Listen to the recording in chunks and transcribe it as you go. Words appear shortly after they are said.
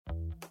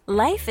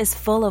Life is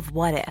full of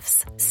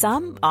what-ifs.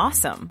 Some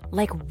awesome,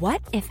 like what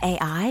if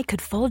AI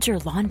could fold your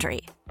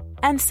laundry?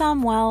 And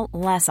some, well,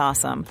 less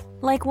awesome,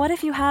 like what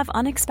if you have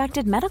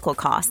unexpected medical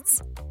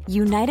costs?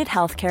 United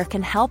Healthcare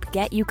can help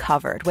get you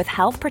covered with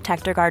Health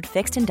Protector Guard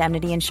fixed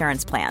indemnity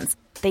insurance plans.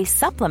 They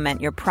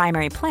supplement your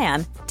primary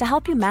plan to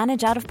help you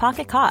manage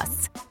out-of-pocket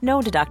costs.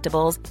 No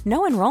deductibles,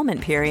 no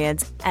enrollment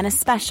periods, and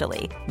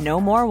especially no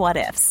more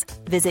what-ifs.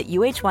 Visit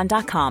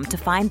uh1.com to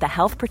find the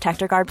Health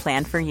Protector Guard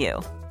plan for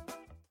you.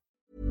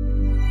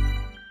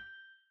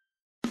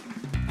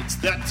 It's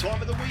that time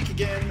of the week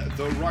again.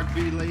 The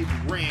Rugby League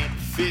rant,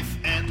 fifth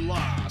and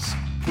last.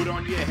 Put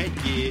on your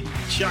headgear,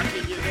 chuck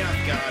in your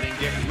mouthguard, and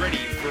get ready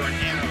for an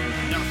hour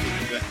of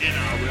nothing but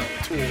NRL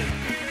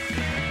talk.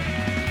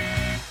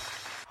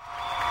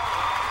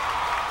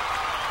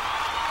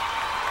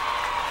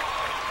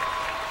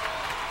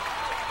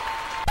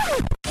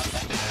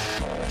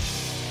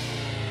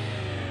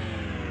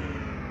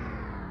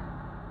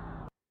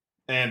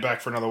 And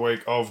back for another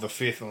week of the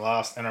fifth and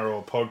last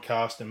NRL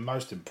podcast. And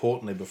most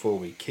importantly, before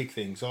we kick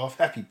things off,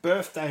 happy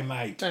birthday,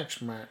 mate.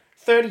 Thanks, mate.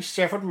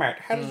 37, mate.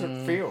 How does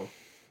it feel?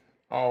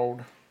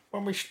 Old.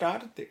 When we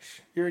started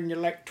this, you're in your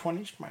late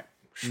 20s, mate.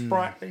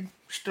 Sprightly,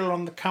 still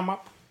on the come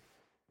up.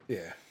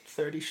 Yeah.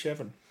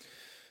 37.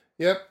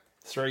 Yep.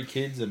 3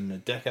 kids and a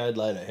decade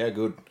later. How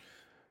good?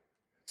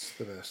 It's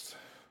the best.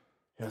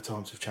 How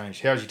times have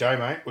changed. How's your day,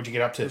 mate? What'd you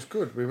get up to? It was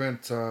good. We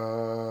went, Went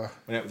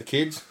out with the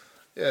kids?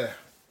 yeah.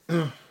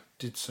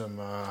 Did some,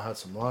 had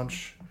some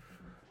lunch,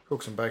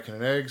 cooked some bacon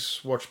and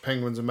eggs, watched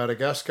penguins in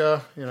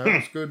Madagascar. You know, it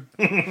was good.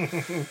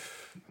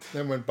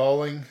 Then went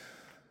bowling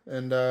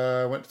and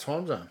went to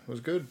Time Zone. It was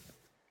good.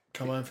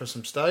 Come home for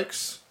some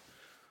steaks.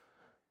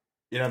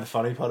 You know the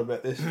funny part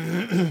about this?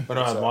 When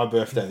I had my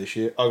birthday this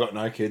year, I got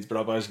no kids, but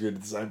I basically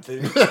did the same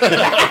thing.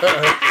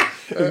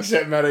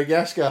 Except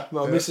Madagascar.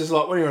 My missus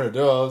like, what do you want to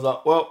do? I was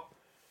like, well,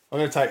 I'm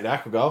going to take you to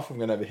aqua golf. I'm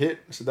going to have a hit.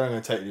 So then I'm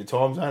going to take you to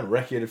Time Zone,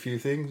 wreck you at a few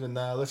things, and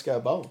let's go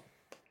bowling.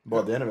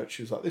 By the end of it,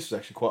 she was like, this is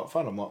actually quite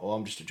fun. I'm like, well,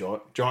 I'm just a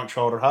giant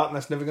child at heart, and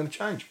that's never going to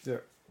change. Yeah,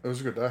 it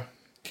was a good day.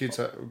 We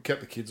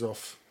kept the kids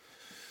off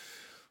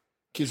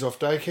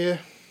daycare.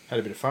 Had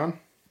a bit of fun.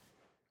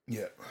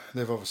 Yeah,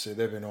 they've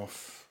been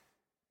off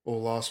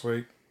all last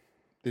week,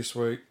 this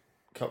week,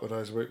 a couple of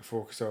days a week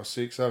before because they were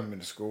sick. So I haven't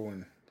been to school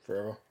in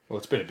forever. Well,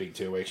 it's been a big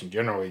 2 weeks in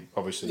general. We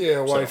obviously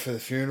away for the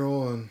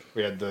funeral, and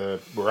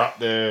we're up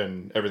there,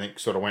 and everything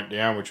sort of went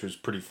down, which was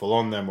pretty full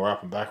on. Then we're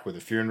up and back with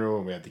the funeral,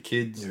 and we had the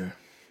kids. Yeah.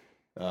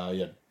 You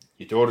had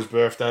your daughter's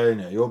birthday,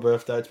 now your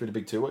birthday. It's been a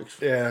big 2 weeks.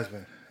 Yeah, it has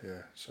been.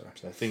 Yeah, so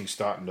things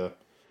starting to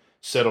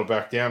settle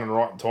back down in the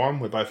right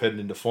time. We're both heading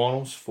into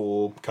finals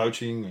for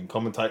coaching and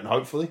commentating,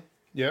 hopefully.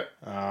 Yeah.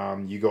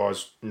 You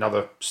guys,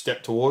 another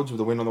step towards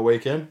with a win on the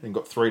weekend, and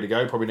got 3 to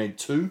go. Probably need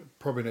 2.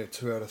 Probably need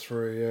 2 out of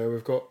 3. Yeah,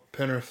 we've got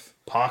Penrith.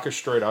 Parker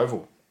Street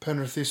Oval.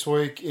 Penrith this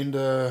week,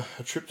 into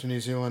a trip to New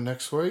Zealand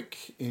next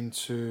week,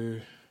 into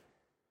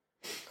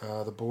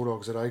the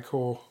Bulldogs at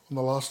Accor on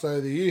the last day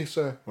of the year.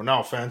 So, well,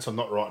 no offence, I'm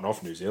not writing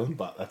off New Zealand,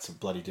 but that's a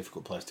bloody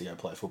difficult place to go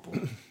play football.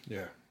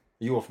 Yeah. Are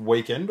you off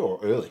weekend or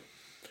early?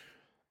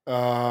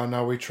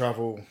 No, we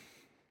travel.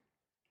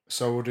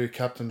 So we'll do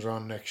Captain's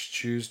Run next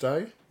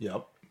Tuesday.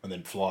 Yep. And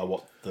then fly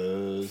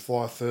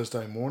Fly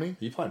Thursday morning.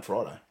 Are you playing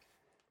Friday?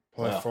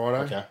 Play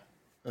Friday. Okay.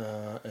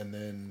 And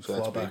then So fly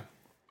that's back. big.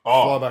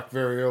 Oh, Fly back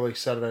very early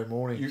Saturday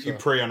morning. you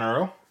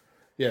pre-NRL?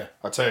 Yeah.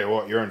 I tell you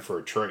what, you're in for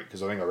a treat,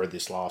 because I think I read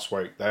this last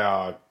week. They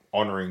are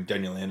honouring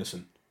Daniel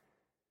Anderson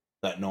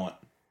that night.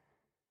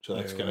 So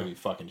that's going to be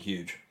fucking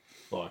huge.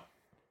 Like,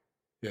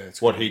 yeah,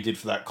 it's what he did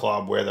for that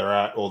club, where they're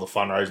at, all the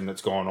fundraising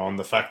that's gone on,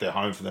 the fact they're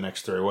home for the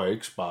next 3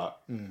 weeks, but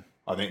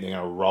I think they're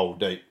going to roll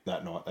deep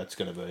that night. That's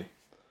going to be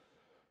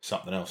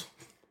something else.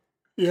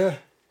 Yeah.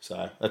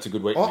 So that's a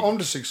good week. I'm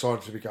just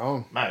excited to be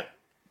going. Mate.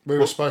 We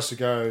were supposed to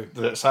go.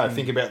 So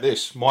think about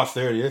this. My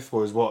 30th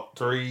was,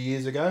 3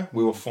 years ago?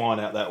 We were flying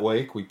out that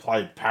week. We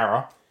played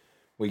para.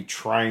 We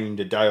trained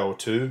a day or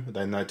two.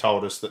 Then they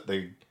told us that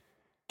the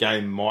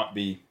game might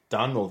be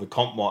done, or the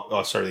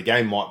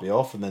game might be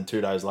off. And then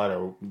 2 days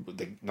later,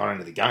 not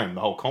only the game,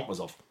 the whole comp was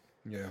off.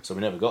 Yeah. So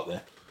we never got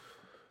there.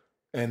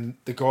 And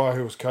the guy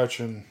who was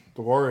coaching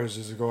the Warriors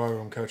is the guy who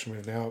I'm coaching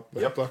with now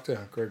at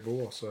Blacktown, Greg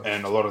Buller. So.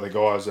 And a lot of the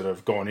guys that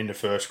have gone into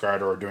first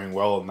grade or are doing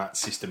well in that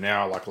system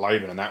now, like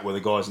Laban and that, were the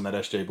guys in that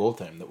SG ball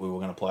team that we were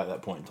going to play at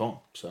that point in time.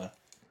 So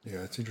yeah,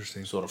 it's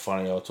interesting. Sort of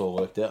funny how it's all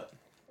worked out.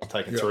 It's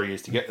taken 3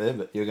 years to get there,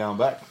 but you're going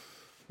back.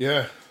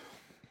 Yeah.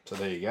 So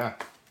there you go.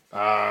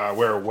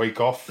 We're a week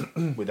off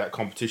with that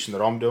competition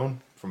that I'm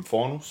doing from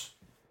finals.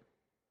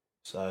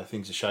 So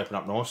things are shaping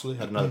up nicely.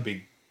 Had another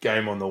big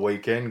game on the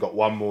weekend. Got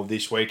one more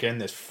this weekend.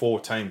 There's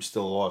 4 teams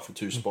still alive for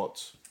 2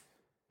 spots.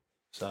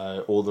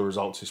 So all the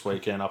results this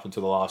weekend up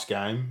until the last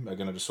game are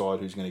going to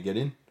decide who's going to get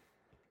in.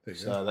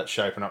 So that's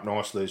shaping up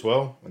nicely as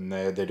well. And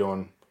they're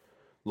doing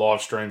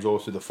live streams all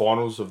through the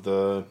finals of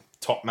the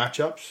top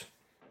matchups.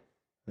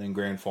 And then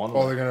grand final.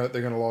 Oh,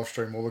 they're gonna live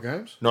stream all the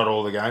games? Not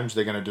all the games.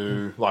 They're going to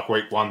do, like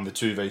week 1, the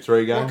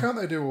 2v3 game. Why can't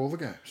they do all the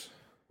games?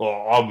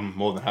 Well, I'm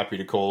more than happy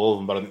to call all of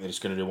them, but I think they're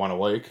just going to do one a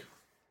week.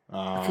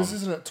 Because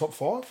isn't it top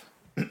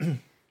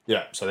 5?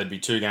 Yeah, so there'd be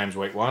 2 games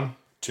week 1,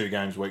 2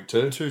 games week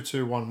 2,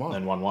 2-2-1-1.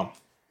 and 1-1.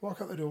 Why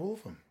can't they do all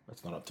of them?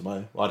 That's not up to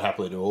me. I'd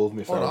happily do all of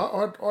them if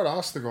I'd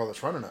ask the guy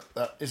that's running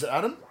it. Is it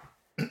Adam?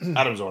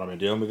 Adam's the one I've been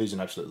dealing with. He's an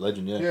absolute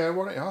legend, yeah. Yeah,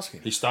 why don't you ask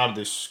him? He started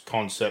this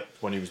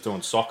concept when he was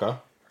doing soccer.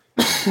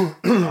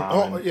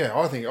 Yeah,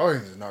 I think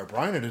it's a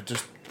no-brainer to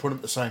just put them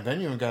at the same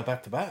venue and go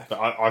back to back. But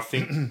I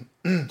think,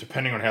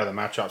 depending on how the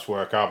matchups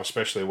work up,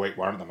 especially week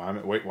 1 at the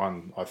moment, week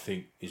 1 I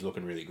think is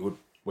looking really good.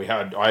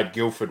 I had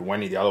Guildford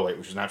Wenny the other week,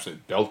 which was an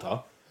absolute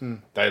belter.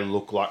 They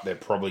look like they're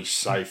probably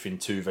safe in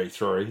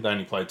 2v3. They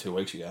only played 2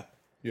 weeks ago.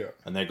 Yeah.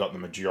 And they got the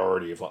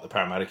majority of like the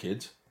Parramatta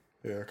kids.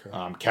 Yeah, okay.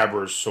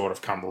 Cabra's sort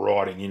of come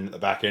riding in at the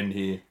back end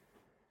here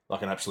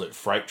like an absolute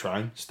freight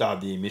train.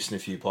 Started the year missing a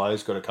few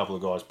players, got a couple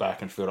of guys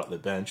back and filled up their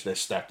bench. They're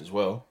stacked as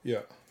well.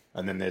 Yeah.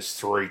 And then there's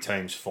 3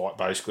 teams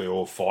basically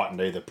all fighting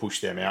to either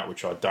push them out,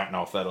 which I don't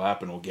know if that'll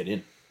happen, or get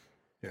in.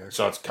 Yeah. Okay.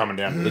 So it's coming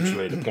down to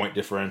literally the point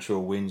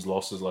differential, wins,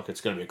 losses. Like,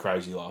 it's going to be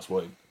crazy last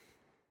week.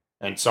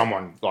 And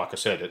someone, like I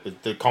said,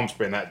 the comp's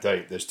been that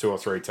deep. There's 2 or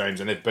 3 teams,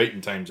 and they've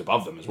beaten teams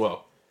above them as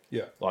well.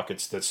 Yeah. Like,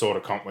 it's the sort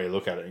of comp where you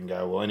look at it and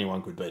go, well,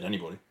 anyone could beat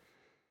anybody.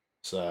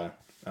 So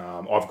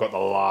I've got the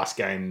last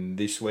game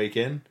this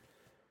weekend,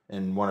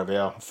 and one of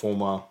our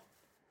former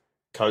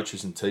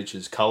coaches and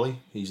teachers, Cully,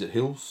 he's at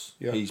Hills.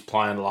 Yeah. He's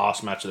playing the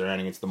last match of the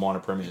round against the minor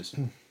premiers.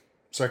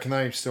 So can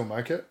they still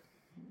make it?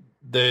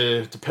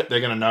 They're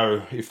going to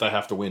know if they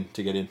have to win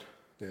to get in,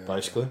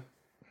 basically. Okay.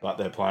 But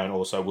they're playing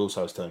also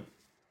Wilso's team,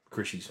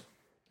 Crishies.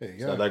 There you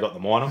go. So they got the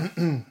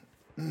minor.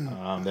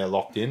 They're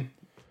locked in.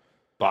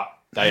 But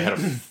they had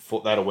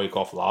a week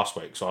off last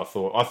week. So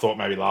I thought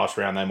maybe last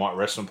round they might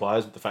rest some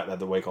players. But the fact they had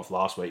the week off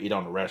last week, you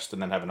don't want to rest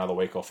and then have another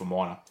week off for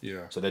minor.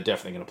 Yeah. So they're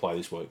definitely going to play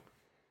this week.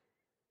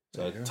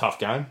 So tough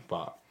game,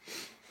 but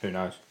who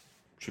knows?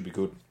 Should be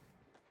good.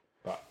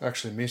 But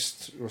Actually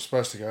missed. We were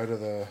supposed to go to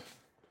the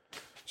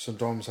St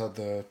Dom's had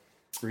the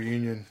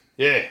reunion.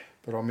 yeah,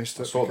 But I missed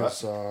it saw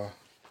because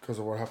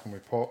of what happened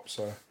with Pop.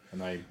 So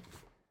and they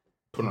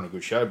put on a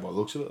good show by the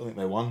looks of it. I think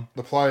they won.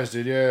 the players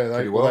did, yeah. They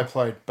Pretty well. they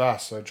played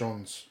Bass, so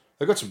John's.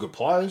 They've got some good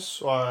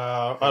players.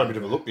 I had a bit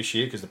of a look this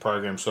year because the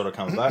program's sort of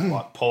coming back.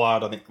 Like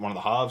Pollard, I think one of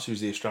the halves,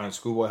 who's the Australian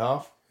schoolboy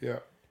half. Yeah.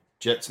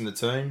 Jets in the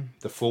team.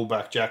 The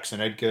fullback,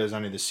 Jackson Edgar, is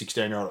only the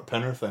 16-year-old at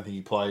Penrith. I don't think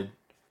he played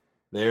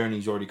there and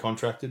he's already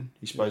contracted.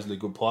 He's supposedly a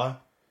good player.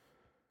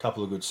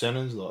 Couple of good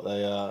centres. Like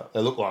they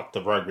look like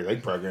the rugby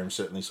league program is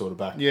certainly sort of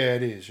back Yeah,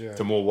 it is, yeah.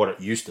 to more what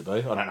it used to be.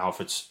 I don't know if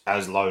it's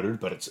as loaded,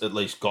 but it's at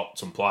least got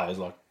some players.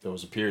 Like there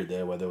was a period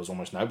there where there was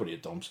almost nobody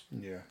at Doms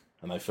Yeah.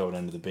 and they fell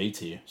into the B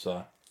tier.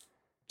 So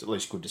it's at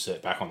least good to set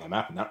it back on the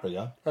map in that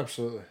regard.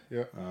 Absolutely,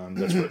 yeah.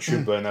 That's where it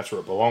should be and that's where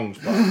it belongs.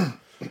 But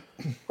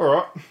all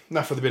right,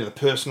 enough with a bit of the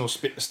personal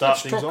spit to start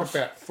Let's things talk off.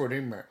 about footy,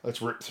 mate.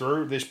 Let's rip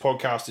through. This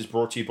podcast is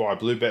brought to you by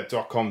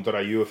bluebet.com.au.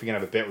 If you're going to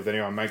have a bet with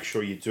anyone, make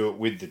sure you do it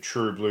with the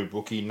True Blue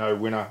bookie. No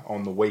winner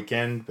on the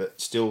weekend,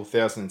 but still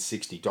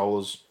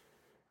 $1,060.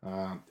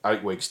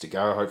 8 weeks to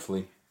go.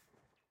 Hopefully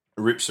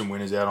rip some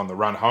winners out on the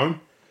run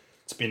home.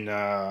 It's been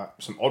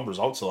some odd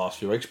results the last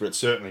few weeks, but it's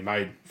certainly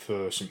made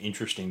for some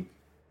interesting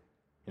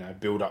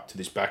build up to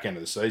this back end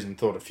of the season.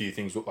 Thought a few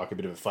things looked like a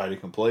bit of a fait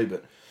accompli,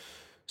 but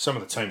some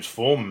of the team's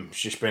form has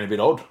just been a bit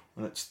odd,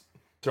 and it's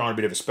throwing a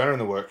bit of a spanner in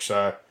the works.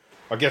 So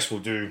I guess we'll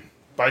do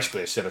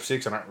basically a set of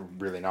 6. I don't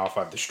really know if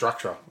I have the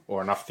structure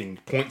or enough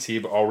points here,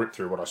 but I'll rip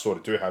through what I sort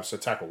of do have. So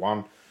tackle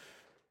 1,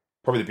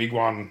 probably the big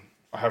one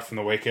I have from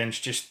the weekend.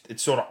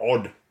 It's sort of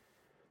odd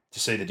to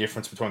see the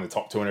difference between the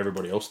top 2 and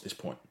everybody else at this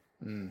point.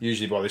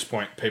 Usually by this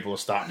point, people are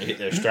starting to hit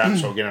their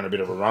straps or get on a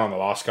bit of a run in the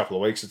last couple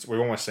of weeks. We've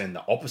almost seen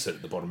the opposite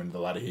at the bottom end of the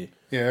ladder here.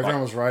 Yeah,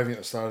 everyone was raving at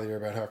the start of the year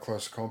about how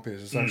close the comp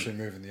is. It's actually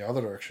moving the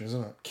other direction,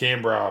 isn't it?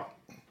 Canberra,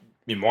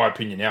 in my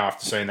opinion now,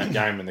 after seeing that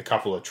game and the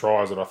couple of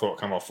tries that I thought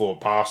come off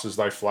forward passes,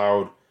 they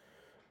flailed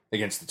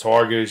against the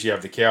Tigers. You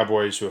have the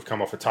Cowboys, who have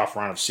come off a tough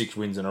run of 6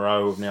 wins in a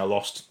row, have now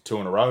lost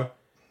 2 in a row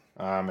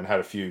and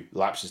had a few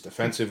lapses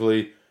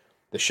defensively.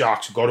 The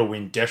Sharks got to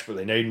win,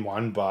 desperately needing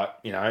one, but,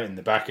 in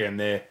the back end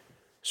there,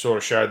 sort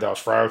of showed those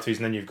frailties.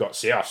 And then you've got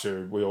South,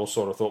 who we all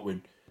sort of thought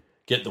would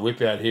get the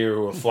whip out here,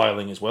 who are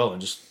flailing as well and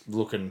just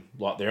looking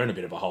like they're in a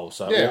bit of a hole.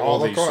 So all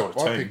these sort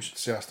of I teams. picked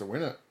South to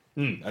win it.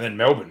 And then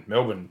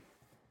Melbourne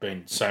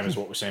being same as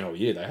what we've seen all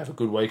year. They have a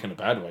good week and a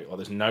bad week. Like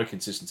there's no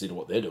consistency to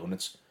what they're doing.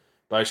 It's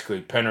basically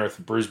Penrith,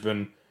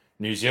 Brisbane,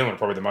 New Zealand are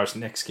probably the most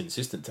next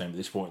consistent team at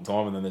this point in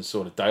time, and then there's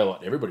sort of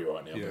daylight to everybody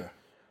right now. Yeah. But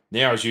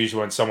now is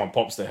usually when someone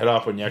pops their head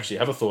up and you actually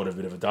have a thought of a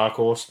bit of a dark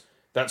horse.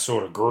 That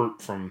sort of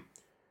group from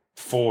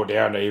 4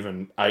 down to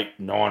even 8,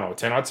 9 or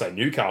 10. I'd say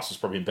Newcastle's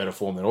probably in better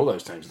form than all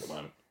those teams at the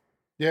moment.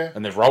 Yeah.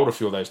 And they've rolled a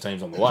few of those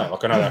teams on the way.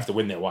 Like I know they have to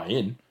win their way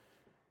in.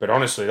 But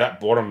honestly,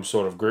 that bottom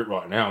sort of group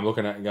right now, I'm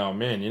looking at it and going,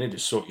 man, you need to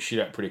sort your shit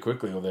out pretty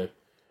quickly or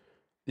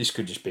this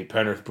could just be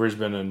Penrith,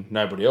 Brisbane and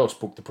nobody else.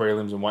 Book the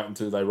prelims and wait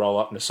until they roll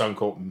up into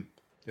Suncorp and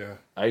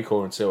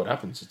Acor and see what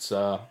happens. It's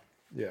a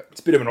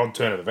bit of an odd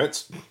turn of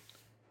events.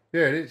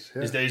 Yeah, it is.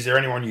 Yeah. Is there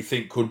anyone you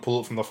think could pull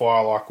it from the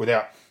fire, like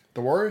without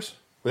The Warriors?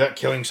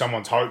 killing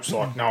someone's hopes?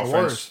 Like, no The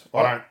offense,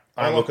 Warriors.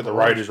 I don't look at the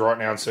Raiders right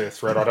now and see a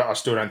threat. I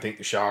still don't think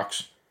the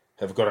Sharks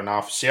have got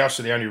enough. Souths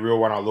are the only real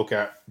one I look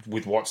at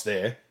with what's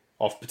there,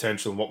 off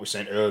potential and what we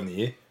seen earlier in the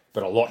year.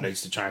 But a lot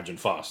needs to change and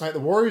fast. Mate, the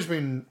Warriors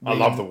I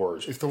love the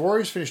Warriors. If the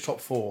Warriors finish top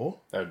 4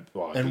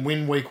 and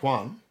win week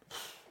 1,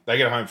 they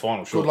get a home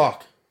final, sure. Good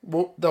luck.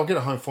 Well, they'll get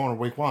a home final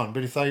week 1,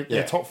 but if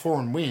they're top 4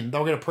 and win,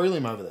 they'll get a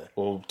prelim over there.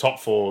 Well,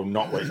 top 4,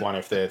 not week 1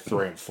 if they're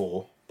 3 and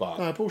 4. But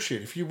no,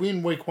 bullshit. If you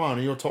win week 1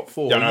 and you're top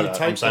 4, don't know you that.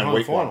 take I'm saying the home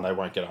week final. 1 they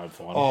won't get a home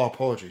final. Oh,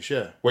 apologies,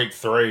 yeah. Week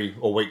 3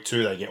 or week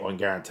 2 they get one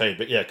guaranteed.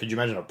 But yeah, could you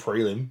imagine a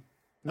prelim?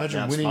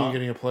 Imagine winning and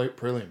getting a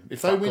prelim.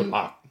 If they win, good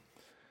luck.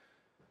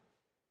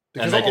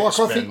 Because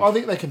I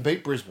think they can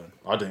beat Brisbane.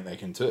 I think they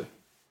can too.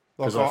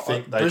 Because I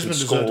think they can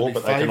score,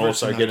 but they can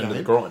also get into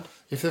the grind.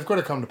 If they've got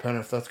to come to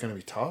Penrith, that's going to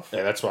be tough.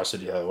 Yeah, that's what I said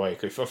the other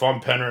week. If I'm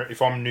Penrith,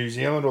 if I'm New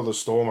Zealand or the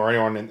Storm or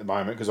anyone at the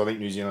moment, because I think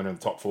New Zealand are in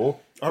the top 4.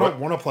 I don't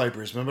want to play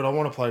Brisbane, but I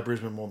want to play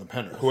Brisbane more than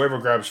Penrith. Whoever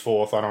grabs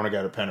 4th, I don't want to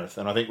go to Penrith.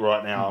 And I think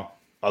right now,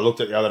 I looked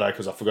at the other day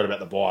because I forgot about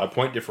the bye.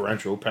 Point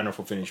differential, Penrith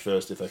will finish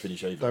first if they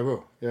finish even. They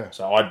will, yeah.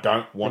 So I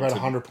don't want about to...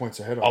 100 points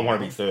ahead of I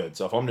want to be third.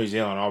 So if I'm New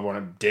Zealand, I want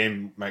to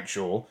damn make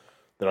sure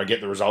that I get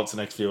the results the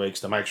next few weeks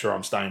to make sure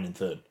I'm staying in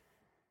third.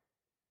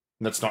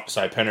 And that's not to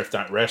say Penrith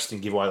don't rest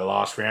and give away the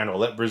last round or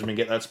let Brisbane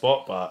get that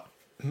spot, but...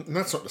 And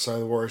that's not to say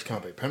the Warriors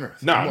can't beat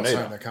Penrith. No, I'm not neither.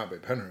 saying they can't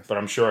beat Penrith. But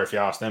I'm sure if you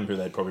ask them who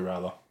they'd probably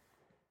rather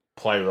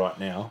play right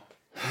now...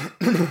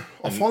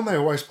 I find they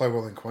always play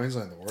well in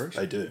Queensland, the Warriors.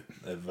 They do.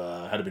 They've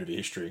had a bit of a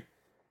history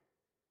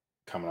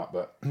coming up,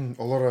 but...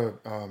 a lot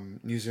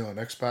of New Zealand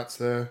expats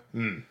there.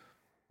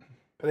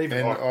 But even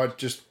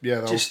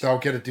they'll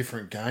get a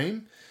different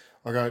game.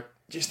 They'll get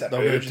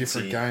a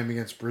different game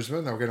against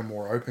Brisbane. They'll get a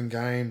more open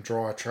game,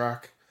 drier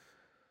track.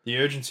 The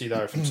urgency,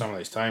 though, from some of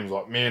these teams,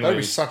 like Manly... That'd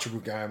be such a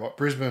good game. Like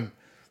Brisbane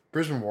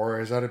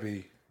Warriors, that'd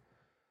be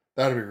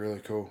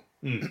really cool.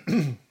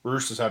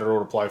 Roosters had it all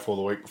to play for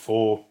the week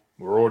before.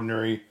 We're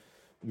ordinary.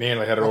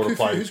 Manly had it all to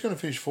play... Who's going to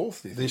finish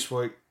 4th this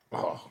week?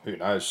 Oh, who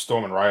knows?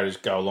 Storm and Raiders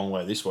go a long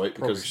way this week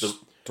because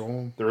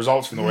the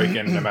results from the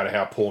weekend, no matter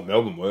how poor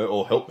Melbourne were,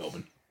 all helped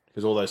Melbourne.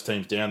 Because all those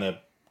teams down there,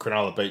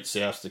 Cronulla beat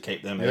South to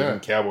keep them even.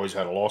 Cowboys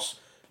had a loss.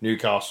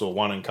 Newcastle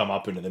won and come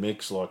up into the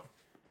mix. Like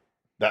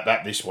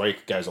that this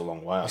week goes a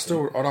long way. I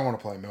don't want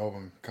to play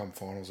Melbourne come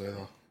finals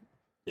either.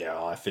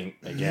 Yeah, I think,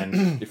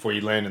 again, if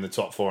we land in the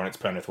top 4 and it's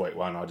Penrith week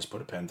 1, I just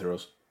put a pen through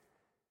us.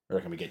 I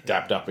reckon we get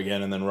dapped up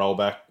again and then roll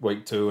back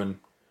week 2. And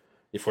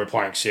if we're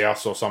playing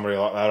Souths or somebody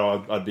like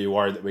that, I'd be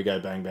worried that we go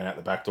bang bang out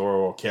the back door,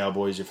 or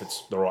Cowboys if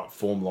it's the right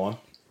form line.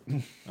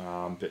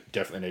 But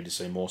definitely need to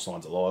see more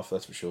signs of life,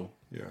 that's for sure.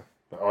 Yeah.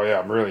 But,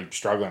 I'm really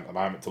struggling at the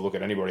moment to look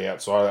at anybody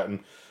outside of that. And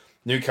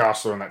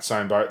Newcastle are in that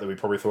same boat that we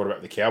probably thought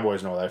about the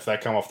Cowboys and all that. If they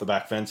come off the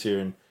back fence here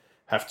and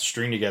have to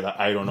string together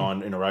 8 or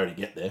 9 in a row to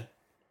get there,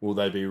 will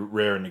they be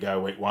raring to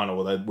go week 1, or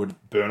will they would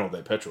burn all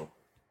their petrol?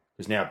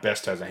 Because now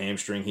Best has a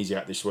hamstring. He's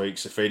out this week.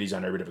 Safiti's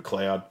under a bit of a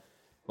cloud.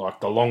 Like,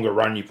 the longer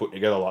run you put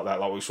together like that,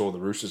 like we saw the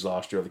Roosters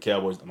last year or the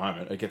Cowboys at the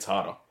moment, it gets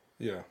harder.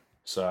 Yeah.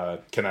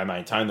 So, can they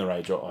maintain the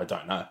rage? I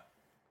don't know.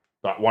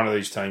 But one of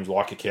these teams,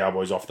 like the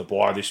Cowboys, off the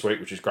bye this week,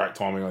 which is great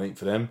timing, I think,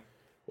 for them,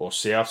 or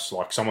Souths,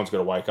 like, someone's got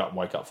to wake up and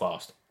wake up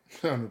fast.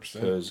 100%.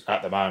 Because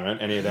at the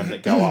moment, any of them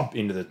that go up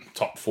into the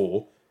top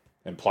 4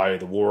 and play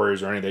the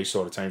Warriors or any of these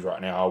sort of teams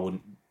right now,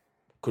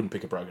 couldn't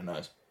pick a broken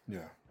nose.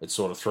 Yeah. It's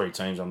sort of 3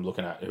 teams I'm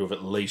looking at who have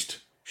at least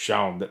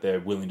shown that they're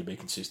willing to be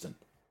consistent.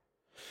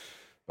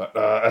 But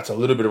that's a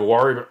little bit of a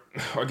worry.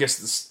 But I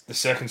guess the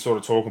second sort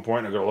of talking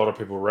point, I got a lot of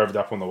people revved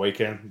up on the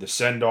weekend. The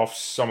send-offs,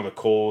 some of the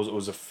calls, it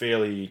was a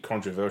fairly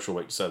controversial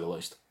week to say the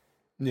least.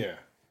 Yeah.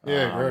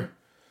 Yeah, I agree.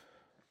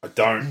 I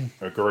don't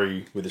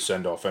agree with the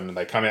send-off. And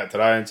they come out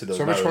today and said...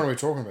 So which one are we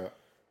talking about?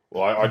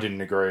 Well, I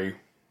didn't agree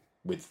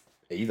with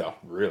either,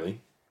 really.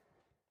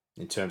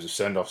 In terms of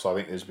send-offs, I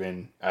think there's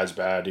been as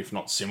bad, if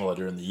not similar,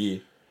 during the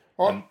year.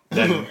 And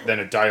then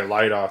a day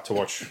later to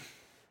watch...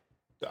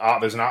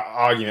 There's an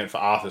argument for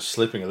Arthur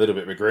slipping a little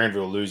bit, but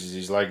Granville loses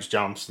his legs,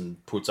 jumps,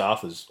 and puts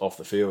Arthur's off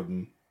the field,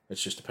 and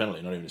it's just a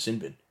penalty, not even a sin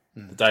bin.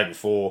 The day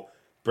before,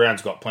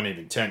 Brown's got plenty of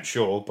intent,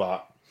 sure,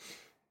 but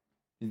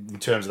in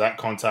terms of that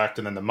contact,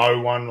 and then the Mo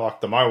one,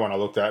 I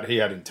looked at, he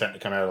had intent to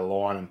come out of the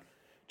line, and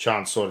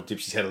Chance sort of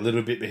dips his head a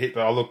little bit to hit,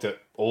 but I looked at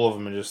all of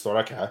them and just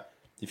thought, okay,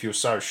 if you were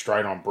so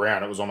straight on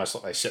Brown, it was almost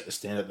like they set the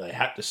standard they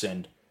had to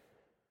send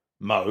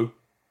Mo.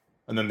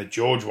 And then the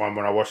George one,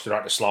 when I watched it, I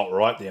had to slow it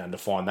right down to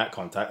find that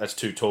contact. That's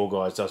 2 tall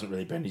guys, doesn't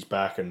really bend his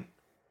back. And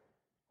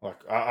like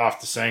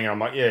after seeing it, I'm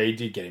like, yeah, he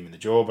did get him in the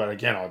jaw. But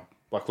again, I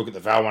look at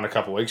the Val one a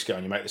couple of weeks ago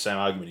and you make the same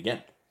argument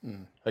again.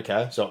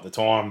 Okay, so at the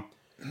time,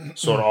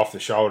 sort of off the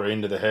shoulder,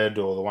 into the head,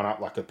 or the one up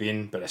like a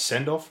bin, but a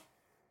send-off,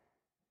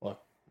 like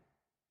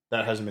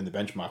that hasn't been the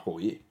benchmark all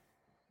year.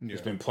 Yeah.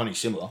 It's been plenty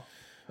similar.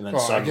 And then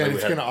suddenly again,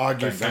 if you're going to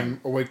argue from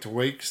a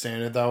week-to-week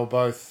standard, they were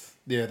both...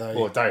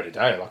 Well, day to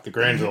day, like the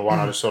Granville one,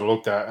 I just sort of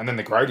looked at, and then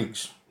the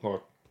gradings,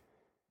 like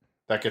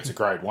that gets a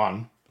grade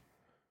 1.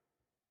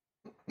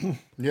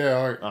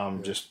 Yeah,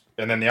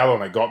 and then the other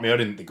one that got me,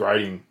 didn't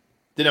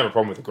have a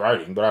problem with the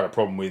grading, but I had a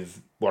problem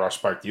with what I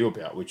spoke to you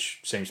about,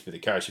 which seems to be the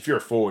case. If you're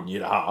a forward and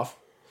you're a half,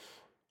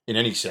 in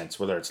any sense,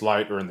 whether it's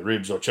late or in the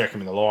ribs or check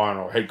him in the line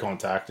or head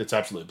contact, it's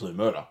absolute blue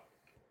murder.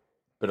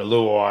 But a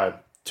Luai,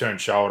 turn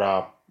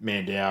shoulder,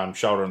 man down,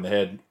 shoulder on the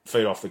head,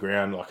 feet off the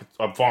ground, like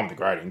I'm fine with the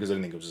grading because I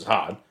didn't think it was as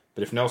hard.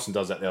 But if Nelson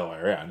does that the other way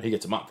around, he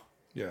gets a month.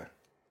 Yeah.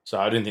 So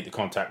I didn't think the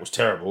contact was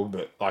terrible,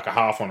 but like a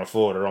half on a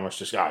forward, it almost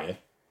just, yeah.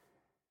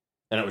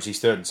 And it was his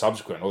third and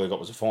subsequent. All he got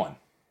was a fine.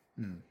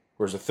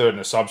 Whereas a third and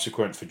a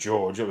subsequent for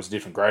George, it was a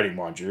different grading,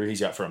 mind you.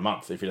 He's out for a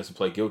month if he doesn't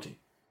plead guilty.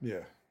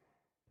 Yeah.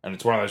 And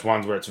it's one of those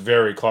ones where it's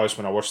very close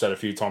when I watched that a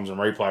few times on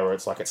replay where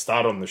it's like it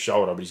started on the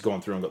shoulder, but he's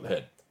gone through and got the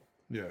head.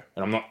 Yeah.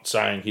 And I'm not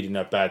saying he didn't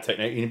have bad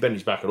technique. He didn't bend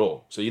his back at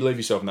all. So you leave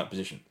yourself in that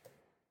position.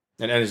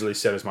 And Annesley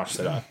said as much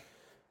today.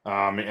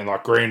 And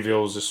like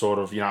Greenville's just sort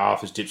of,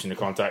 Arthur's dips into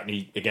contact and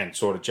he, again,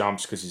 sort of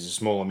jumps because he's a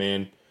smaller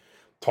man.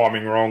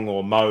 Timing wrong,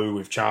 or Mo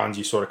with Chance,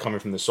 he's sort of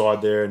coming from the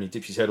side there and he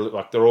dips his head a little.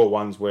 Like, they're all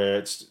ones where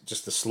it's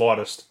just the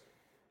slightest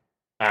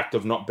act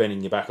of not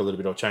bending your back a little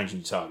bit or changing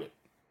your target.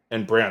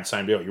 And Brown,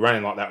 same deal. You're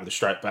running like that with a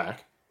straight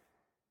back.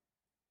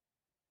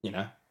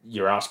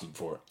 You're asking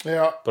for it.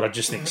 Yeah. But I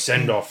just think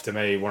send-off to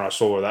me when I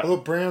saw that. I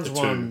thought Brown's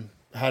one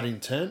had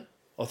intent.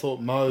 I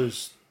thought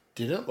Mo's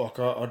didn't. Like,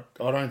 I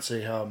don't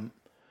see how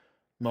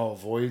Mo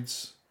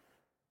avoids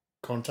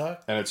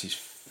contact. And it's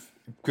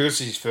because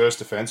it's his first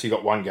offence, he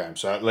got one game.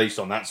 So at least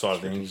on that side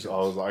of things, I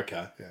was like,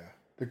 okay. Yeah.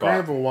 The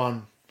Granville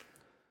one,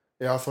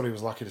 I thought he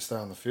was lucky to stay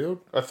on the field.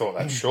 I thought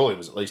that surely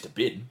was at least a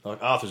bid.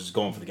 Like, Arthur's just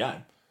gone for the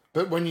game.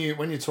 But when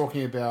you're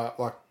talking about,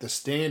 like, the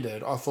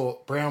standard, I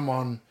thought Brown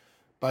one,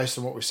 based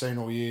on what we've seen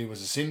all year,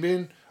 was a sin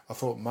bin. I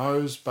thought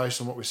Mo's,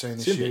 based on what we've seen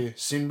this year,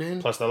 sin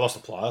bin. Plus, they lost a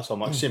player, so I'm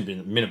like, sin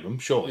bin minimum,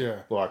 surely. Yeah.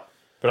 But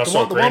I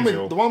saw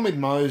Granville. The one with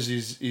Mo's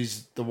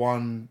is the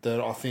one that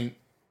I think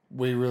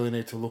we really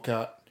need to look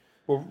at.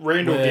 Well,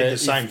 Randall did the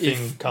same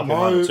thing a couple of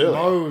moments earlier.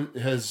 Mo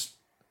has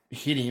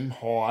hit him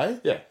high.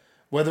 Yeah.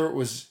 Whether it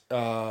was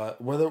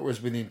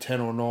with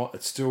intent or not,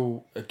 it's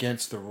still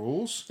against the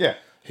rules. Yeah.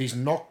 He's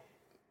knocked.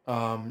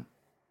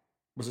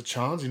 Was it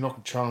Chance? He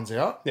knocked Chance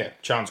out. Yeah,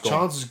 Chance gone.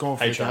 Chance is gone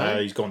for the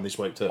game. He's gone this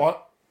week too.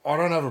 I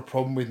don't have a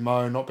problem with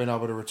Mo not being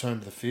able to return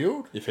to the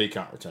field. If he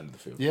can't return to the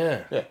field.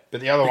 Yeah. Yeah.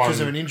 But the other one...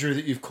 Because of an injury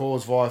that you've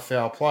caused via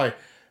foul play.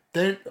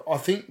 Then I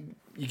think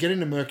you get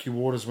into murky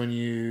waters when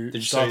you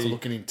start to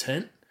look at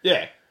intent.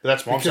 Yeah. But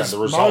that's what I'm saying, the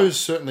result. Mo's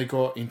certainly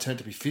got intent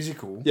to be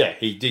physical. Yeah,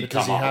 he did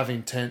because come he up. have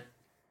intent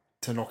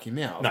to knock him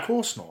out. No. Of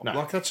course not. No.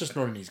 Like, that's just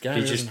not in his game.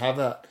 He doesn't have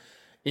that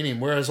in him.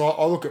 Whereas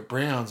I look at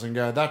Browns and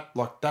go,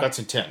 that's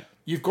intent.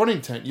 You've got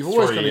intent. You've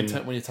always got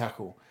intent when you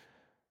tackle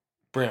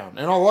Brown.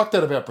 And I like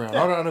that about Brown.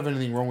 Yeah. I don't have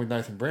anything wrong with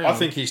Nathan Brown. I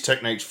think his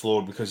technique's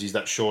flawed because he's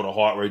that shorter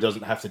height where he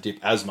doesn't have to dip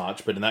as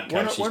much, but in that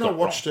case, when I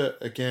watched it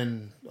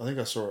again, I think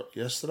I saw it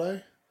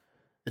yesterday,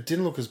 it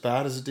didn't look as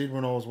bad as it did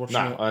when I was watching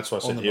it. No, that's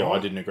what I said to you. I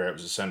didn't agree it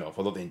was a send-off.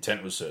 I thought the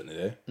intent was certainly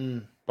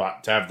there.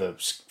 But to have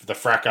the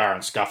fracas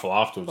and scuffle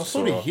afterwards... I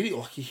thought he hit it,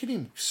 like he hit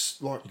him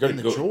like in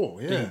the jaw.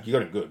 Yeah. You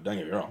got it good, don't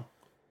get me wrong.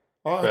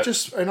 I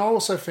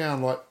also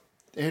found like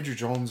Andrew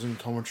Johns in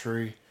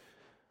commentary,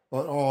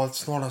 like,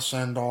 it's not a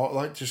send-off,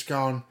 like just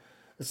going,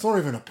 it's not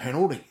even a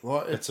penalty.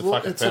 Like it's a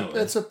fucking penalty.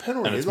 It's a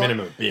penalty. And it's like,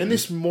 minimum bin. And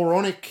this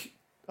moronic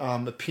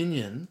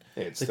opinion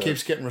that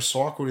keeps getting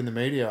recycled in the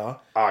media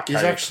is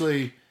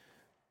actually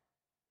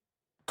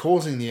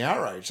causing the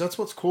outrage. That's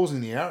what's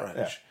causing the outrage.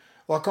 Yeah.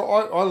 Like,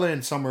 I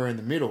land somewhere in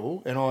the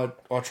middle and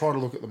I try to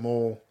look at them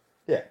all,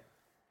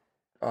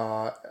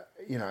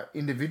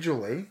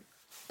 individually.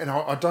 And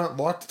I don't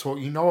like to talk...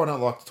 I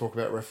don't like to talk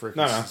about referee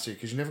consistency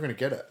because you're never going to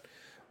get it.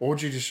 Or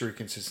judiciary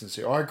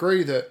consistency. I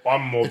agree that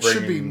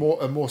should be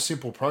a more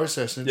simple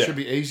process and it should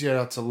be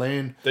easier to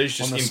land these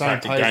just on the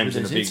impacted same page games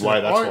in a big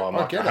way. That's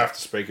why I have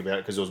to speak about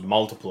it because there was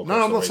multiple.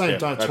 No, I'm not saying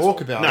don't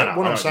talk about it.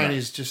 What I'm saying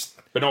is just...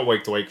 But not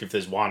week to week if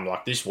there's one.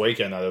 Like this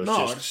weekend, though, there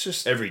was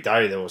just every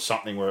day there was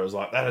something where it was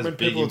like, that has a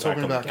big impact on the game. When people are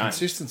talking about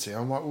consistency,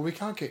 I'm like, well, we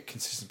can't get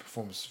consistent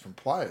performances from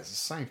players. It's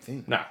the same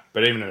thing. No,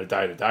 but even in a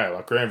day-to-day,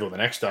 like Granville the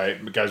next day,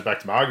 it goes back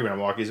to my argument. I'm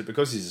like, is it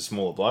because he's a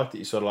smaller bloke that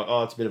you're sort of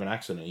like, it's a bit of an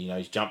accident?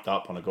 He's jumped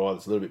up on a guy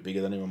that's a little bit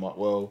bigger than him. I'm like,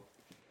 well,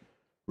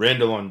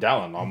 Randall and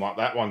Dallin. I'm like,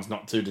 that one's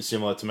not too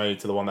dissimilar to me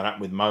to the one that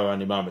happened with Mo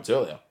only moments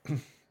earlier.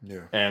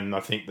 Yeah. And I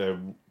think the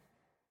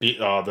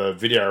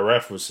video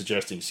ref was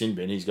suggesting sin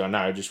bin. He's going,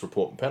 no, just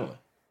report and penalty.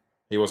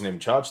 He wasn't even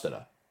charged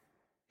today.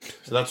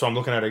 So that's what I'm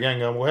looking at again,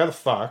 going, well, how the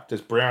fuck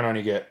does Brown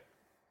only get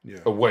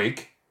a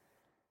week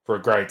for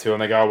a grade 2? And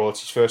they go, well,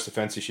 it's his first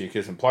offence this year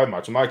because he hasn't played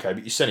much. I'm like, okay,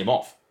 but you sent him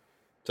off.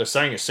 So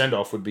saying a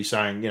send-off would be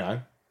saying,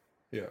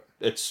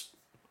 it's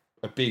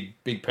a big,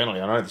 big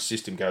penalty. I know the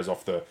system goes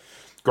off the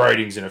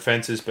gradings and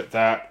offences, but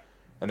that,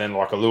 and then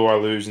like a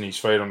Luai losing his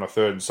feet on a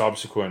third and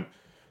subsequent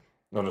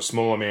on a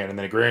smaller man, and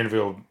then a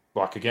Granville,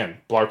 like again,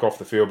 bloke off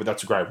the field, but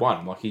that's a grade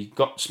 1. Like he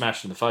got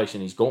smashed in the face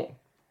and he's gone.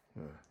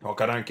 Like,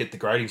 I don't get the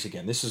gradings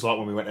again. This is like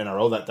when we went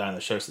NRL that day and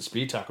they showed us the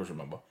spear tackles,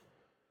 remember?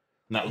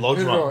 And that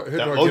Lodge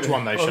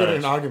one they showed. I got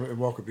an argument with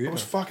Walker Buehler. It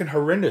was fucking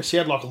horrendous. He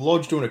had like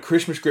Lodge doing a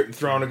Christmas grip and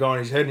throwing a guy on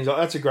his head and he's like,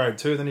 that's a grade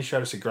 2. Then he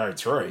showed us a grade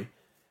 3.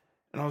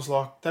 And I was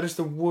like, that is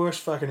the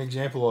worst fucking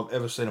example I've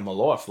ever seen in my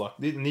life. Like,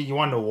 you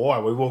wonder why.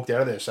 We walked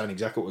out of there saying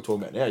exactly what we're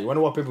talking about now. You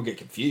wonder why people get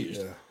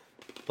confused. Yeah.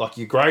 Like,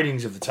 your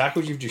gradings of the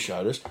tackles you've just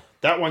showed us,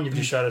 that one you've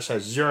just showed us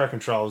has zero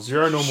control,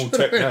 zero normal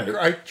technique.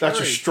 That's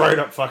a straight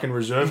up fucking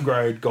reserve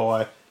grade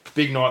guy,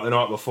 big night the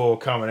night before,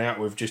 coming out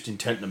with just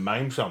intent to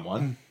maim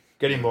someone.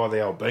 Get him by the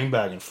old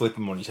beanbag and flip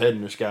him on his head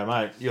and just go,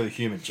 mate, you're the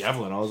human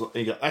javelin. I was like,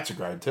 he go, that's a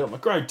grade 2. I'm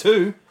like, grade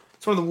 2?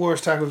 It's one of the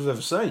worst tackles I've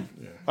ever seen.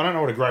 Yeah. I don't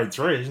know what a grade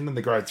 3 is, and then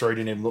the grade 3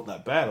 didn't even look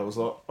that bad. I was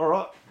like, all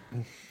right.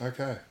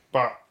 Okay.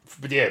 But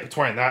yeah,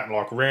 between that and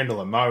like Randall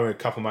and Mo a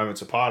couple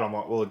moments apart, I'm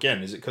like, well,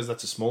 again, is it because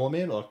that's a smaller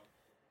man? Like,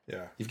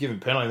 yeah, you've given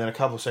penalty, and then a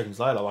couple of seconds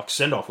later, like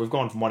send off, we've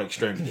gone from one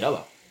extreme to the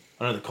other.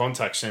 I know the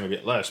contacts seem a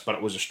bit less, but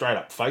it was a straight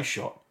up face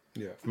shot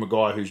from a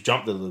guy who's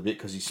jumped a little bit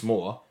because he's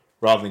smaller,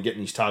 rather than getting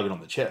his target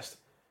on the chest.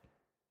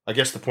 I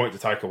guess the point to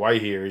take away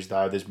here is,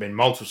 though, there's been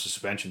multiple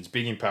suspensions,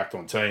 big impact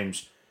on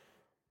teams.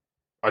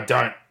 I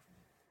don't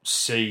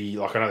see,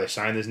 like, I know they're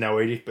saying there's no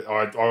edict, but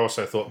I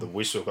also thought the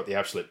whistle got the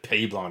absolute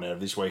pee blown out of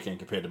this weekend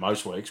compared to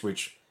most weeks,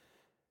 which,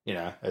 you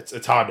know,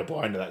 it's hard to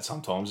buy into that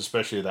sometimes,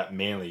 especially that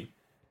Manly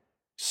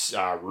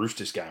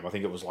Roosters game. I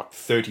think it was like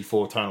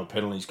 34 total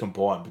penalties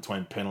combined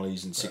between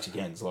penalties and 6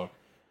 agains. Like,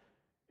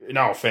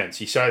 no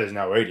offence, you say there's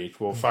no edict.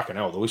 Well, fucking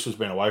hell, the whistle's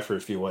been away for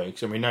a few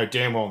weeks, and we know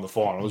damn well in the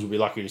finals we'll be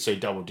lucky to see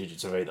double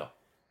digits of either.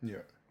 Yeah.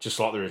 Just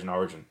like there is in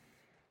Origin.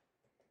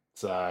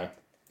 So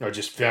I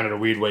just found it a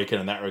weird weekend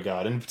in that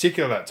regard. And in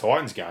particular, that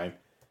Titans game,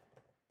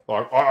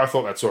 like I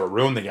thought that sort of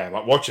ruined the game.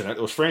 Like, watching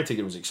it was frantic,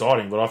 it was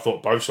exciting, but I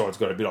thought both sides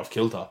got a bit off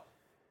kilter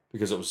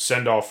because it was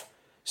send-off,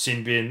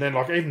 sin bin, then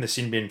like even the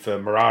sin bin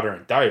for Murata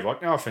and Dave,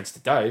 like, no offence to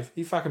Dave,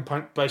 he fucking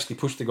basically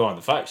pushed the guy in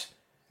the face.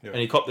 Yeah. And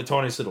he copped the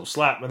tiniest little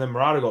slap, and then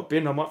Murata got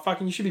binned. I'm like,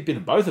 fucking, you should be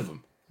binning both of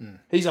them.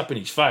 He's up in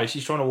his face,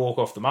 he's trying to walk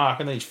off the mark,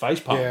 and then he's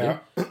face pumping him.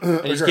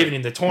 And he's giving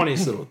him the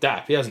tiniest little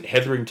dap. He hasn't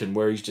Hetherington,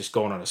 where he's just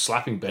gone on a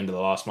slapping bender the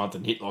last month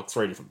and hit like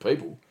 3 different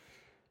people.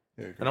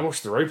 Yeah, and I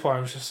watched the replay, and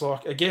I was just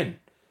like, again,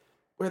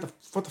 what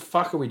the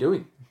fuck are we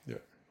doing? Yeah.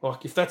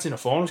 Like, if that's in a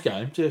finals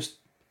game, just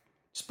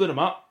split them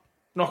up,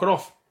 knock it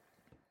off.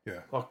 Yeah.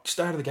 Like,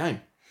 stay out of the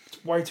game.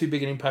 It's way too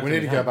big an impact. We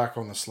need to go back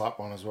on the slap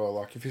one as well.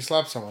 Like, if you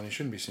slap someone, you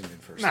shouldn't be sending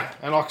for a slap.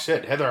 And like I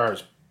said,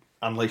 Heathero's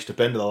unleashed a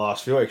bender the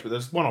last few weeks, but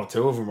there's 1 or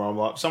 2 of them where I'm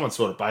like, someone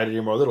sort of baited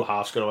him or a little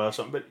half got away or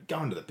something, but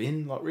go into the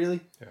bin, like, really?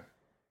 Yeah.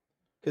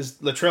 Because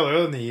Latrell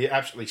earlier in the year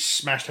absolutely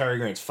smashed Harry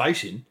Grant's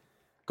face in,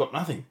 got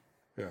nothing.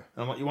 Yeah.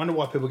 And I'm like, you wonder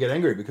why people get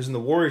angry, because in the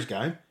Warriors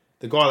game,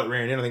 the guy that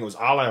ran in, I think it was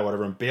Ale or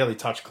whatever, and barely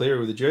touched Cleary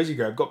with a jersey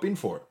grab, got binned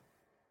for it.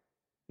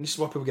 And this is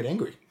why people get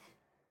angry.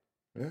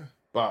 Yeah.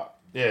 But,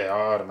 yeah,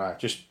 I don't know.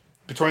 Just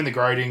between the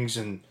gradings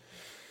and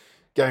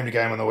game to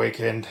game on the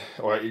weekend,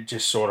 it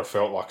just sort of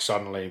felt like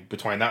suddenly,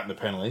 between that and the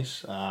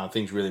penalties,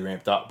 things really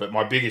ramped up. But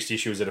my biggest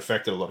issue is it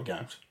affected a lot of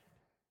games.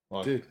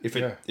 Like,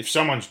 if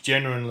someone's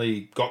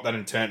genuinely got that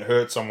intent,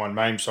 hurt someone,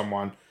 maimed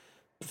someone,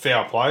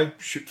 foul play,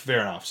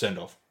 fair enough, send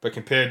off. But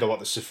compared to like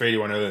the Safidi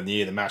one earlier in the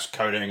year, the mass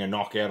coating and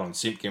knockout on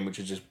Simpkin, which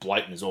is just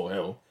blatant as all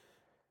hell,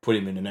 put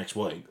him in the next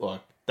week,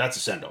 like, that's a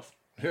send off.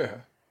 Yeah.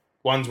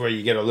 Ones where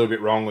you get a little bit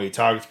wrong, where your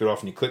target's a bit off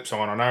and you clip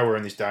someone. I know we're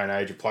in this day and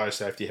age of player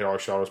safety, head, eye,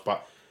 shoulders,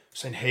 but I've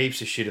seen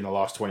heaps of shit in the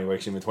last 20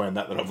 weeks in between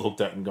that I've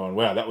looked at and gone,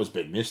 wow, that was a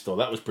bit missed, or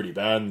that was pretty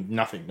bad.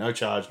 Nothing, no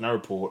charge, no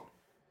report.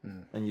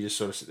 And you just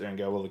sort of sit there and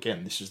go, well,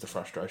 again, this is the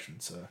frustration.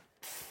 So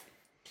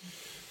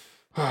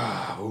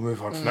we'll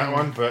move on from that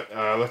one, but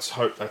let's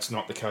hope that's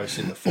not the case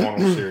in the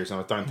final series, and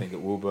I don't think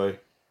it will be.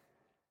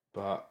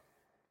 But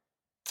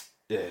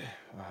yeah,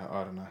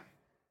 I don't know.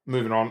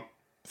 Moving on,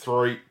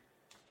 3,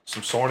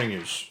 some signing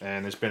news,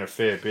 and there's been a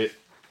fair bit.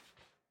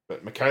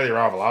 But Michaeli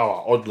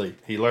Ravalawa, oddly,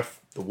 he left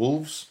the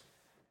Wolves,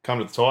 come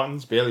to the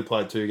Titans, barely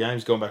played 2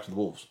 games, gone back to the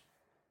Wolves.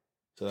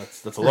 So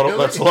that's a lot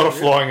of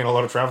flying and a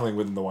lot of travelling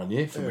within the 1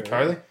 year for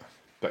Michaeli.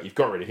 But you've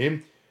got rid of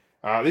him.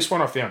 This one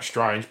I found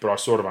strange, but I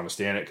sort of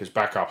understand it because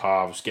backup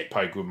halves get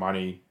paid good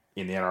money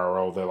in the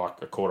NRL. They're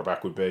like a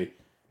quarterback would be.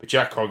 But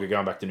Jack Cogger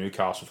going back to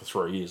Newcastle for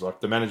 3 years,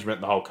 like the management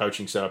and the whole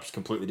coaching setup is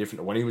completely different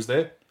to when he was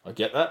there. I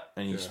get that,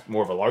 and he's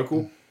more of a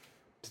local.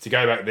 To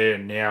go back there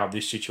now,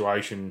 this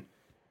situation,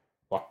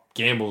 like,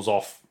 gambles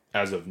off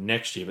as of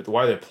next year. But the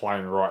way they're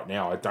playing right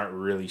now, I don't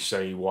really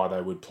see why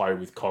they would play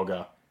with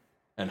Cogger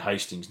and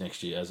Hastings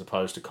next year as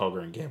opposed to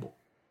Cogger and Gamble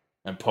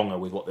and Ponga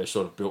with what they're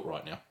sort of built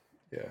right now.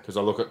 Yeah. Because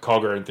I look at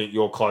Cogger and think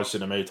you're closer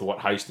to me to what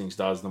Hastings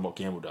does than what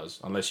Gamble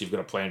does, unless you've got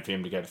a plan for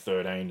him to go to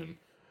 13 and,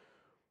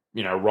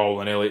 you know, roll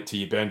an Elliott to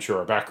your bench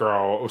or a back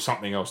row or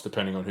something else,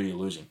 depending on who you're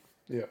losing.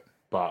 Yeah.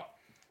 But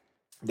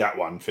that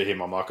one for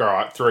him, I'm like, all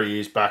right, 3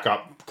 years back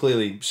up,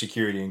 clearly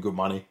security and good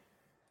money.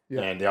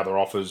 Yeah. And the other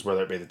offers,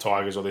 whether it be the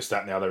Tigers or this,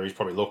 that, and the other, he's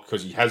probably looked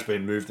because he has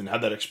been moved and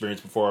had that experience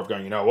before of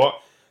going, you know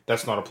what,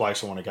 that's not a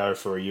place I want to go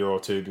for a year or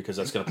 2 because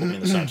that's going to put me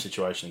in the same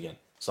situation again.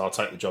 So I'll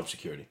take the job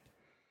security.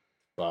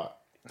 But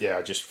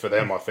yeah, just for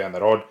them, I found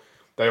that odd.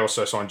 They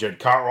also signed Jed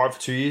Cartwright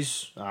for 2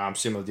 years.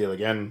 Similar deal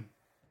again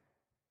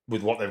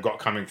with what they've got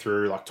coming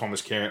through, like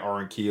Thomas Kent,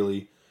 Oren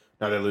Keeley.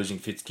 Now they're losing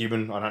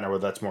Fitzgibbon. I don't know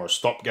whether that's more a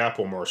stopgap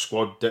or more a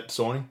squad depth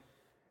signing.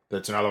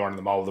 That's another one in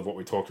the mould of what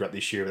we talked about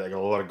this year. They got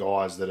a lot of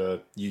guys that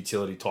are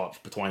utility types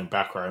between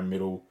back row,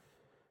 middle,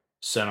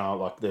 centre.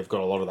 Like they've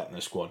got a lot of that in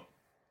their squad.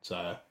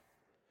 So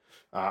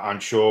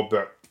unsure,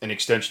 but an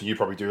extension you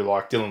probably do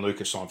like. Dylan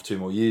Lucas signed for 2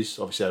 more years.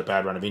 Obviously had a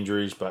bad run of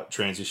injuries, but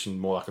transitioned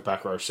more like a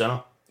back row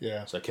centre.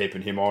 Yeah. So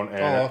keeping him on.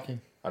 And I like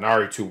him.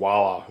 Anari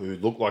Tuwala, who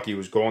looked like he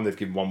was gone, they've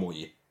given 1 more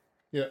year.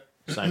 Yeah.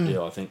 Same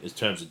deal, I think, in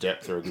terms of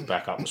depth, they're a good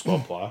backup and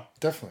squad player.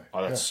 Definitely.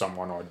 That's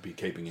someone I'd be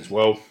keeping as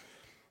well.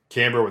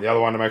 Canberra were the other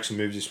one to make some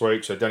moves this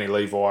week. So Danny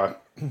Levi,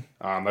 they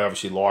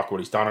obviously like what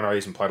he's done. I know he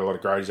hasn't played a lot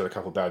of grade. He's had a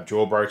couple of bad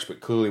jaw breaks, but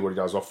clearly what he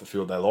does off the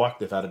field they like.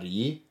 They've added a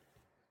year.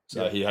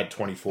 So he had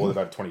 24, they've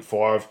had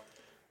 25.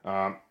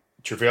 Adrian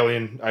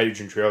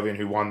Trevelyan,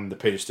 who won the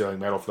Peter Sterling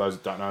medal, for those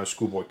that don't know,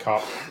 Schoolboy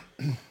Cup.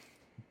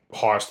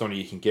 Highest honour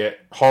you can get.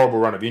 Horrible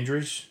run of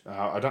injuries.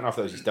 I don't know if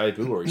that was his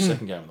debut or his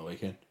second game of the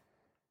weekend.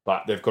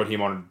 But they've got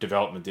him on a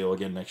development deal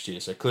again next year.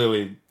 So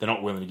clearly they're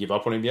not willing to give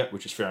up on him yet,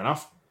 which is fair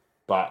enough.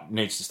 But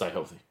needs to stay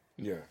healthy.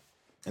 Yeah.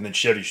 And then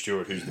Chevy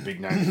Stewart, who's the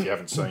big name if you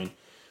haven't seen,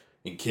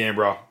 in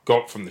Canberra,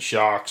 got from the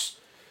Sharks.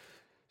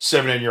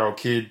 17-year-old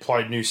kid,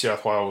 played New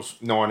South Wales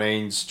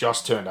 19s,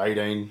 just turned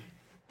 18.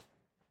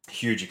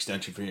 Huge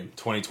extension for him,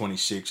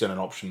 2026 and an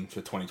option for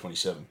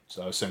 2027.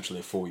 So essentially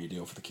a 4-year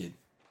deal for the kid.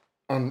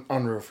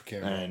 Unreal for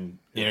Canberra. And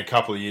in a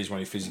couple of years when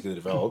he physically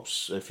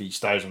develops, if he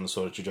stays on the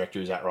sort of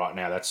trajectory he's at right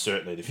now, that's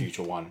certainly the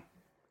future one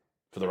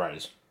for the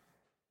Raiders.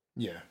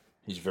 Yeah.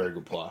 He's a very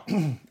good player.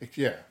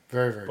 Yeah,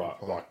 very, very But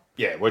good player. like,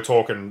 yeah, we're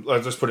talking,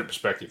 let's just put it in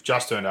perspective,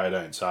 just turned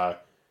 18, so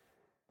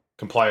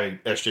can play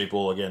SG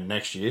ball again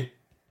next year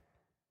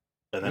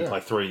and then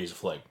play 3 years of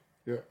flag.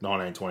 Yeah.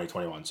 19, 20,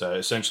 21. So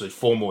essentially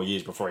 4 more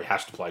years before he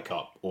has to play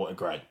cup or a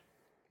grade.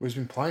 Well, he's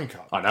been playing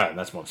cup. I know,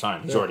 that's what I'm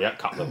saying. He's already at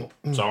cup level.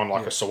 So on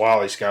like a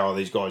Sawali scale,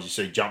 these guys you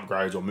see jump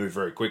grades or move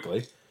very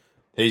quickly.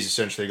 He's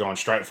essentially gone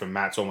straight from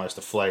Matt's almost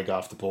a flag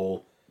after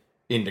ball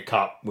into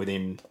cup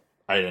within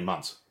 18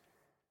 months.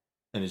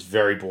 And is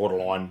very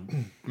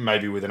borderline,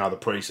 maybe with another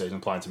pre-season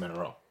playing some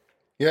NRL.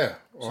 Yeah.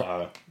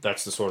 So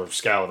that's the sort of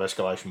scale of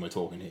escalation we're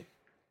talking here.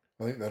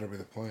 I think that'll be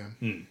the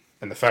plan.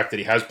 And the fact that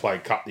he has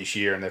played cup this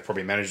year and they've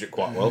probably managed it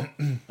quite well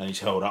and he's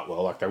held up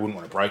well, like they wouldn't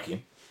want to break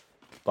him.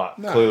 But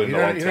No, clearly you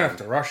don't have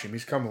to rush him.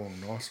 He's come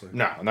along nicely.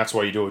 No, and that's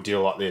why you do a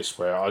deal like this,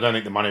 where I don't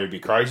think the money would be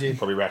crazy. It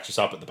probably racks us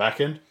up at the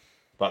back end,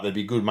 but there'd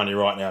be good money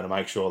right now to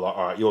make sure, like,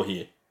 all right, you're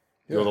here.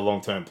 You're the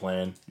long-term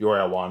plan. You're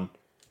our one.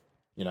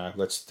 You know,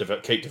 let's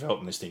keep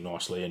developing this thing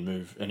nicely and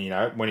move. And, you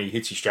know, when he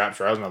hits his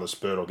straps or has another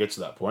spurt or gets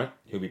to that point,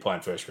 he'll be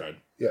playing first grade.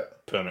 Yeah.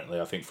 Permanently,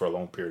 I think, for a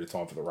long period of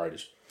time for the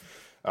Raiders.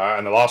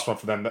 And the last one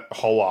for them,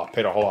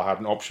 Peter Holler had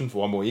an option for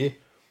 1 more year.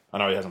 I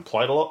know he hasn't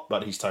played a lot,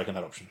 but he's taken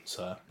that option.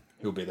 So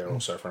he'll be there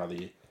also for another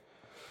year.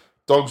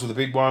 Dogs were the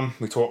big one.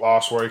 We talked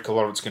last week. A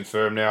lot of it's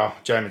confirmed now.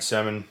 Jamin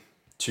Salmon,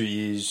 2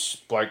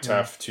 years. Blake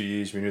Taff, 2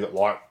 years. We knew that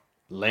Light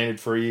landed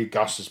for a year.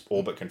 Gus has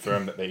all but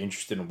confirmed that they're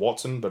interested in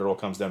Watson, but it all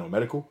comes down to a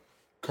medical.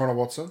 Connor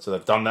Watson. So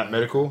they've done that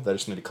medical. They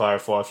just need to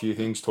clarify a few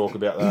things, talk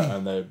about that,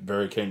 and they're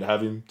very keen to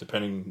have him,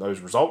 depending on those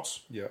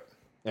results. Yeah.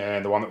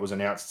 And the one that was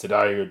announced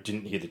today, who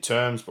didn't hear the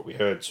terms, but we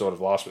heard sort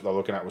of last week they're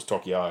looking at, was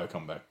Tokiao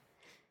come back.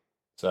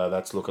 So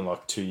that's looking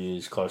like 2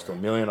 years, close to $1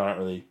 million. I don't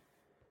really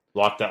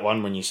like that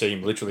one when you see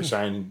him literally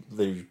saying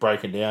that he's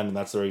breaking down and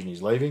that's the reason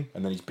he's leaving.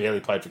 And then he's barely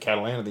played for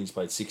Catalan. I think he's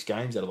played 6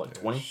 games out of like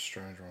 20.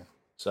 Strange one.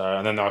 So,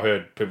 and then I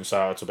heard people say,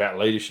 oh, it's about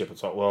leadership.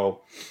 It's like,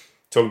 well,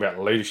 talking about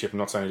leadership, I'm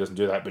not saying he doesn't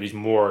do that, but he's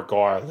more a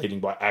guy leading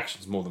by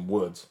actions more than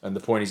words. And the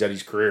point is, at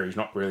his career, he's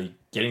not really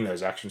getting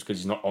those actions because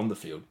he's not on the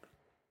field.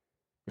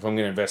 If I'm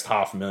going to invest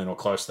 $500,000 or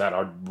close to that,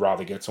 I'd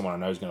rather get someone I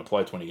know is going to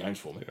play 20 games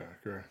for me. Yeah,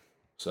 I agree.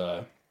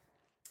 So,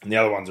 and the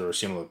other ones are a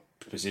similar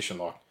position.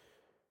 Like,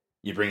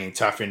 you're bringing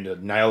Taff in to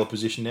nail a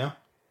position now,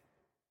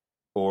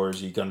 or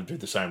is he going to do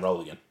the same role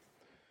again?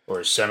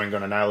 Or is Salmon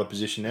going to nail a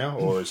position now,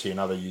 or is he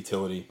another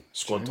utility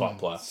squad type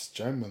player?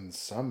 Jamin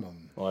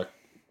Salmon. Like,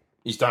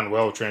 he's done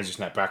well transitioning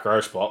that back row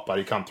spot, but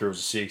he come through as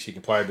a 6. He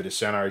can play a bit of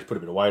centre. He's put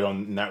a bit of weight on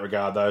in that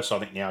regard, though. So I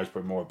think now he's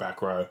probably more a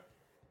back row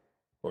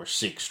or a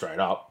 6 straight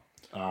up.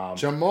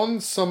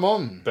 Jamon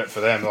Samon. But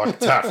for them, like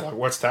Taff, like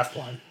what's Taff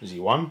playing? Is he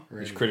 1?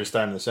 Really? Is Critter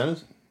staying in the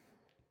centres?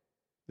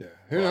 Yeah,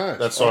 who knows?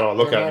 That's what I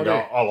look at and go,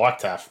 idea. I like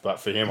Taff, but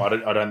for him, I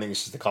don't think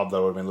this is the club they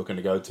would have been looking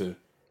to go to.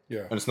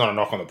 Yeah. And it's not a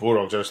knock on the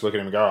Bulldogs. I just look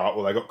at him and go, all right,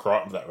 well, they got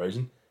Crichton for that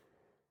reason.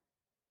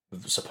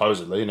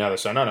 Supposedly. Now they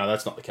say, no,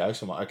 that's not the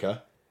case. I'm like, okay.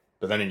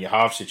 But then in your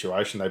half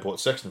situation, they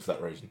bought Sexton for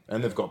that reason.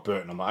 And they've got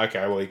Burton. I'm like,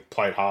 okay, well, he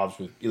played halves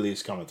with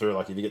Ilias coming through.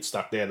 Like, if you get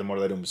stuck there, then what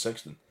are they doing with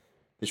Sexton?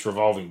 This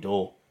revolving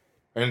door.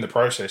 And in the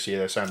process here,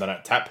 they're saying they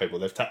don't tap people.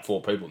 They've tapped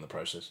 4 people in the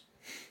process.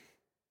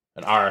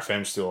 And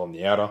RFM's still on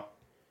the outer.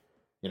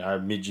 You know,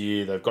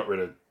 mid-year, they've got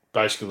rid of,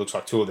 basically looks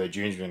like 2 of their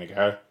juniors are going to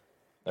go.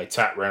 They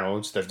tapped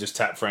Reynolds. They've just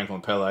tapped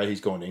Franklin Pele. He's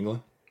gone to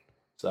England.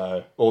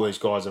 So all these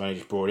guys have only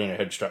just brought in and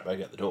head straight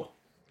back out the door.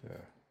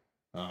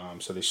 Yeah.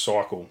 So this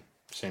cycle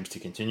seems to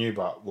continue,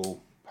 but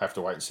we'll have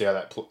to wait and see how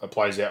that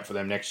plays out for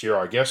them next year,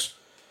 I guess.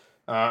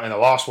 And the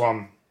last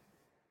one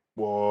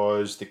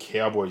was the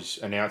Cowboys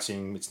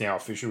announcing it's now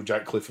official,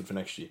 Jake Clifford for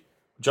next year,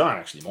 which I don't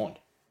actually mind.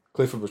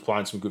 Clifford was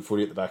playing some good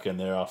footy at the back end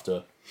there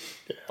after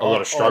a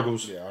lot of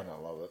struggles. I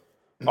don't love it.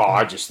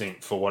 I just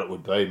think for what it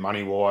would be,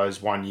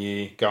 money-wise, 1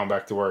 year, going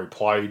back to where he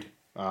played,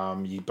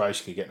 you're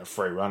basically getting a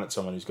free run at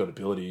someone who's got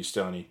ability who's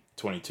still only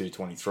 22,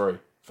 23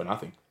 for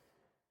nothing.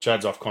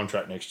 Chad's off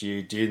contract next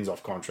year. Dearden's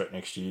off contract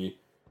next year.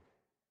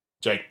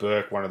 Jake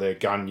Burke, one of their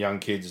gun young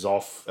kids, is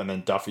off. And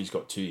then Duffy's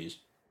got 2 years.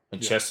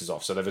 And Chester's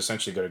off. So they've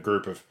essentially got a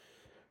group of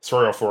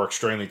 3 or 4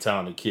 extremely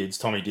talented kids.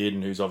 Tommy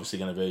Dearden, who's obviously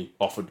going to be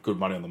offered good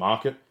money on the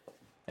market.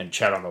 And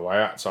Chad on the way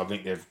out. So I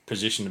think they've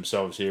positioned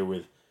themselves here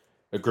with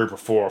a group of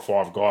 4 or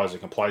 5 guys that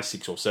can play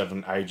 6 or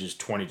 7, ages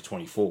 20 to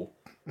 24.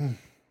 And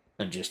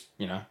just,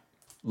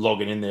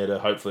 logging in there to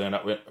hopefully end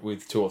up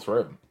with 2 or 3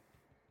 of them.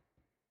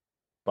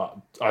 But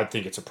I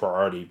think it's a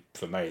priority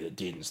for me that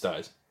Dearden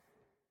stays.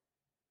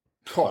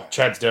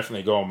 Chad's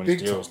definitely gone when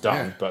his deal's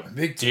done, but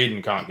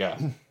Dearden can't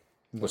go.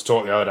 Was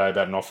talked the other day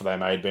about an offer they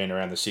made being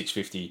around the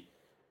 650,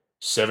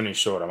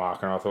 7-ish sort of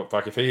mark, and I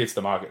thought, if he hits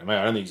the market to me,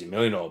 I don't think he's $1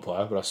 million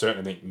player, but I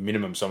certainly think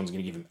minimum someone's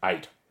going to give him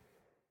 8.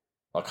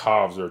 Like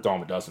halves or a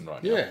dime a dozen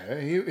right now.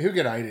 Yeah, he'll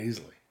get 8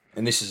 easily.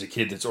 And this is a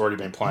kid that's already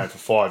been playing for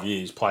 5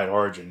 years, played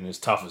Origin, and is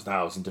tough as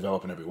nails and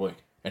developing every week.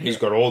 And he's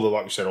got all the,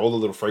 like we said, all the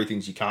little free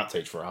things you can't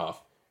teach for a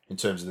half in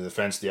terms of the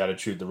defence, the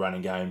attitude, the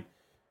running game.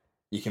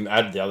 You can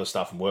add the other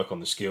stuff and work on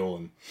the skill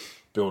and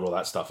build all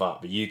that stuff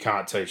up. But you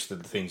can't teach the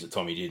things that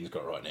Tommy Dearden's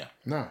got right now.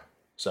 No.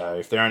 So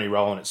if they're only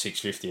rolling at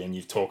 650 and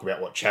you've talked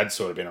about what Chad's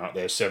sort of been on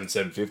there,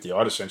 750,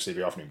 I'd essentially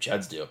be offering him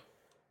Chad's deal.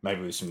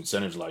 Maybe with some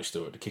incentives laced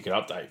to it to kick it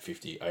up to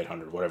 850,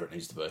 800, whatever it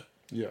needs to be.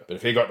 Yeah. But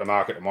if he got to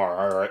market tomorrow,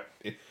 all right,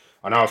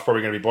 I know it's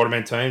probably going to be bottom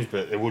end teams,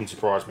 but it wouldn't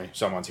surprise me if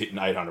someone's hitting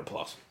 800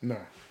 plus. No.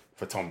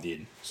 For Tom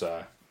Dearden.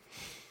 So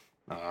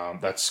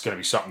that's going to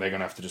be something they're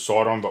going to have to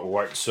decide on, but we'll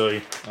wait and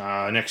see.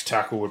 Next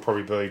tackle would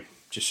probably be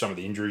just some of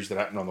the injuries that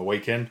happened on the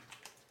weekend.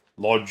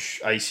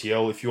 Lodge,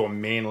 ACL. If you're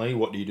Manly,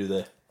 what do you do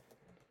there?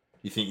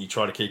 You think you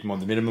try to keep him on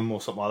the minimum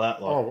or something like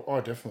that? I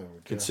definitely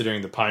would.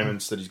 Considering the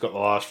payments that he's got the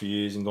last few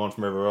years and gone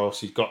from everywhere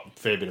else, he's got a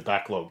fair bit of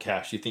backlog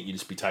cash. You think you'd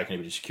just be taking a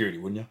bit of security,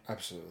 wouldn't you?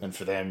 Absolutely. And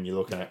for them, you're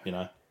looking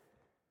at,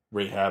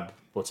 rehab.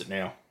 What's it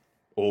now?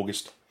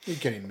 August. You'd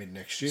get him mid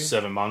next year.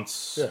 7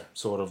 months. Yeah.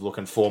 Sort of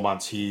looking 4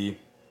 months here.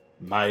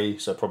 May,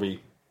 so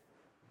probably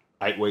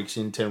 8 weeks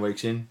in, 10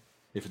 weeks in.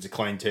 If it's a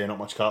clean tear, not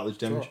much cartilage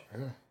damage.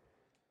 Right,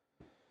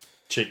 yeah.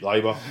 Cheap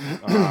labour.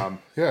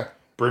 Yeah.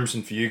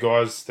 Brimson for you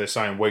guys, they're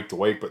saying week to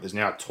week, but there's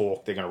now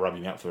talk they're going to rub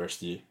him out for the rest of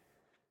the year.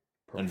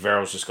 Probably. And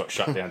Verrills just got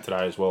shut down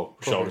today as well.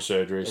 Shoulder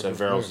surgery, so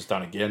Verrills is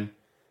done again.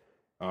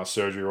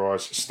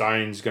 Surgery-wise.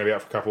 Staines going to be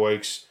out for a couple of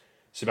weeks.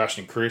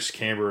 Sebastian Chris,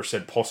 Canberra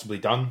said possibly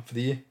done for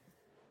the year.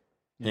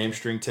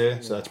 Hamstring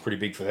tear, so that's pretty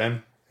big for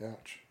them.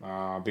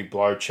 Ouch. Big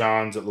blow.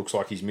 Chans, it looks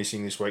like he's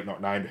missing this week,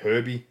 not named.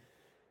 Herbie,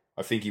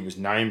 I think he was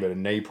named, but a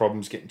knee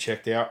problem's getting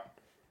checked out.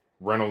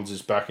 Reynolds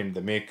is back into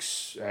the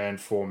mix,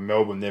 and for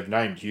Melbourne, they've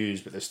named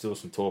Hughes, but there's still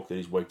some talk that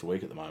he's week to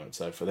week at the moment.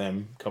 So for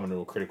them, coming to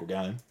a critical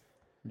game,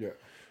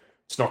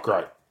 it's not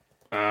great.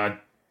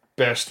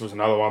 Best was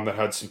another one that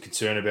had some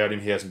concern about him.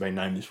 He hasn't been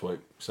named this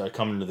week. So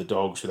coming to the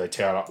Dogs, who they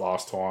towed up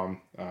last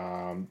time,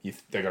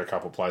 they got a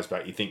couple of players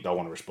back. You think they'll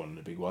want to respond in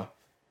a big way.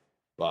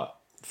 But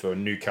for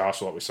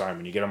Newcastle, like we're saying,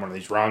 when you get on one of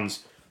these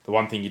runs, the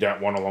one thing you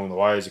don't want along the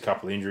way is a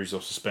couple of injuries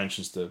or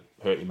suspensions to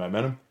hurt your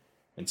momentum.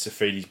 And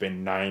Safidi's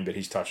been named, but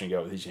he's touch and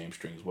go with his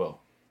hamstring as well.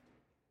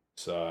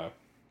 So,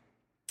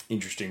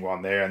 interesting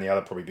one there. And the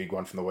other probably big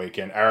one from the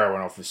weekend, Arrow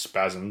went off with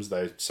spasms.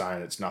 They're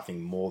saying it's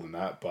nothing more than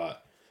that,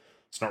 but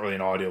it's not really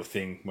an ideal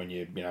thing when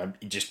you're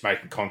just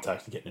making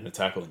contact and getting in a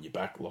tackle and your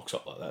back locks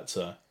up like that.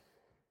 So,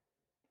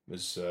 it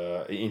was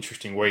an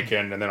interesting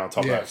weekend. And then on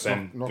top of that,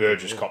 then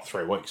Burgess copped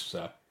 3 weeks.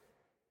 So,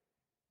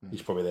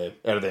 he's probably there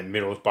out of their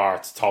middles, bar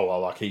it's Tola,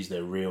 like he's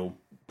their real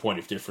point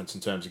of difference in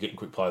terms of getting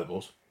quick play the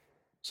balls.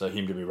 So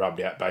him to be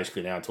rubbed out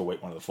basically now until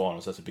week 1 of the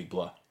finals, that's a big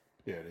blow.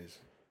 Yeah, it is.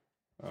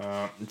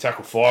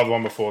 Tackle 5, the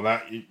one before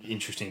that,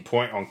 interesting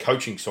point on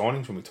coaching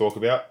signings when we talk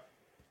about.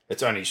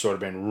 It's only sort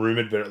of been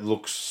rumoured, but it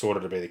looks sort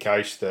of to be the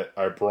case that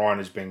O'Brien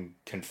has been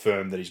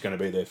confirmed that he's going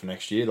to be there for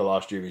next year, the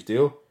last year of his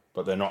deal,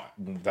 but they don't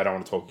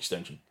want to talk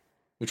extension,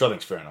 which I think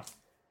is fair enough.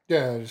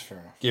 Yeah, it is fair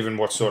enough. Given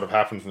what's sort of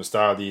happened from the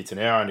start of the year to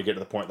now and to get to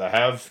the point they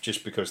have,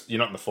 just because you're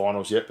not in the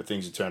finals yet, but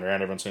things have turned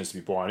around, everyone seems to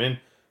be buying in.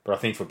 But I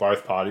think for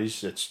both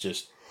parties, it's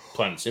just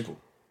plain and simple.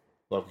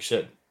 Like we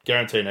said,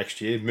 guarantee next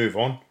year, move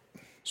on,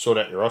 sort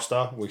out your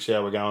roster, we see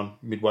how we're going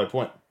midway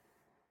point.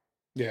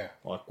 Yeah.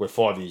 Like, we're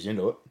 5 years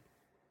into it.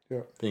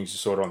 Yeah. Things are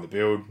sort of on the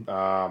build.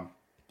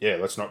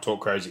 Let's not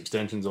talk crazy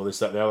extensions or this,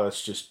 that, the other.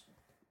 Let's just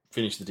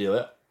finish the deal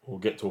out. We'll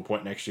get to a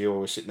point next year where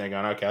we're sitting there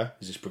going, okay,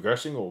 is this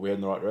progressing or are we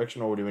heading in the right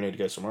direction or do we need to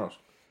go somewhere else?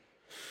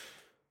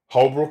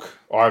 Holbrook,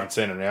 I haven't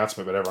seen an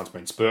announcement, but everyone's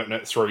been spurting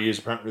it. 3 years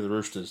apparently with the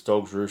Roosters.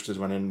 Dogs, Roosters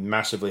went in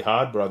massively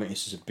hard, but I think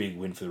this is a big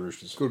win for the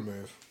Roosters. Good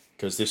move.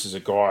 Because this is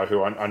a guy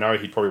who I know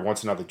he probably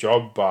wants another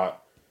job,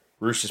 but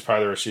Roosters pay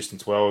their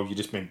assistants well. You've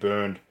just been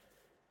burned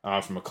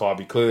from a club.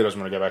 He clearly doesn't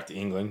want to go back to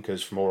England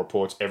because from all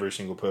reports, every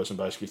single person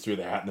basically threw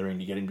their hat in the ring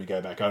to get him to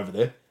go back over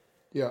there.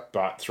 Yeah.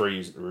 But 3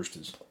 years at the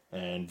Roosters.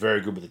 And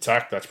very good with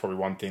attack. That's probably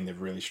one thing they've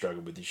really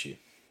struggled with this year.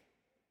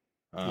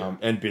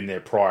 and been there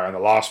prior. And the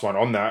last one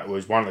on that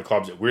was one of the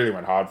clubs that really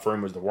went hard for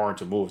him was the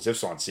Warrington Wolves. They've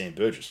signed Sam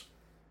Burgess,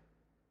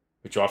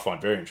 which I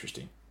find very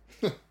interesting.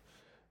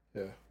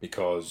 Yeah.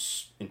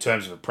 Because in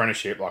terms of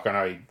apprenticeship, like I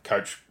know he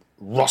coached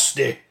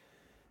Rosti,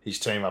 his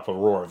team up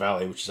Aurora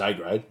Valley, which is A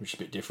grade, which is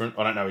a bit different.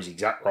 I don't know his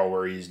exact role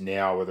where he is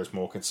now, whether it's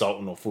more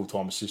consultant or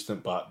full-time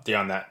assistant, but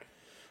down that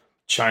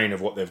chain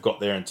of what they've got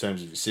there in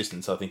terms of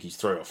assistants, I think he's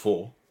 3 or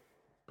 4.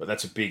 But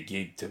that's a big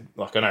gig to,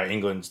 like, I know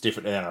England's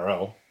different to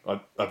NRL.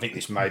 I think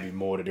this may be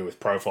more to do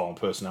with profile and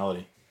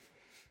personality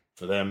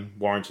for them.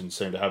 Warrington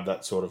seem to have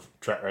that sort of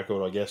track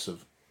record, I guess,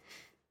 of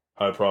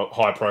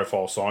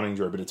high-profile signings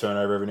or a bit of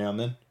turnover every now and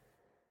then.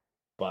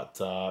 But,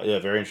 yeah,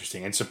 very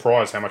interesting. And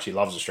surprised how much he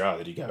loves Australia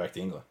that he'd go back to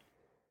England.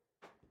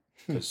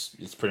 Because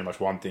it's pretty much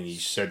one thing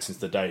he's said since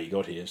the day he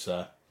got here.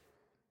 So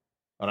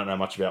I don't know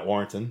much about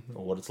Warrington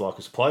or what it's like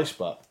as a place,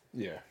 but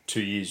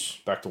 2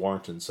 years back to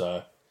Warrington.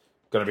 So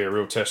going to be a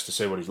real test to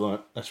see what he's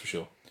learnt, that's for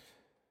sure.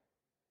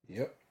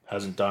 Yep.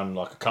 Hasn't done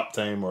like a cup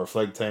team or a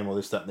flag team or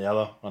this, that and the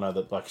other. I know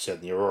that, like I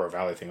said, the Aurora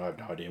Valley thing, I have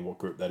no idea what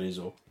group that is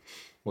or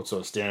what sort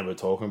of standard we're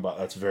talking, but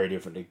that's very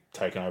different to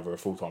taking over a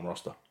full-time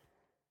roster.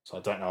 So I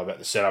don't know about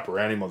the setup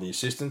around him or the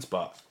assistants,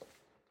 but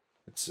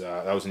it's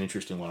that was an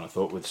interesting one, I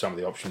thought, with some of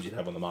the options you'd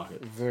have on the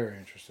market. Very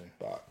interesting.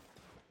 But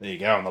there you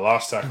go. And the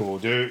last tackle we'll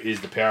do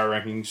is the power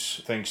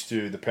rankings, thanks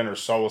to the Penrith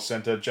Solar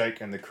Centre,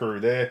 Jake and the crew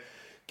there.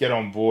 Get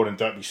on board and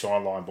don't be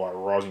sidelined by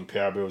rising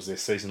power bills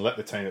this season. Let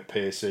the team at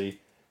PSE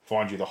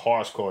find you the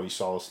highest quality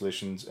solar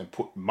solutions and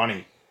put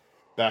money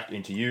back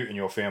into you and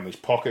your family's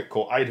pocket.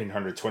 Call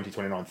 1800 20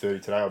 29 30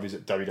 today or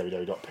visit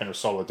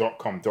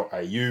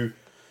www.penrithsolar.com.au.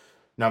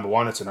 Number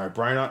 1, it's a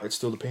no-brainer. It's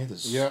still the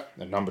Panthers. Yeah.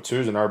 And number 2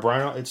 is a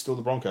no-brainer. It's still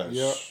the Broncos.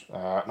 Yeah.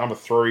 Number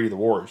 3, the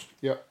Warriors.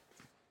 Yep.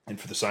 And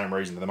for the same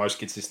reason, they're the most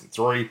consistent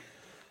 3.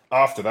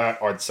 After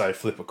that, I'd say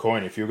flip a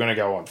coin. If you're going to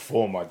go on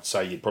form, I'd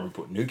say you'd probably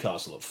put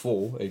Newcastle at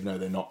 4, even though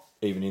they're not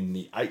even in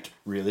the 8,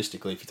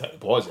 realistically, if you take the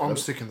Pies out. I'm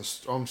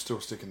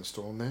still sticking the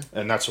Storm there.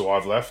 And that's who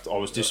I've left. I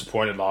was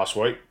disappointed last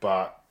week,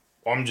 but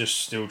I'm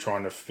just still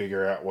trying to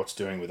figure out what's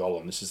doing with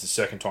Olam. This is the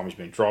second time he's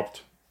been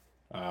dropped.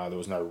 There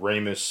was no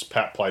Remus.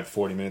 Pat played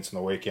 40 minutes on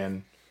the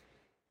weekend.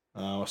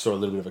 I saw a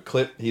little bit of a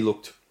clip. He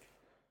looked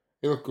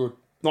good.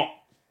 Not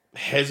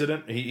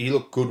hesitant. He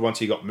looked good once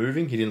he got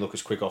moving. He didn't look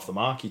as quick off the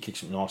mark. He kicked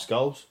some nice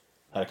goals.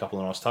 Had a couple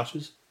of nice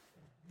touches.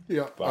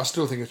 Yeah, but I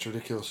still think it's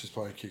ridiculous he's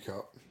playing kick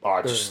up.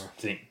 I just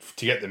think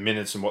to get the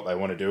minutes and what they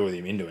want to do with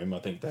him into him, I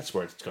think that's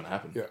where it's going to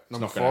happen. Yeah, it's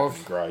not going to happen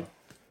in grade.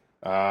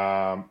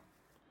 I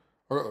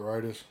got the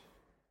Raiders.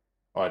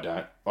 I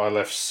don't. I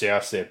left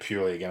South there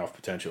purely again off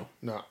potential.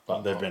 No,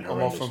 but they've been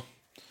horrendous. I'm off them.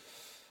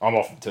 I'm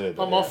off them too.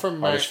 I'm off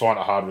them, mate. I just find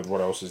it hard with what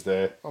else is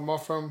there. I'm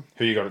off them.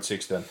 Who you got at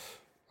 6 then?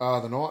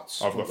 The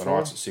Knights. I've got the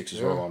Knights at 6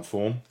 as well on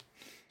form.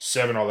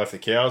 7, I left the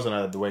Cows and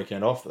I had the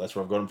weekend off, but that's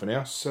where I've got them for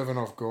now. 7,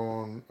 I've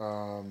gone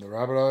the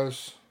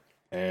Rabbitohs.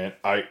 And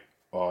 8,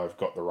 I've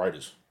got the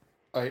Raiders.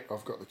 8,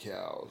 I've got the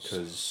Cows.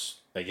 Because,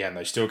 again,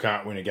 they still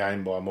can't win a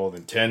game by more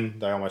than 10.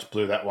 They almost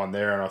blew that one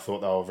there, and I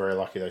thought they were very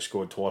lucky they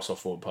scored twice off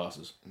forward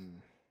passes.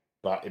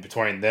 But in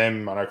between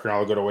them, I know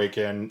Cronulla got a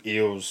weekend.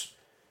 Eels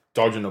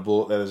dodging a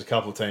bullet there. There's a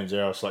couple of teams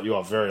there. I was like, you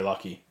are very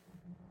lucky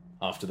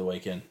after the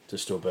weekend to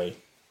still be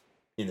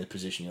in the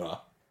position you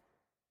are.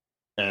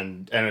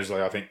 And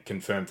Annesley, I think,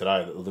 confirmed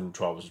today that the little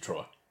try was a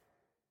try.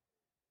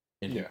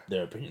 In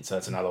their opinion. So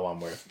that's another one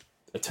where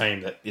a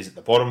team that is at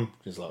the bottom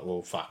is like,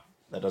 well, fuck,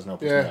 that doesn't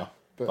help us now.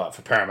 But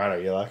for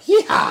Parramatta, you're like,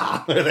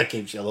 yeah, that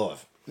keeps you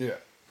alive. Yeah.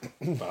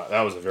 But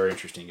that was a very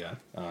interesting game.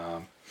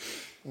 But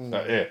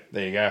yeah,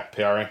 there you go.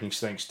 Power rankings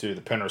thanks to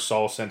the Penrith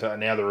Solar Centre.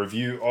 And now the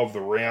review of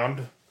the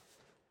round.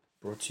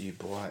 Brought to you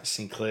by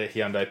Sinclair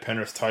Hyundai,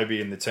 Penrith,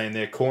 Toby and the team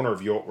there. Corner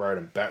of York Road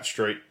and Bat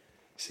Street.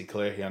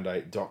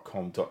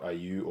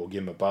 SinclairHyundai.com.au or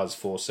give them a buzz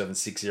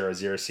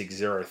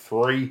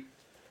 47600603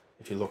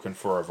 if you're looking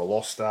for a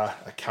Veloster,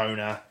 a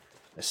Kona,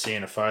 a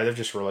Santa Fe. They've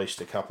just released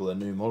a couple of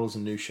new models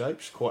and new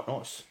shapes. Quite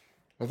nice.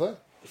 Have they?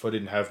 If I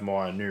didn't have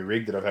my new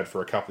rig that I've had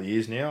for a couple of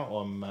years now,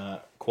 I'm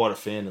quite a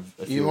fan of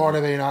a few. You might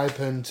have been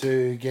open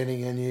to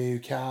getting a new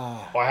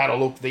car. I had a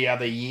look the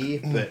other year,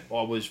 but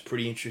I was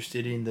pretty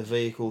interested in the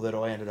vehicle that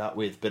I ended up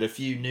with. But a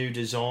few new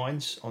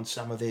designs on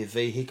some of their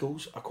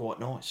vehicles are quite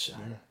nice. So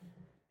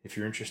if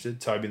you're interested,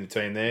 Toby and the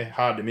team there.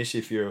 Hard to miss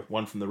if you're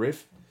one from the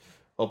Riff,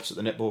 opposite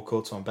the netball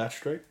courts on Bat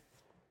Street.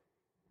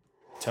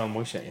 Tell them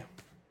we sent you.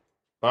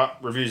 But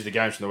reviews of the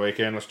games from the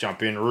weekend. Let's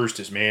jump in.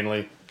 Roosters,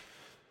 Manly.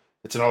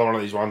 It's another one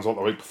of these ones like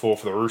the week before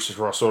for the Roosters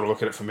where I sort of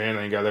look at it for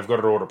Manly and go, they've got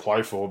it all to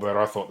play for, but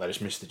I thought they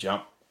just missed the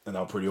jump and they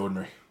were pretty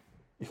ordinary,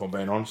 if I'm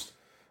being honest.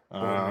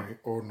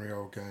 Ordinary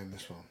old game,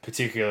 this one.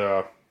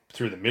 Particularly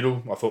through the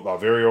middle, I thought they were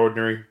very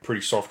ordinary,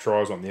 pretty soft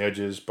tries on the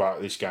edges,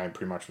 but this game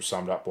pretty much was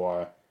summed up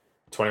by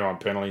 21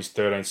 penalties,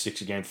 13-6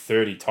 again,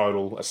 30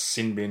 total, a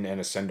sin bin and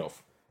a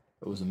send-off.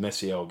 It was a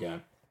messy old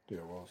game. Yeah,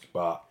 it was.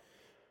 But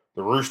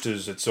the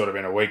Roosters, it's sort of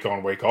been a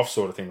week-on, week-off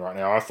sort of thing right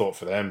now. I thought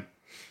for them,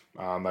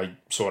 they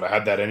sort of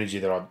had that energy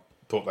that I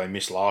thought they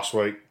missed last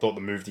week. Thought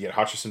the move to get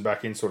Hutchison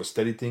back in sort of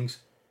steadied things.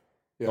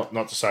 Yeah.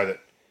 Not to say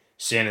that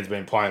Sandon's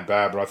been playing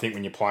bad, but I think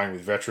when you're playing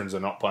with veterans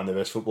and not playing their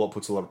best football, it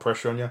puts a lot of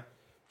pressure on you.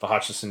 For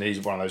Hutchison,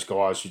 he's one of those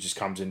guys who just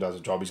comes in, does a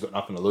job. He's got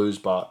nothing to lose,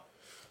 but,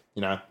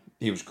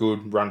 he was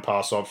good. Run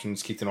pass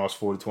options, kicked a nice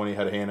 40-20,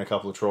 had a hand in a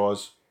couple of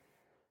tries.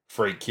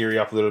 Freed Kiri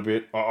up a little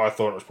bit. I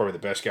thought it was probably the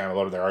best game a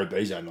lot of their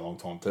OBs had in a long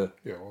time too.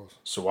 Yeah, it was.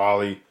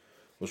 Sawali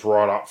was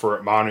right up for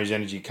it. Manu's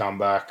energy come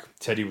back.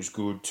 Teddy was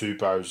good.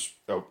 Tupou's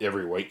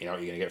every week, what you're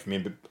going to get from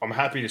him. But I'm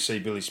happy to see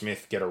Billy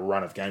Smith get a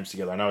run of games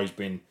together. I know he's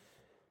been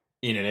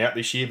in and out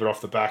this year, but off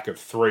the back of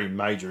 3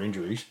 major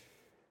injuries,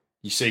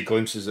 you see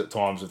glimpses at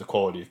times of the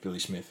quality of Billy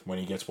Smith when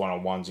he gets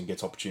one-on-ones and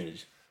gets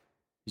opportunities.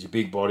 He's a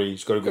big body.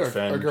 He's got a good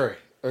fend.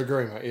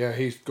 Agree, mate. Yeah,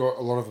 he's got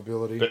a lot of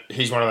ability. But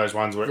he's one of those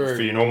ones where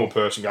for your normal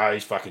person,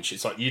 he's fucking shit.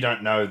 It's like you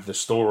don't know the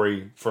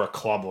story for a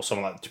club or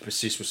someone like to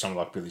persist with someone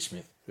like Billy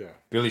Smith. Yeah.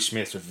 Billy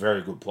Smith's a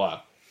very good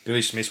player.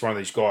 Billy Smith's one of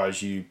these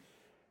guys you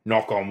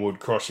knock on wood,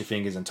 cross your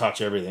fingers and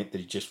touch everything that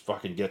he just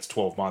fucking gets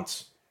 12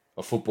 months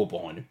of football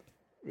behind him.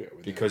 Yeah,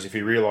 because if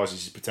he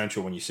realises his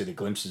potential when you see the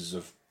glimpses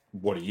of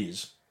what he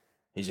is,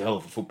 he's a hell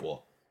of a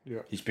footballer.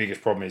 Yeah. His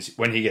biggest problem is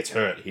when he gets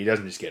hurt, he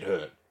doesn't just get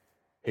hurt.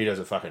 He does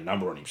a fucking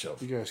number on himself.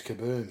 He goes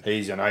kaboom.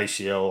 He's an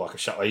ACL, like a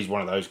shut. He's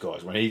one of those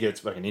guys. When he gets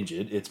fucking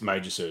injured, it's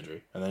major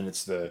surgery. And then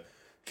it's the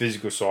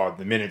physical side,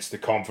 the minutes, the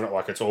confident,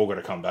 like it's all got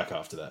to come back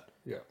after that.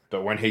 Yeah.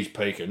 But when he's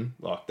peaking,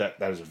 like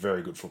that is a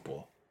very good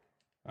footballer.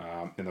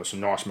 And there were some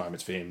nice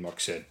moments for him, like I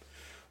said.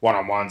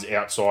 One-on-ones,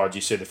 outside,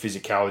 you see the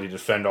physicality to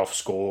fend off,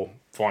 score,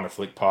 find a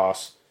flick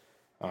pass.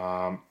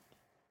 And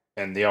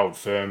the old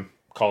firm,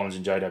 Collins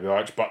and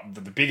JWH. But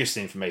the biggest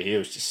thing for me here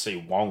was just see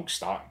Wong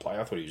start and play.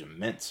 I thought he was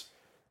immense.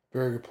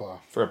 Very good player.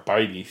 For a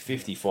baby,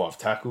 55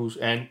 tackles.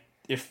 And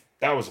if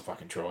that was a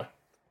fucking try,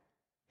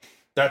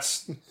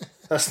 that's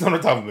not a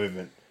double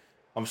movement.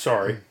 I'm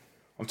sorry.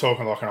 I'm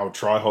talking like an old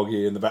try hog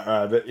here in the back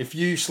row. But if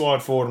you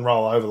slide forward and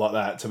roll over like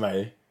that, to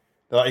me,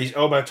 like his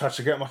elbow touched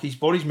the ground, like his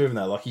body's moving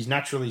there. Like he's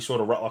naturally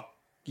sort of, like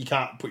you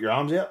can't put your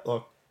arms out.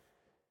 Like,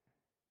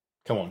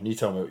 come on, you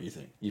tell me what you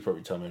think. You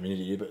probably tell me I'm an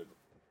idiot, but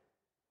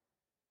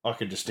I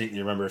can distinctly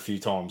remember a few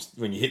times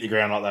when you hit the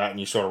ground like that and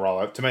you sort of roll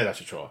over. To me, that's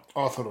a try.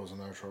 I thought it was a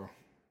no try.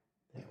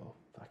 Yeah, well,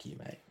 fuck you,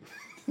 mate.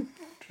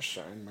 Just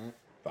saying, mate.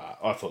 But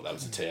I thought that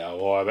was a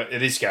TOI. But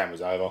this game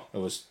was over. It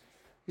was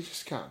You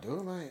just can't do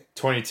it, mate.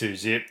 22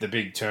 zip. The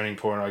big turning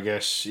point, I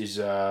guess, is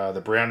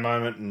the Brown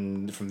moment.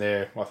 And from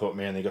there, I thought,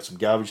 man, they got some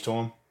garbage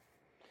time.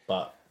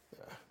 But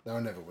they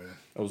were never winning.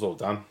 It was all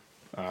done.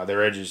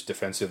 Their edges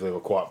defensively were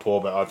quite poor,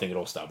 but I think it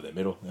all started with their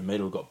middle. Their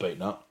middle got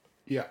beaten up.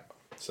 Yeah.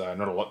 So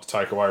not a lot to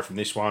take away from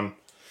this one.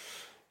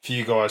 A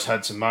few guys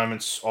had some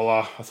moments.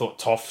 Ola, I thought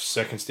Toff's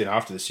second stint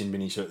after the sin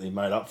bin, he certainly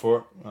made up for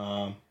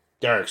it.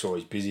 Garrick's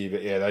always busy,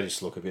 but yeah, they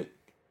just look a bit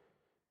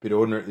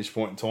ordinary at this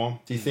point in time.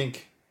 Do you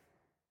think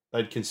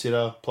they'd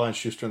consider playing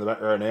Schuster in the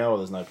back row now, or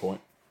there's no point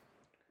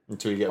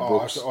until you get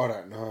Brooks? I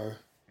don't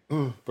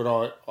know,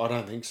 but I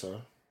don't think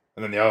so.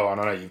 And then the other one,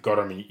 I know you've got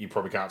him, you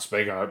probably can't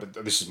speak on it,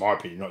 but this is my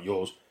opinion, not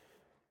yours.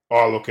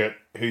 I look at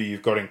who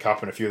you've got in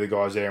Cup and a few of the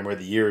guys there and where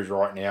the year is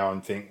right now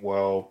and think,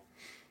 well,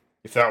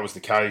 if that was the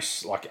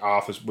case, like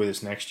Arthur's with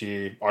us next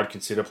year, I'd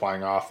consider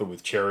playing Arthur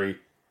with Cherry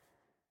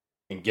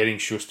and getting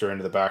Schuster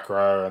into the back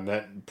row and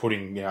then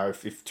putting,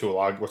 if what's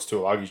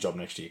Tuolagi's job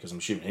next year? Because I'm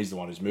assuming he's the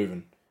one who's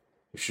moving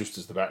if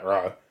Schuster's the back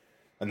row.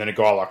 And then a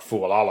guy like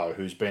Fualalo,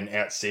 who's been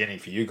outstanding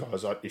for you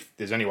guys, if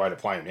there's any way to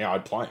play him now,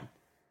 I'd play him.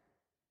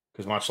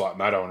 Because much like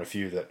Maddo and a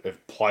few that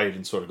have played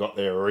and sort of got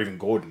there, or even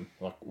Gordon,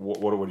 like,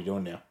 what are you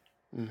doing now?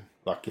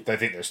 Like, if they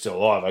think they're still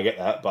alive, I get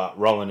that, but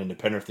rolling into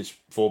Penrith this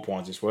 4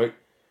 points this week,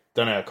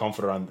 don't know how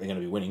confident they're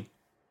going to be winning.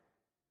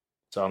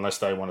 So unless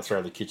they want to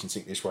throw the kitchen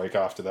sink this week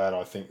after that,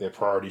 I think their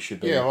priority should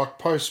be... Yeah, like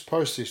post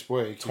this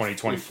week...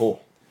 2024.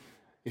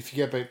 If you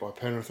get beat by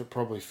Penrith, it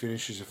probably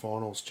finishes your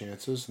finals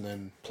chances, and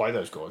then... Play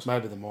those guys.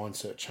 Maybe the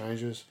mindset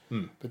changes.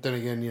 But then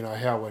again,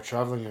 how we're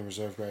travelling in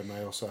reserve grade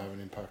may also have an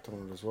impact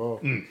on it as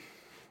well.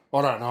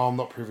 I don't know. I'm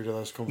not privy to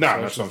those conversations.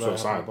 No, that's what I'm sort of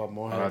saying. Above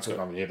my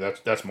head,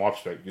 that's my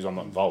perspective because I'm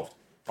not involved.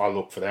 I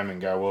look for them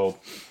and go, well,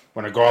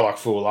 when a guy like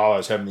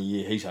Fualalo's having the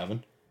year he's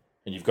having,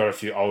 and you've got a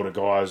few older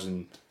guys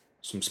and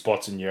some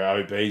spots in your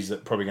OBs that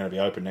are probably going to be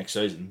open next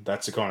season,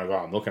 that's the kind of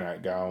guy I'm looking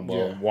at going,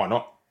 well, why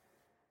not?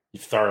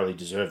 You've thoroughly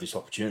deserved this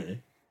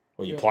opportunity.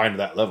 Well, you're playing to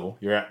that level.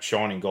 You're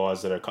outshining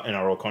guys that are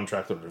NRL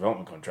contracted or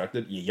development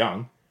contracted. You're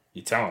young.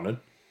 You're talented.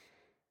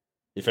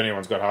 If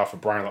anyone's got half a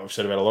brain, like we've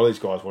said about a lot of these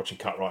guys watching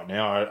Cut right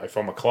now, if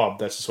I'm a club,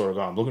 that's the sort of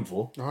guy I'm looking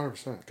for.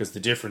 100%. Because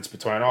the difference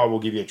between, we'll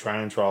give you a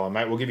training trial and,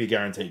 mate, we'll give you a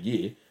guaranteed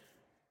year,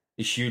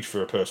 is huge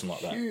for a person like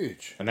that.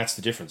 Huge. And that's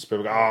the difference.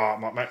 People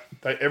go, mate,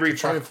 every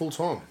training full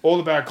time. All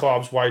the bad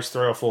clubs waste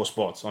 3 or 4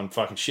 spots on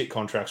fucking shit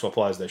contracts or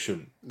players they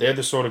shouldn't. They're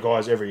the sort of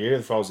guys every year,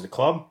 if I was at a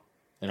club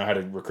and I had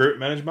a recruit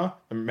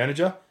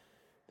manager,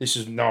 this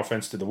is no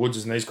offence to the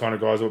Woodses and these kind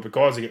of guys, but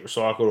guys that get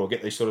recycled or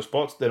get these sort of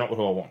spots, they're not what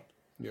I want.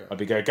 Yeah. I'd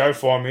be go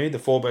find me the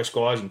 4 best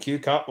guys in Q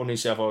Cup or New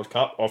South Wales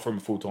Cup, offer them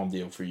a full-time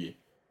deal for a year.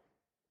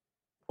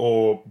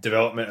 Or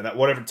development and that,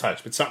 whatever it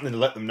takes, but something to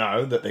let them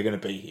know that they're going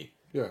to be here.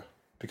 Yeah.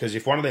 Because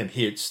if one of them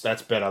hits,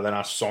 that's better than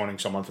us signing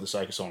someone for the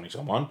sake of signing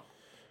someone,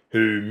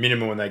 who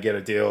minimum when they get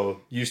a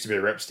deal used to be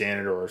a rep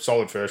standard or a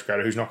solid first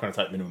grader who's not going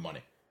to take minimum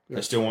money.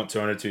 They still want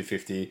 200,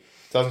 250.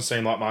 Doesn't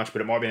seem like much,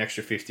 but it might be an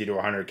extra 50 to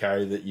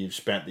 100K that you've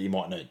spent that you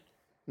might need.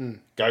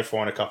 Go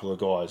find a couple of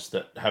guys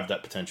that have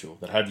that potential,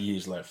 that have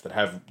years left, that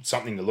have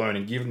something to learn,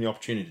 and give them the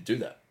opportunity to do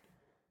that.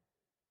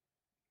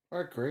 I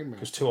agree, man.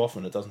 Because too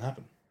often it doesn't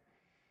happen.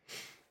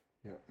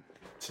 Yeah.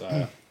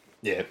 So,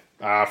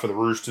 for the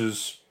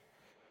Roosters,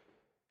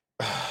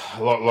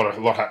 a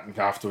lot happened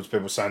afterwards.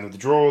 People saying that the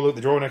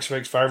draw next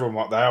week's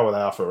favourable. They are what they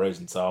are for a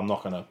reason. So I'm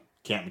not going to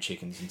count my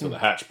chickens until they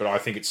hatch. But I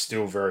think it's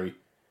still very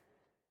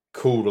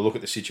cool to look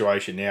at the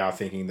situation now,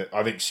 thinking that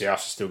I think South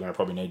is still going to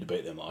probably need to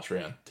beat them last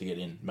round to get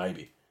in.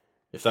 Maybe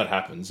if that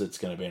happens, it's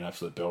going to be an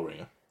absolute bell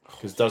ringer.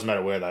 Because it doesn't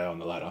matter where they are on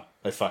the ladder,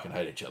 they fucking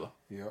hate each other.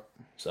 Yep.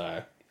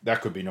 So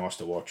that could be nice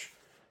to watch.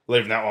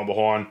 Leaving that one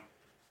behind,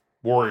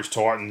 Warriors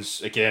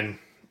Titans again.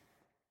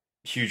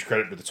 Huge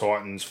credit to the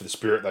Titans for the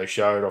spirit they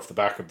showed off the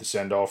back of the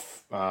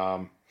send-off.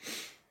 But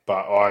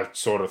I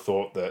sort of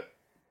thought that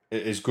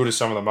as good as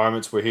some of the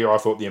moments were here, I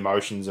thought the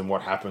emotions and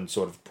what happened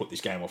sort of put this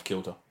game off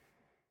kilter.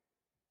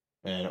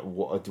 And it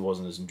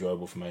wasn't as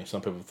enjoyable for me.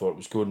 Some people thought it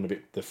was good and a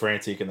bit the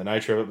frantic and the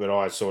nature of it, but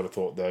I sort of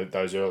thought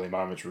those early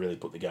moments really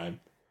put the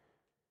game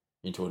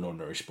into an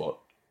ordinary spot.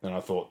 And I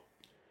thought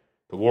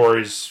the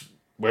Warriors,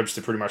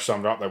 Webster pretty much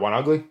summed it up, they won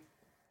ugly.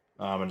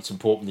 And it's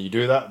important that you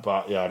do that,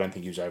 but yeah, I don't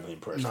think he was overly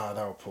impressed. No,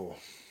 they were poor.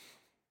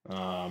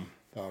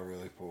 They were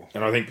really poor.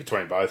 And I think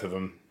between both of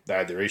them, they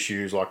had their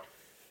issues. Like,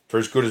 for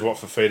as good as what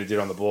Fafita did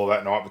on the ball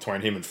that night,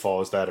 between him and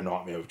Foz, they had a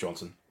nightmare with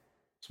Johnson.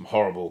 Some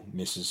horrible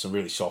misses, some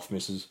really soft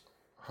misses.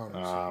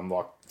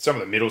 Like some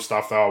of the middle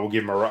stuff, though,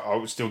 I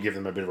would still give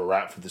them a bit of a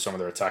rap for some of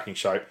their attacking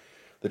shape.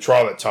 The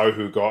try that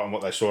Tohu got and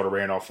what they sort of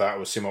ran off that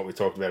was similar to what we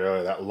talked about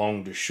earlier, that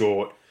long to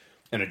short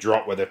and a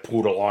drop where they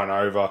pulled a line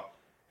over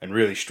and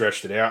really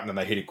stretched it out, and then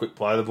they hit a quick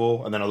play of the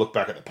ball. And then I look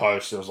back at the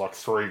post, there was like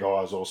three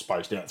guys all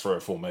spaced out 3 or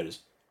 4 metres.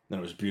 And then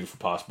it was a beautiful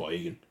pass by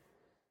Egan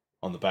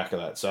on the back of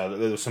that. So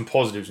there were some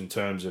positives in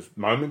terms of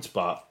moments,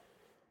 but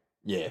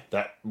yeah,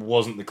 that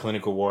wasn't the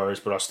clinical Warriors,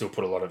 but I still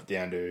put a lot of it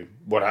down to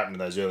what happened in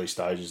those early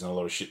stages and a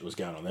lot of shit that was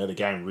going on there. The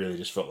game really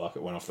just felt like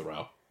it went off the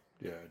rail.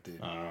 Yeah, it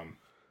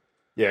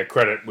did.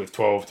 Credit with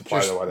 12 to play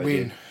just the way they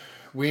did.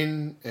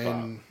 Win,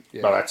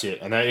 But that's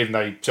it. And even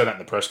they said that in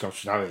the press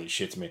conference, none of these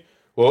shit to me.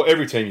 Well,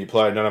 every team you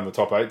play, none of the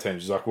top 8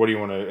 teams, is like, what do you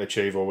want to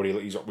achieve, or what do you?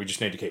 He's like, we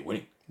just need to keep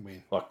winning.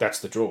 Like, that's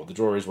the draw. The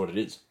draw is what it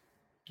is.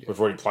 Yeah. We've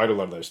already played a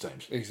lot of those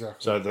teams. Exactly.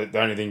 So the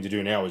only thing to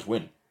do now is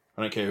win.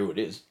 I don't care who it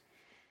is.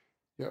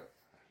 Yep.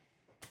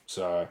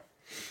 So,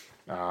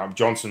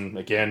 Johnson,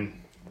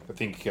 again, I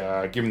think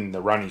given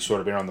the run he's sort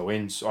of been on the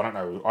wins, I don't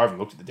know, I haven't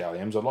looked at the Dally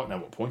M's. I'd like to know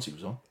what points he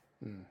was on.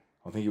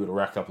 I think he would have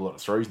racked up a lot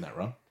of threes in that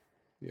run.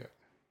 Yeah.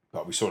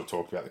 But we sort of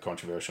talked about the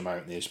controversial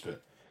moment in this,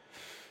 but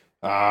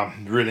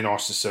really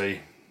nice to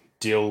see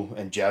Dill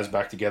and Jazz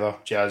back together.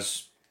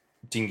 Jazz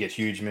didn't get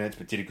huge minutes,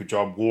 but did a good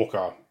job.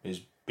 Walker has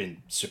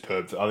been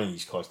superb. I think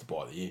he's close to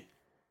buy of the year.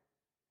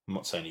 I'm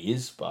not saying he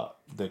is, but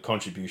the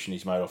contribution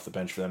he's made off the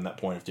bench for them, that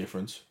point of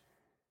difference,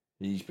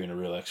 he's been a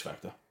real X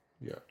factor.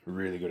 Yeah. A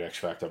really good X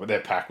factor. But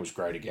their pack was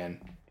great again.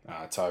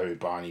 Tohu,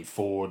 Barney,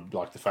 Ford,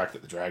 like the fact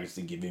that the Dragons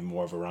didn't give him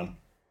more of a run.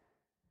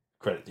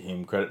 Credit to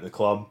him, credit to the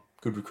club.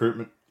 Good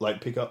recruitment, late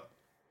pickup.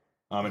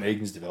 And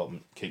Egan's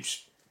development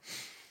keeps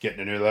getting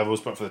to new levels.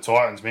 But for the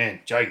Titans,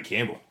 man, Jaden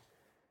Campbell.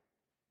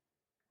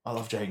 I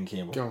love Jaden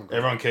Campbell.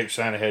 Everyone keeps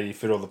saying, how do you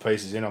fit all the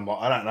pieces in? I'm like,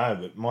 I don't know,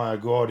 but my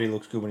God, he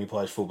looks good when he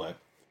plays fullback.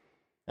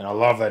 And I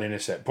love that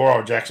intercept. Poor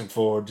old Jackson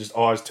Ford, just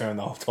eyes turned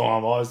the whole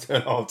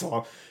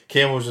time.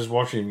 Campbell's just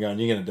watching him going,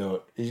 you're going to do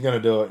it. He's going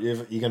to do it.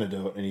 You're going to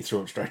do it. And he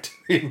threw it straight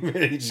to him.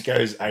 And he just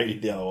goes 80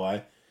 the other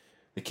way.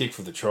 The kick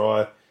for the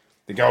try.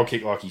 The goal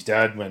kick like his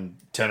dad when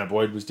Tanner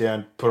Boyd was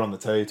down, put on the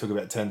tee, took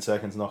about 10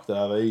 seconds, knocked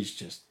over.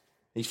 He's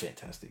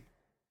fantastic.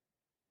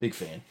 Big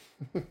fan.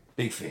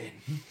 Big fan.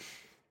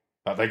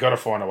 But they got to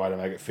find a way to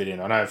make it fit in.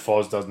 I know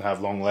Foz doesn't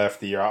have long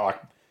left. I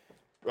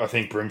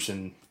think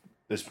Brimson,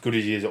 as good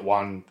as he is at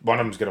one of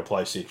them's going to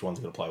play 6, one's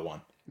going to play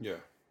 1. Yeah.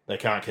 They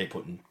can't keep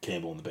putting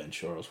Campbell on the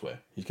bench or elsewhere.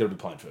 He's got to be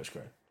playing first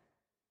grade.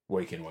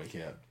 Week in, week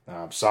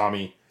out.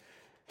 Sami,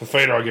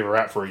 Fafita I give a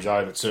rap for his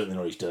A, but certainly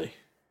not his D.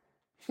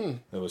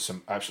 There was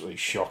some absolutely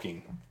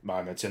shocking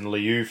moments. And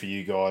Liu, for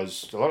you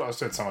guys, I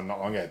said someone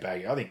not long ago,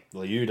 Baggy, I think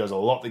Liu does a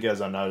lot that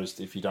goes unnoticed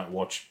if you don't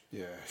watch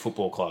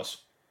football close.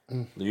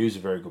 Liu's a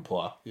very good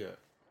player.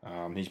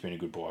 Yeah. He's been a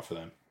good buy for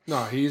them.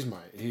 No, he is, mate.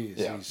 He is.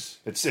 Yeah.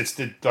 It's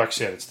the, like I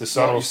said, it's the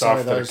subtle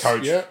stuff that a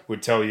coach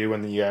would tell you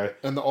when you go...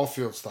 And the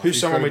off-field stuff. Who's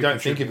someone we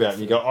don't think about?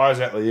 And you go,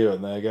 Isaac Liu.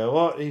 And they go,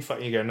 what?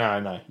 You go,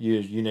 no.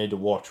 You need to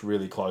watch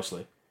really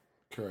closely.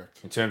 Correct.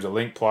 In terms of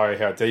link play,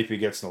 how deep he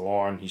gets in the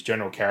line, his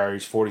general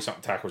carries,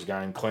 40-something tackles a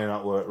game, clean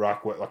up work,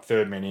 ruck work, like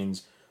third man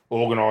ins,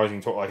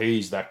 organising, like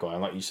he's that guy.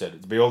 And like you said,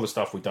 it'd be all the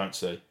stuff we don't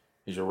see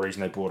is a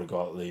reason they bought a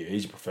guy like Liu.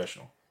 He's a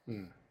professional.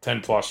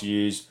 10-plus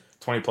years,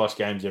 20-plus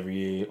games every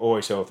year,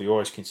 always healthy,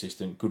 always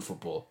consistent, good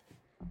football.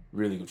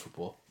 Really good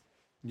football.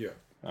 Yeah.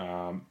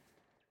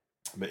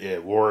 But yeah,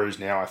 Warriors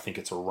now, I think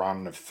it's a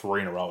run of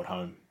 3 in a row at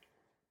home.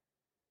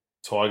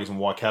 Tigers and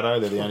Waikato.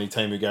 They're the only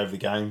team who gave the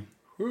game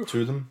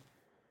to them.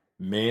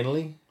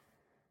 Manly,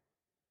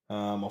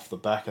 off the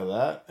back of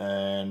that.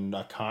 And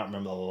I can't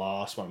remember the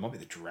last one. It might be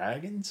the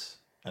Dragons.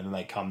 And then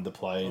they come to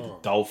play the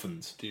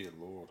Dolphins. Dear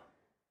Lord.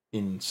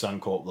 In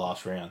Suncorp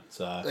last round.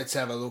 So let's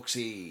have a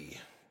look-see.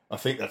 I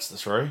think that's the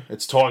three.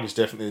 It's Tigers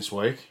definitely this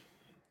week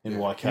in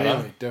Waikato.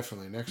 Manly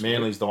definitely next week.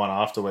 Manly's the one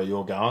after where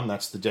you're going.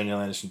 That's the Daniel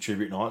Anderson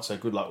tribute night, so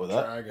good luck with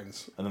that.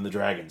 Dragons. And then the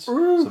Dragons.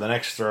 So the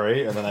next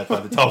three, and then they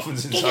play the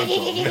Dolphins in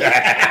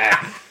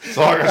Suncorp.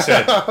 So like I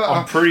said,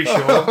 I'm pretty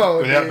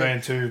sure, without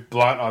being too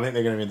blunt, I think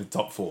they're going to be in the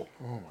top four.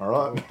 All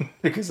right?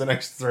 Because the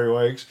next 3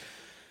 weeks,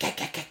 I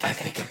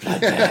think a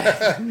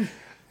bloodbath.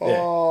 Yeah.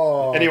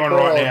 Oh, anyone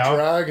right now,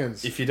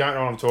 Dragons. if you don't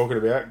know what I'm talking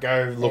about,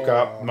 go look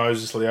up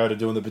Moses Leota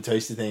doing the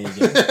Batista thing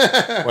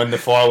again when the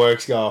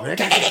fireworks go off.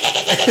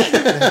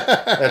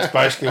 That's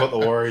basically what the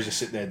Warriors are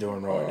sitting there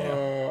doing right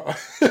now. Right?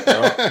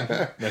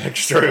 The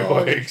next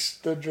 3 weeks.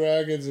 The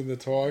Dragons and the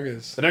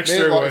Tigers. The next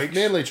 3 weeks. If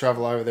Manly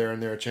travel over there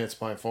and they're a chance of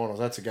playing finals,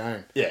 that's a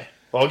game. Yeah.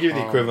 Well, I'll give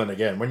you the equivalent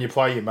again. When you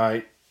play your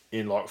mate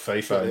in like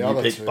FIFA, and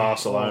you pick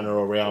Barcelona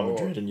or Real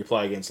Madrid and you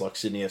play against like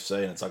Sydney FC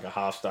and it's like a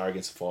half-star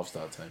against a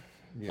 5-star team.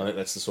 Yeah. I think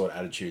that's the sort of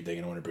attitude they're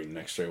going to want to bring the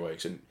next 3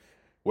 weeks. And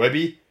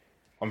Webby,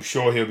 I'm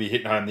sure he'll be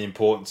hitting home the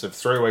importance of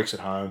 3 weeks at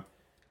home,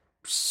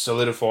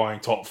 solidifying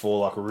top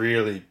four, like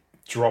really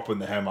dropping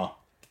the hammer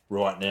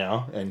right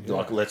now, and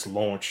like let's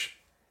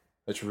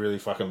really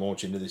fucking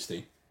launch into this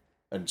thing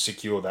and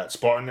secure that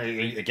spot. And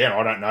again,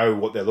 I don't know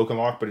what they're looking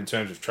like, but in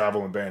terms of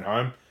travel and being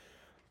home,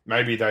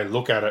 maybe they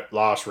look at it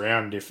last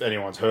round if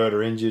anyone's hurt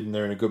or injured and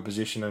they're in a good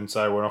position and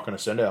say we're not going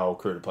to send our whole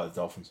crew to play the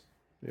Dolphins.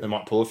 Yeah. They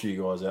might pull a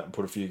few guys out and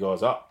put a few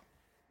guys up.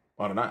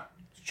 I don't know.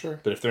 It's true.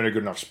 But if they're in a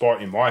good enough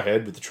spot in my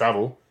head with the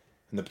travel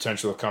and the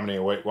potential of coming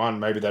here week one,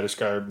 maybe they just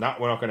go, nah,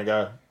 we're not going to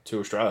go to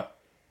Australia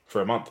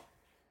for a month.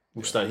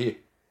 We'll stay here.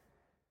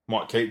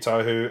 Might keep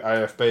Tohu,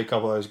 AFB, a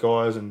couple of those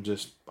guys, and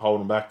just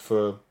hold them back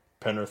for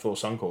Penrith or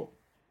Suncorp.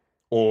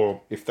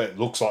 Or if it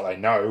looks like they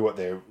know what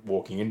they're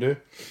walking into,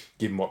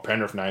 give them what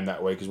Penrith named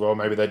that week as well.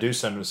 Maybe they do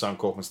send them to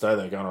Suncorp and stay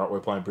there going, all right,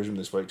 we're playing Brisbane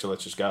this week, so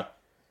let's just go.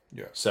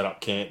 Yeah. Set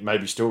up camp,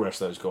 maybe still rest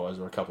those guys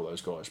or a couple of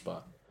those guys,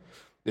 but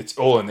it's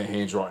all in their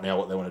hands right now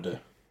what they want to do.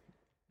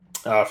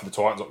 For the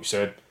Titans, like we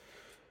said,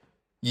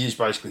 year's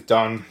basically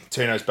done.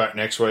 Tino's back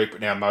next week, but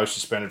now Mo's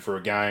suspended for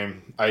a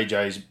game.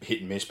 AJ's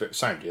hit and miss, but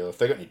same deal. If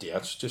they've got any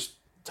doubts, just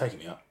take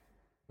him out.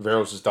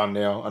 Verrills is done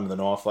now, under the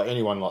knife. Like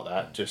anyone like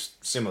that,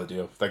 just similar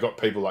deal. If they got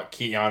people like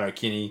Keanu,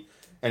 Kinney,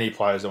 any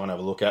players they want to have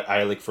a look at,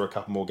 Alick for a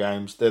couple more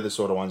games, they're the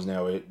sort of ones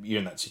now where you're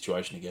in that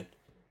situation again.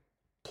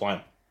 Play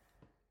them.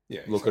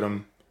 Yeah, look at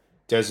them.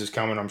 Des is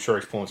coming. I'm sure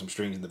he's pulling some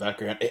strings in the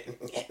background.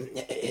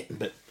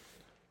 But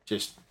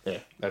just,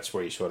 that's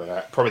where you sort of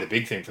at. Probably the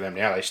big thing for them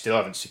now, they still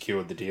haven't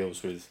secured the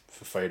deals with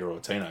Fafita or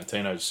Tino.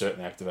 Tino's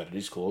certainly activated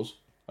his clause.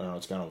 I don't know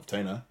what's going on with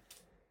Tino.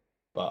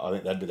 But I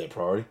think that'd be their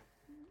priority.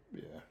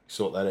 Yeah.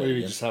 Sort that out.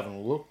 Maybe just having a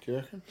look, do you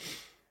reckon?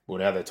 Well,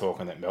 now they're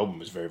talking that Melbourne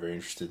was very, very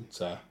interested.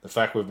 So the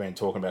fact we've been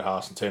talking about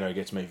Haas and Tino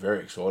gets me very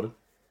excited.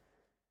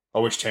 I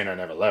wish Tino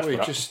never left,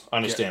 but I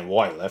understand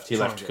why he left. He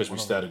left because we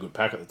stayed a good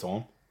pack at the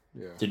time.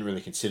 Yeah. Didn't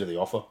really consider the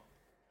offer.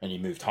 And he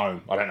moved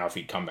home. I don't know if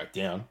he'd come back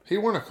down. He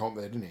won a comp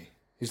there, didn't he?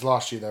 His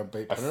last year they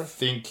beat Penrith. I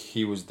think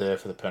he was there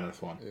for the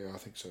Penrith one. Yeah, I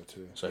think so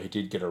too. So he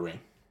did get a ring.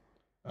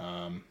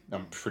 I'm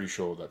pretty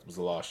sure that was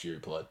the last year he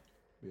played.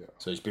 Yeah.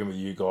 So he's been with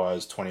you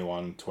guys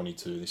 21,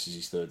 22. This is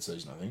his third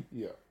season, I think.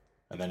 Yeah.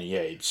 And then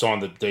he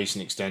signed a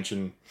decent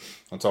extension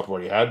on top of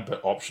what he had,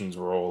 but options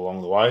were all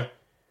along the way.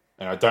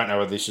 And I don't know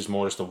whether this is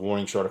more just a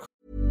warning shot.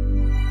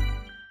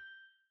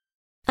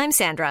 I'm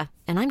Sandra,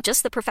 and I'm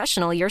just the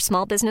professional your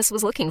small business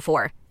was looking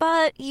for.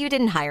 But you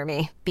didn't hire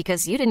me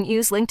because you didn't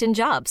use LinkedIn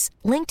Jobs.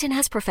 LinkedIn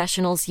has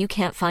professionals you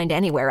can't find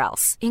anywhere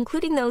else,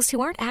 including those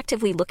who aren't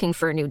actively looking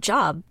for a new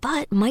job,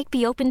 but might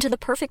be open to the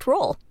perfect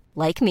role,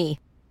 like me.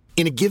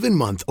 In a given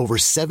month, over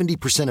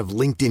 70% of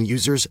LinkedIn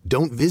users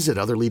don't visit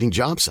other leading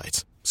job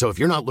sites. So if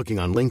you're not looking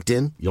on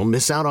LinkedIn, you'll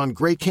miss out on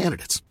great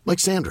candidates like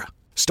Sandra.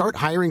 Start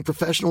hiring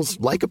professionals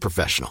like a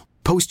professional.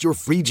 Post your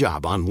free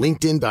job on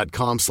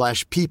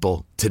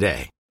linkedin.com/people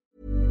today.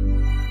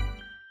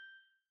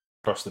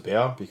 Across the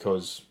bow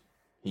because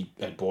he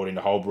had bought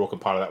into Holbrook and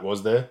part of that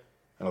was there.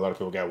 And a lot of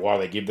people go, why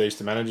do they give these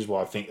to managers?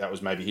 Well, I think that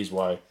was maybe his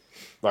way,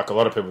 like a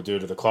lot of people do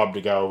to the club,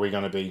 to go, are we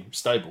going to be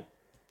stable?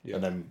 Yeah.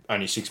 And then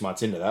only 6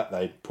 months into that,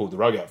 they pulled the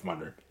rug out from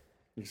under him.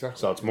 Exactly.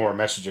 So it's more a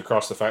message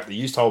across the fact that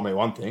you told me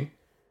one thing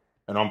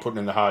and I'm putting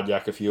in the hard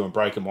yakka for you and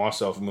breaking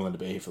myself and willing to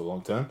be here for the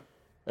long term.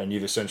 And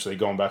you've essentially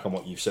gone back on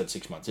what you've said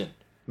 6 months in. I'm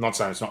not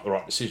saying it's not the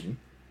right decision,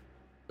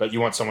 but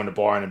you want someone to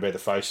buy in and be the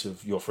face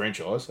of your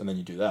franchise, and then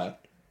you do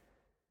that.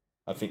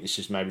 I think it's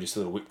just maybe just a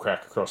little whip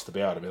crack across the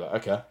bow to be like,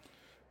 okay, I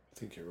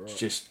think you're right.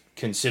 Just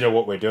consider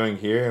what we're doing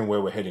here and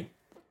where we're heading.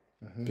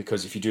 Mm-hmm.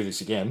 Because if you do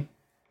this again,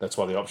 that's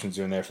why the options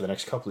are in there for the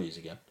next couple of years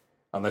again.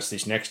 Unless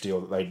this next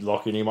deal that they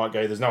lock in, you might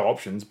go, there's no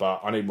options,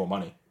 but I need more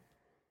money.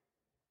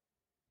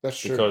 That's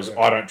true. Because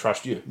I don't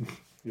trust you.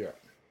 Yeah.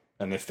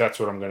 And if that's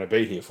what I'm going to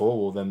be here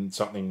for, well, then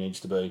something needs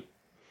to be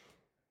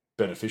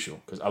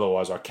beneficial. Because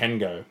otherwise I can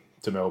go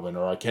to Melbourne,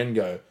 or I can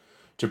go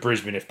to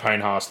Brisbane if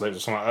Payne Haas leaves or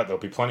something like that.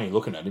 There'll be plenty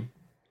looking at him.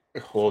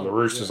 Or the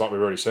Roosters, like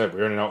we've already said, we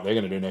already know what they're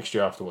going to do next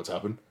year after what's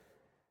happened.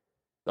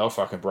 They'll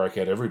fucking break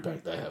out every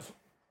bank they have.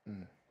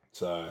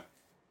 So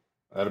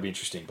that'll be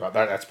interesting. But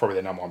that's probably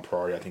the number one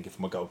priority, I think, if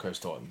I'm a Gold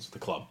Coast Titans, the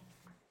club.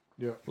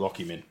 Yeah. Lock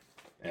him in.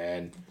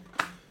 And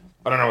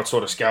I don't know what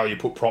sort of scale you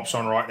put props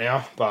on right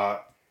now,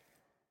 but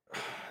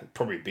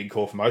probably a big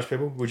call for most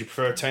people. Would you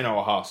prefer Tino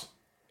or Haas?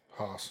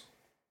 Haas.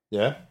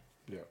 Yeah?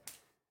 Yeah.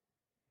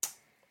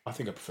 I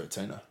think I prefer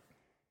Tino.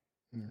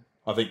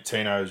 I think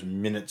Tino's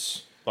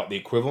minutes, like the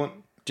equivalent.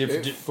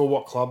 For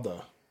what club,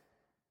 though?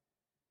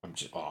 I'm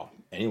just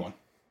anyone.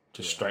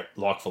 Just straight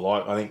like for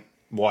like. I think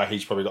why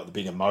he's probably got the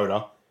bigger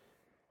motor.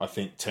 I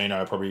think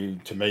Tino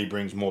probably, to me,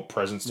 brings more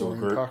presence to a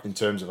group impact. in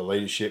terms of a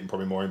leadership and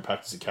probably more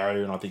impact as a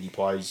carrier. And I think he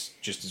plays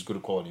just as good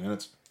a quality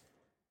minutes.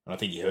 And I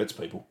think he hurts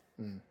people.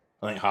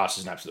 I think Haas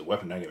is an absolute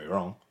weapon, don't get me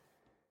wrong.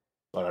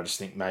 But I just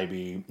think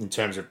maybe in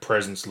terms of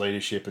presence,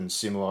 leadership, and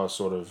similar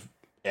sort of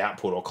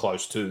output or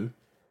close to,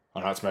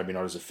 I know it's maybe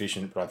not as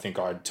efficient, but I think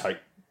I'd take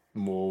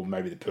more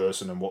maybe the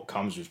person and what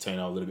comes with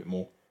Tino a little bit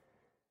more.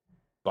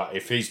 But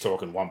if he's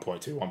talking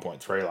 1.2,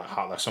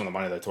 1.3, like some of the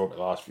money they talked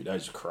the last few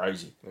days is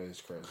crazy. That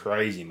is crazy.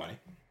 Crazy money.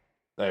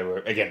 They were,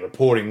 again,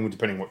 reporting,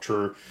 depending what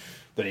true,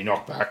 that he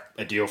knocked back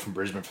a deal from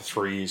Brisbane for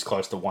 3 years,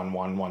 close to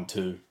 1-1,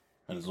 1-2,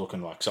 and it's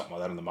looking like something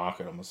like that in the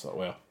market. I'm just like,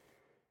 wow,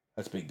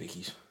 that's big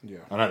bickies. Yeah.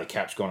 I know the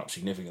cap's gone up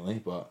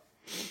significantly, but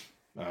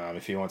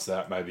if he wants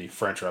that, maybe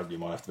French rugby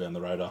might have to be on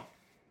the radar,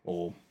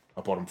 or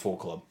a bottom 4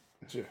 club,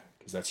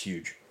 because that's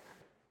huge.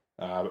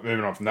 But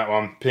moving on from that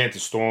one,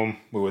 Panthers Storm,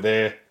 we were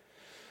there.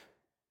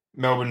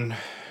 Melbourne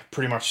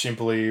pretty much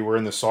simply were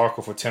in the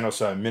cycle for 10 or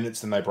so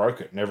minutes, then they broke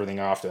it. And everything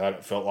after that,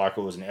 it felt like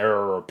it was an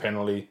error or a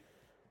penalty.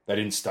 They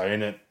didn't stay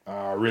in it.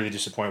 Really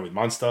disappointed with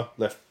Munster.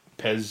 Left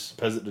Pez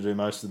to do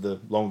most of the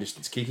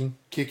long-distance kicking.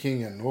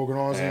 Kicking and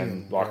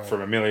organising. And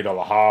from $1 million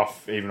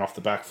half, even off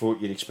the back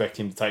foot, you'd expect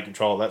him to take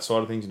control of that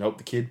side of things and help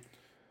the kid.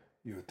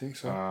 You would think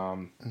so.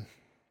 I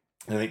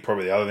think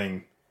probably the other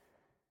thing,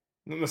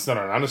 that's not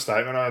an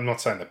understatement. I'm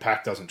not saying the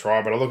pack doesn't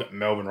try, but I look at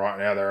Melbourne right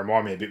now, they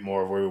remind me a bit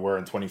more of where we were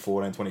in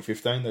 2014,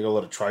 2015. They got a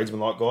lot of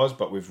tradesmen-like guys,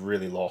 but we've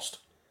really lost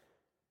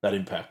that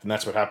impact. And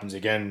that's what happens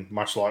again,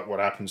 much like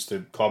what happens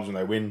to clubs when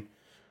they win,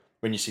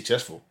 when you're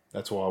successful.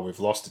 That's why we've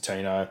lost to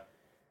Tino,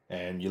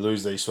 and you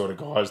lose these sort of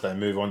guys. They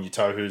move on your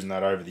Tohus and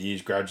that over the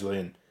years gradually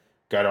and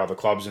go to other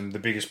clubs. And the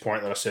biggest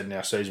point that I said in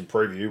our season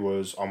preview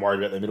was I'm worried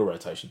about their middle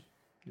rotation.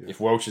 Yeah.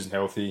 If Welch isn't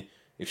healthy,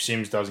 if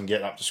Sims doesn't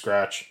get up to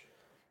scratch,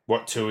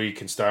 what Tui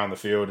can stay on the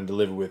field and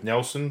deliver with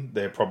Nelson,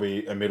 they're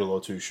probably a middle or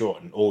two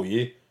short. And all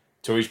year,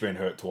 Tui's been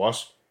hurt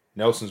twice.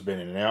 Nelson's been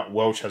in and out.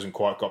 Welch hasn't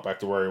quite got back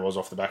to where he was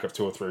off the back of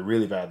 2 or 3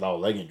 really bad lower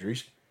leg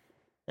injuries.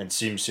 And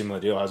Sims, similar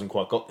deal, hasn't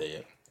quite got there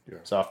yet. Yeah.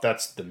 So if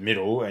that's the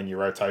middle and your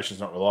rotation's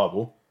not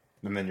reliable,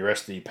 and then your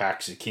rest of your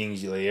packs, your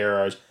Kings, your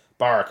Lieros,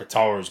 Barra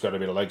Katoa has got a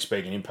bit of leg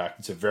speed and impact.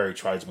 It's a very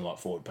tradesman-like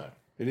forward pack.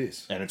 It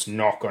is. And it's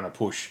not going to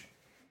push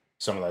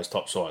some of those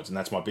top sides. And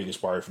that's my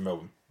biggest worry for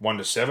Melbourne. 1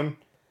 to 7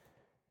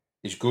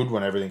 is good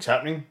when everything's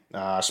happening.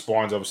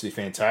 Spine's obviously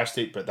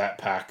fantastic, but that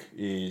pack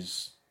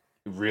is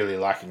really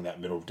lacking that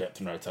middle depth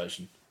and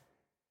rotation.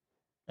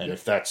 And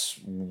if that's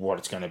what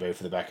it's going to be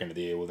for the back end of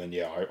the year, well then,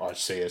 I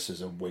see us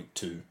as a week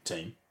 2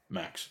 team,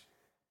 max.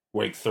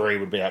 Week 3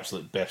 would be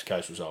absolute best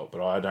case result,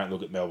 but I don't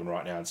look at Melbourne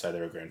right now and say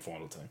they're a grand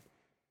final team.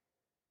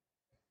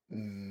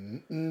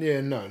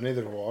 Yeah, no,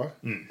 neither do I.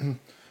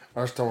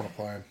 I just don't want to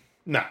play him.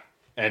 No.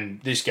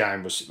 And this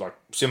game was like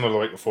similar to the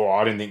week before.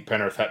 I didn't think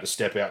Penrith had to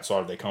step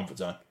outside of their comfort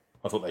zone.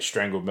 I thought they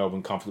strangled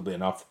Melbourne comfortably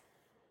enough.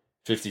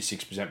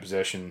 56%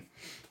 possession,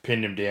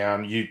 pinned him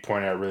down. You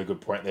point out a really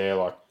good point there,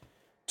 like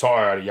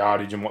tire out of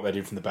yardage and what they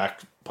did from the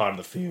back part of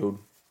the field.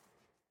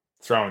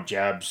 Throwing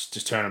jabs,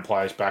 just turning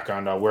players back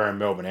under, wearing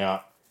Melbourne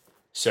out.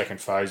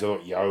 Second phase, I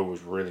thought Yo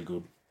was really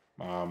good.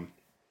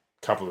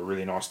 Couple of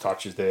really nice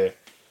touches there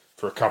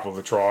for a couple of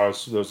the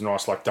tries. There was a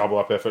nice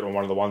double-up effort on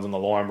one of the ones on the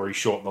line where he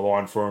shortened the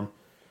line for him.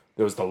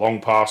 There was the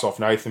long pass off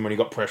Nathan when he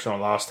got pressure on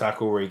last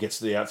tackle where he gets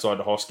to the outside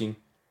to Hosking.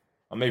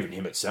 I'm even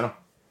him at centre.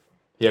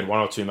 He had 1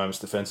 or 2 moments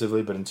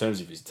defensively, but in terms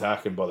of his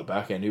attack and by the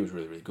back end, he was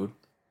really, really good.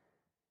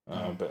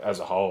 But as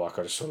a whole, I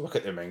just sort of look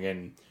at them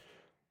again,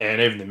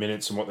 and even the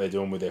minutes and what they're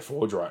doing with their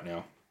forwards right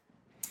now.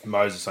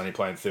 Moses only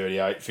playing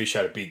 38. Fish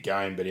had a big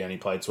game, but he only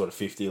played sort of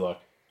 50. I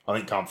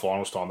think come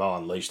finals time, they'll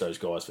unleash those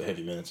guys for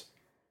heavy minutes.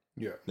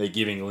 Yeah. They're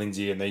giving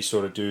Lindsay and these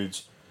sort of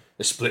dudes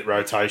a split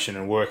rotation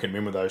and working them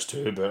in with those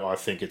two, but I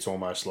think it's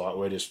almost like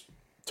we're just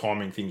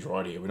timing things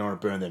right here. We don't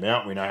want to burn them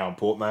out. We know how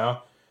important they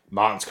are.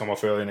 Martin's come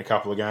off early in a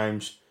couple of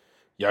games.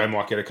 Yo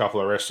might get a couple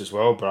of rests as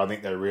well, but I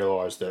think they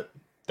realise that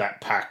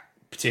pack,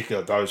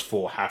 particularly those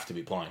 4, have to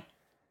be playing.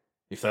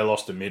 If they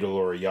lost a Middle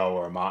or a Yo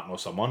or a Martin or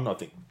someone, I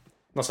think, I'm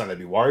not saying they'd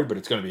be worried, but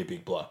it's going to be a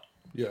big blow.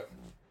 Yeah.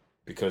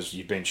 Because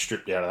you've been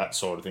stripped out of that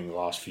sort of thing the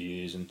last few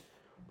years, and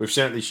we've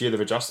seen it this year, they've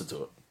adjusted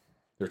to it.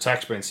 Their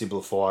attack's been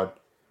simplified.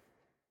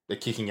 Their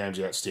kicking game's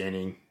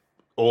outstanding.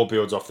 All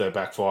builds off their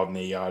back 5 and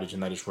their yardage,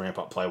 and they just ramp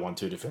up play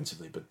 1-2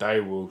 defensively. But they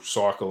will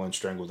cycle and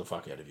strangle the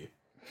fuck out of you.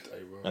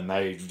 They will. And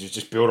they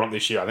just build on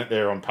this year. I think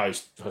they're on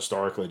pace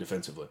historically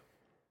defensively.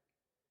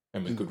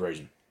 And with good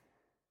reason.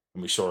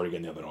 And we saw it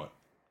again the other night.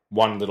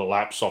 One little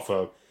lapse off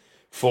a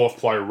fourth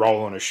play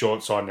roll on a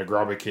short side and a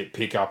grubber kick,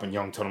 pick up, and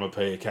young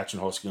Tonamapia catching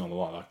Hosking on the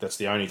line. Like, that's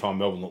the only time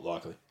Melbourne looked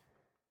likely.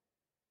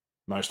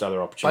 Most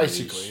other opportunities.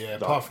 Basically, yeah.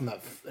 Apart from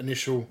that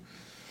initial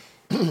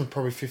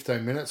probably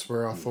 15 minutes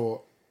where I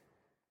thought,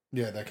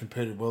 yeah, they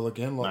competed well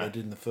again like they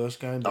did in the first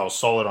game. They were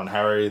solid on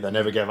Harry. They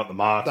never gave up the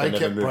mark. They never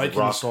kept moved breaking the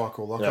the ruck.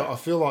 cycle. Like I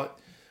feel like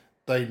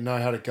they know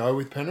how to go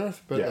with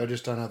Penrith, but Yeah. they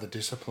just don't have the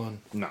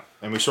discipline. No.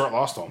 And we saw it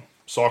last time.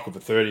 Cycled for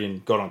 30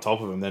 and got on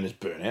top of them, then just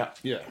burnt out.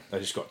 Yeah. They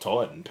just got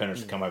tired and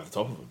Penrith come over the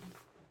top of them.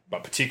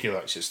 But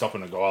particularly, like,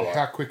 stopping a guy like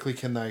How quickly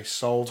can they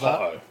solve that?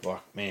 Toto.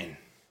 Like, man,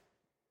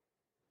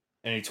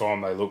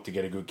 anytime they look to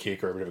get a good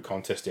kick or a bit of a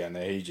contest down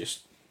there, he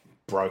just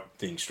broke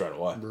things straight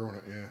away. Ruin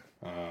it,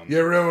 yeah.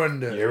 You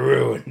ruined it. You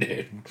ruined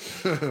it.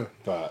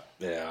 But,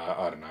 yeah,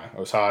 I don't know. It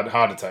was hard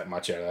to take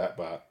much out of that,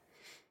 but,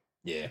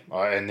 yeah.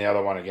 And the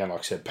other one, again, like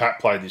I said, Pat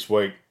played this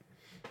week.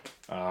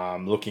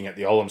 Looking at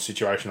the Olam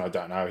situation, I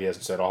don't know. He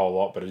hasn't said a whole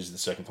lot, but it is the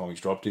second time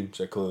he's dropped him,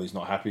 so clearly he's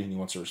not happy and he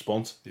wants a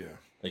response. Yeah.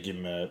 They give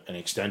him an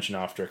extension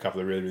after a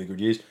couple of really, really good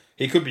years.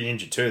 He could be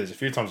injured too. There's a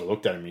few times I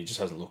looked at him and he just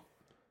hasn't looked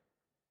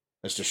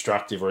as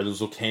destructive, or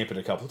he's looked hampered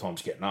a couple of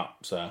times getting up.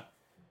 So,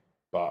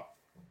 but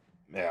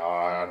yeah,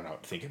 I don't know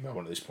what to think of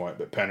Melbourne at this point.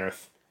 But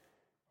Penrith,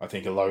 I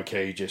think, are low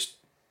key just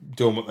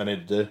doing what they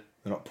need to do.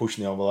 They're not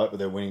pushing the envelope, but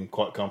they're winning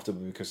quite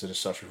comfortably because they're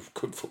just such a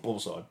good football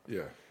side.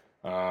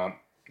 Yeah.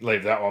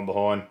 Leave that one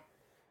behind.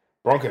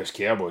 Broncos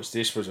Cowboys.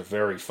 This was a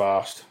very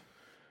fast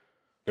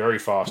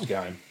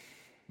game,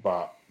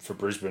 but for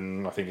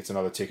Brisbane, I think it's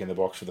another tick in the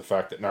box for the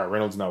fact that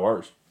Reynolds, no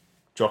worries.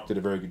 Jock did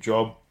a very good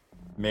job.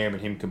 Mam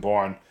and him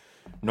combined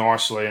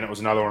nicely, and it was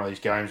another one of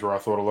these games where I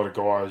thought a lot of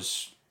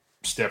guys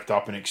stepped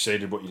up and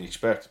exceeded what you'd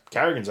expect.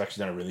 Carrigan's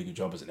actually done a really good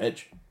job as an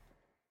edge.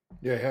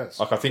 Yeah, he has.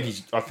 Like I think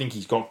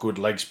he's got good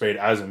leg speed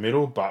as a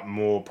middle, but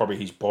more probably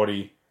his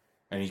body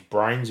and his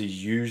brains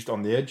he's used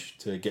on the edge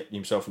to get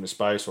himself into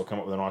space or come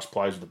up with a nice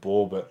plays with the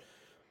ball, but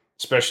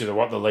especially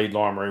the lead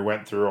line where he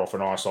went through off a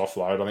nice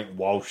offload. I think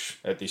Walsh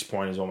at this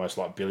point is almost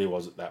like Billy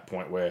was at that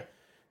point, where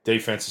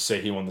defenses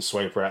see him on the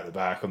sweeper out the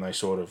back and they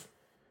sort of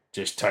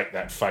just take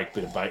that fake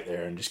bit of bait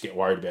there and just get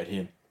worried about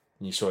him.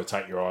 And you sort of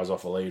take your eyes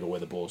off the lead or where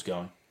the ball's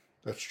going.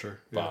 That's true.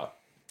 Yeah. But,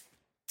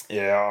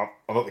 yeah,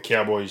 I thought the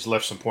Cowboys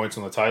left some points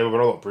on the table,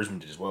 but I thought Brisbane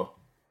did as well.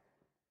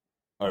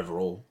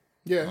 Overall.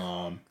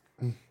 Yeah.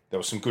 There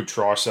were some good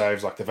try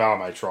saves, like the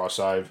Valame try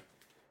save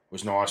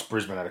was nice.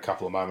 Brisbane had a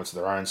couple of moments of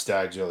their own,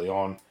 Stags early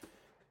on.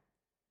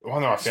 The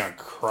one that I found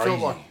crazy. Felt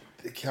like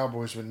the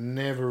Cowboys were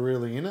never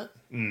really in it.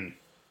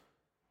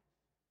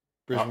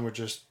 Brisbane were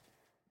just,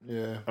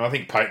 yeah. And I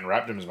think Peyton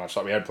wrapped them as much.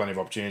 Like we had plenty of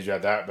opportunities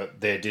about that,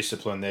 but their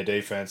discipline, their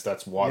defense,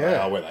 that's why they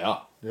are where they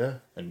are. Yeah.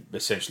 And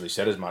essentially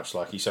said as much.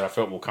 Like he said, I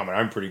felt we were coming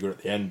home pretty good at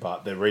the end,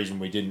 but the reason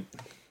we didn't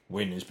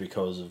win is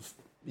because of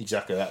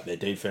exactly that, their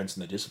defense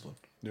and their discipline.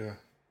 Yeah.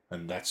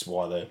 And that's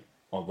why they're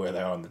where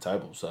they are on the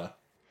table. So,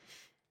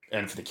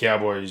 and for the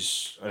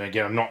Cowboys, and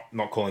again, I'm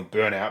not calling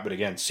burnout, but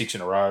again, 6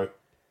 in a row.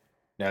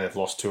 Now they've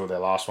lost 2 of their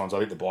last ones. I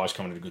think the bye's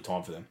coming at a good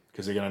time for them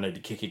because they're going to need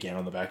to kick again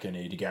on the back end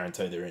to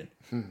guarantee they're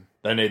in.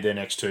 They need their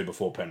next 2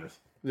 before Penrith.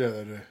 Yeah,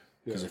 they do.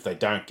 Because if they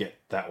don't get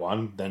that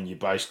one, then you're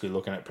basically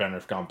looking at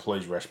Penrith going,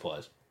 please rest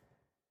players.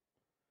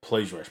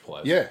 Please rest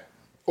players. Yeah.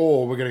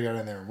 Or we're going to go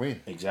down there and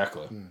win.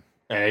 Exactly.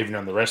 And even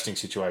on the resting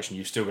situation,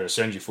 you've still got to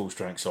send your full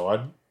strength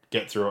side,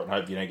 get through it and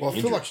hope you don't get Well, I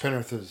injured. feel like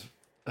Penrith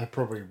have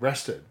probably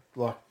rested.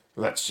 Like,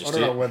 That's just I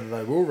don't it. know whether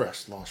they will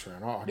rest last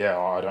round. Yeah,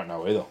 I don't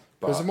know either.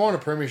 Because But the minor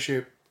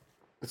premiership,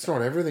 it's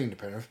not everything to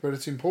Penrith, but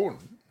it's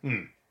important.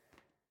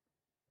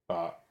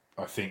 But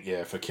I think,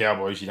 for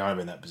Cowboys, you don't have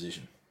in that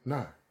position.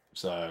 No.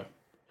 So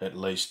at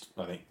least,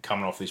 I think,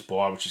 coming off this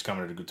bye, which is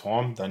coming at a good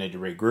time, they need to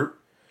regroup,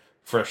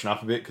 freshen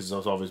up a bit, because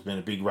there's obviously been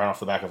a big run off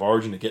the back of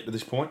Origin to get to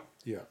this point.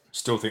 Yeah.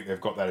 Still think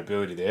they've got that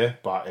ability there,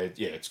 but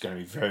it's going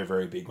to be very,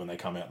 very big when they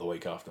come out the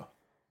week after.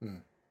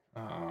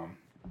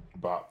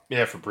 But,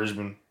 for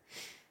Brisbane,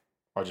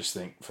 I just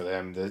think for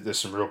them, there's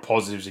some real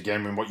positives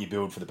again in what you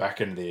build for the back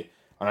end of there.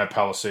 I know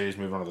Palacios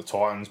moving on to the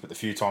Titans, but the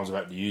few times I've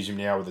had to use him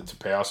now with the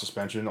Tapau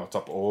suspension on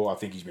top of all, I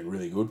think he's been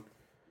really good.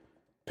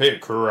 Peter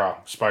Kura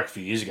spoke a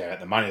few years ago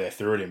at the money they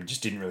threw at him,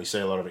 just didn't really see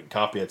a lot of it in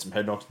Cup. He had some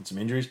head knocks and some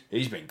injuries.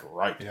 He's been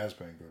great. He has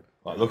been good.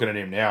 Like looking at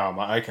him now, I'm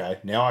like, okay,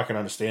 now I can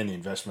understand the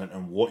investment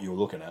and what you're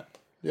looking at.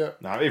 Yeah.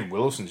 Now, even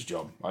Wilson's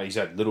job, he's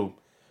had little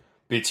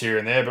bits here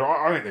and there, but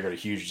I think they've got a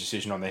huge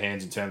decision on their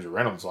hands in terms of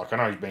Reynolds. Like, I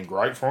know he's been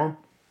great for him,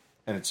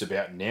 and it's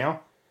about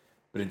now.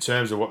 But in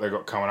terms of what they've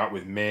got coming up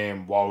with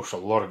Mam, Walsh, a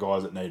lot of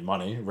guys that need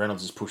money,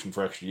 Reynolds is pushing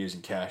for extra years in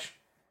cash.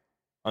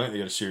 I think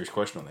they've got a serious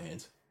question on their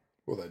hands.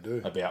 Well, they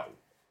do. About,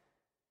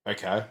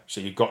 okay,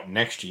 so you've got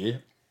next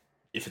year.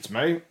 If it's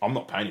me, I'm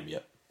not paying him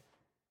yet.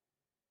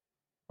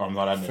 I'm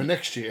not having For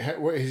next year,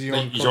 is he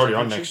on? He's already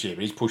on contract next year,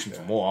 but he's pushing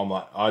for more. I'm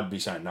like, I'd be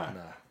saying no. Nah.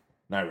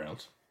 No,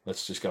 Reynolds.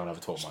 Let's just go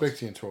another 12 Speak months.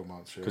 to you in 12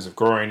 months. Because of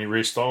groin, your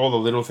wrist, all the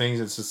little things,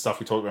 it's the stuff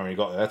we talked about when you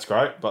got there. That's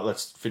great, but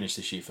let's finish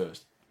this year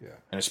first. Yeah.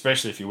 And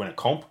especially if you win a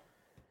comp.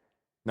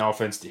 No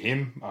offense to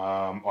him.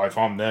 If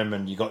I'm them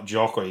and you got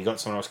Jock or you got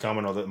someone else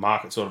coming or the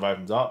market sort of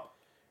opens up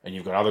and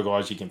you've got other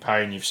guys you can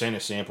pay, and you've seen a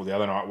sample the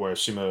other night where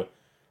similar,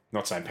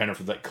 not saying Penrith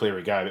would let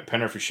Cleary go, but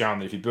Penrith has shown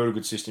that if you build a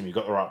good system, you've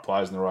got the right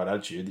players and the right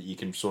attitude, that you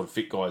can sort of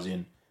fit guys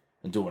in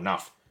and do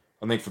enough.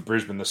 I think for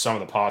Brisbane, the sum of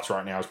the parts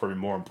right now is probably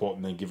more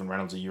important than giving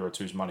Reynolds a year or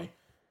two's money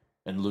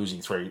and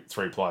losing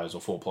three players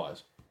or 4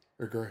 players.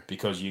 Agree.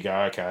 Because you go,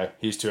 okay,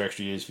 here's 2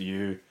 extra years for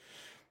you.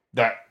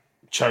 That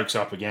chokes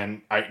up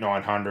again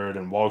 800-900,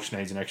 and Walsh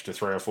needs an extra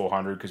 300 or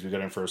 400 because we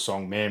got him for a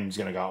song. Mem's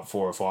going to go up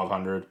 400 or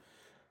 500.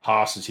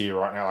 Haas is here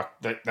right now.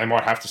 Like they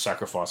might have to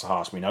sacrifice a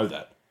Haas. We know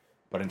that.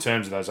 But in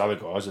terms of those other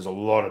guys, there's a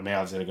lot of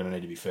mouths that are going to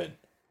need to be fed.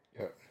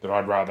 Yeah. But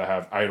I'd rather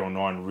have 8 or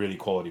 9 really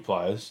quality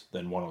players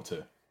than 1 or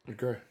 2.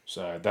 Agree.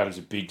 So that is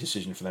a big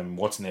decision for them.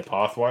 What's in their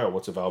pathway or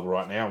what's available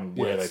right now and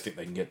where they think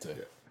they can get to.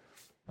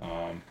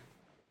 Yeah.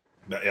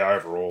 But yeah,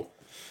 overall,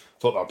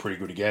 thought they were pretty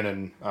good again.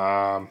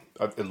 And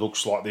it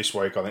looks like this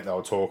week, I think they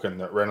were talking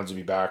that Reynolds will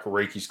be back,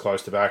 Riki's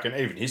close to back, and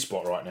even his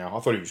spot right now. I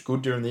thought he was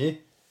good during the year.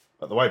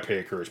 But the way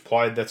Pierre Cruz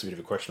played, that's a bit of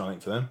a question, I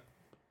think, for them.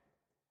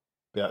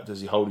 About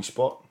does he hold his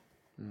spot?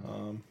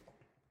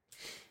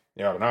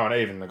 Yeah, I don't know. And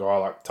even the guy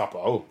like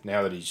Tupper,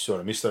 now that he's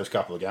sort of missed those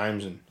couple of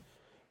games, and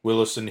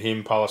Willis and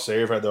him, Palacea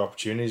have had their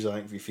opportunities, I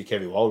think if you're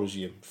Kevin Walters,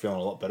 you're feeling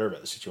a lot better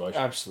about the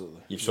situation. Absolutely.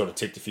 You've sort of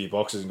ticked a few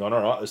boxes and gone,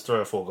 all right, there's 3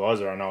 or 4 guys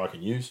that I know I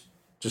can use.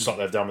 Just like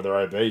they've done with their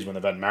OBs when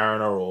they've had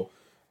Mariner or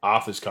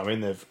Arthur's come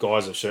in.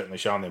 Guys have certainly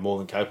shown they're more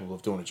than capable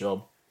of doing a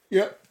job.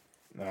 Yep.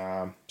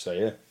 So,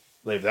 yeah,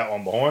 leave that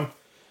one behind.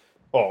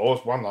 Oh,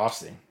 one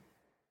last thing.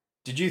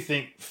 Did you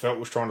think Felt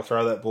was trying to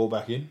throw that ball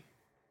back in?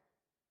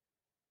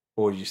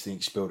 Or did you just think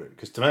he spilled it?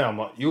 Because to me, I'm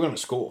like, you're going to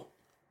score.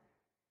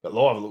 But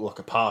live, it looked like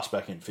a pass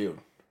back in field.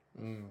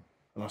 And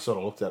I sort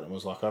of looked at it and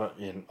was like, I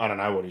don't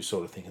know what he was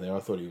sort of thinking there. I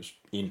thought he was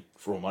in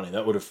for all money.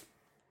 That would have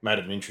made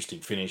it an interesting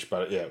finish,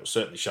 but yeah, it was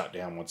certainly shut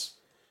down once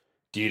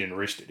Dearden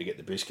risked it to get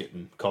the biscuit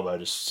and Cobbo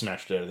just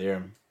snatched it out of there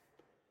and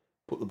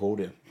put the ball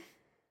down.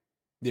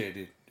 Yeah, he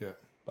did. Yeah.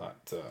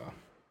 But,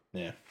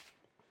 yeah.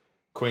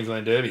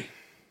 Queensland Derby.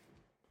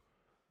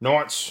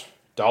 Knights,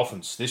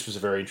 Dolphins. This was a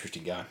very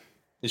interesting game.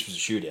 This was a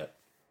shootout.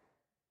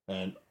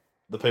 And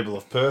the people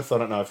of Perth, I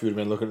don't know if you would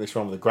have been looking at this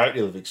one with a great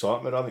deal of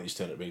excitement. I think this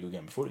turned out to be a good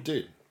game of footy. It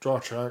did. Dry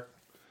track.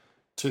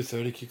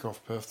 2:30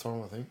 kick-off Perth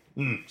time, I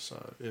think.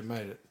 So it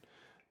made it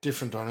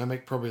different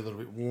dynamic, probably a little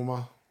bit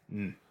warmer.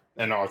 And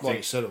I Like think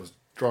you said, it was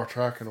dry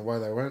track and away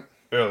they went.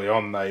 early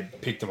on they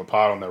picked them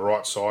apart on their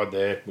right side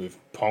there with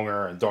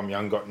Ponga and Dom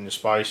Young got into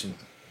space and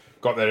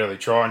got that early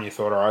try, and you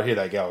thought, all right, here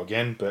they go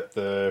again. But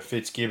the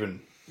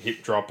Fitzgibbon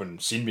hip drop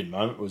and sin bin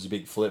moment was a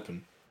big flip,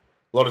 and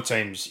a lot of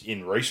teams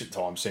in recent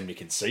times seem to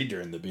concede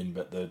during the bin,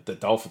 but the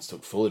Dolphins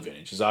took full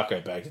advantage.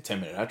 Zarko bagged a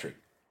 10-minute hat-trick.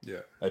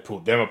 Yeah. They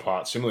pulled them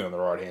apart similarly on the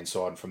right-hand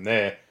side, and from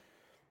there,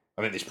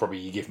 I think this probably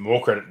you give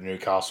more credit to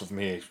Newcastle from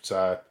here.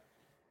 So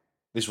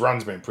this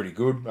run's been pretty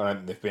good. I don't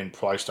think they've been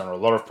placed under a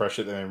lot of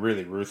pressure. They've been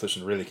really ruthless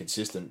and really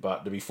consistent,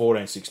 but to be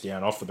 14-6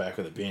 down off the back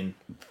of the bin,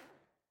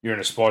 you're in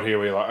a spot here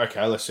where you're like,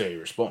 okay, let's see how you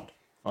respond.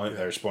 I think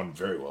they responded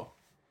very well.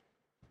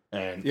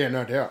 And Yeah,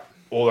 no doubt.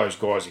 all those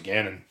guys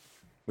again, and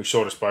we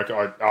sort of spoke.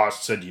 I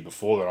said to you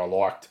before that I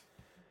liked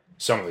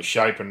some of the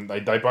shape, and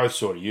they both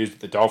sort of used it.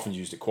 The Dolphins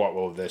used it quite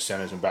well with their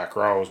centres and back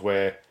rows,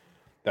 where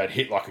they'd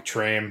hit like a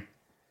tram,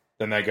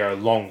 then they go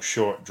long,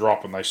 short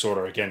drop, and they sort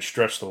of again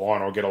stretch the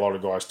line or get a lot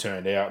of guys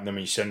turned out. And then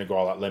when you send a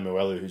guy like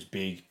Lemuelu, who's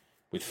big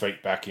with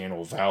feet back in,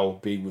 or Val,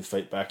 big with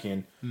feet back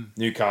in,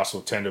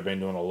 Newcastle tend to have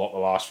been doing a lot the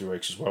last few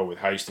weeks as well with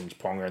Hastings,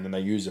 Ponga, and then they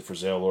use a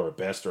Frizzell or a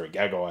Best or a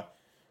Gagai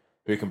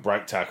who can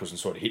break tackles and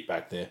sort of hit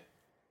back there.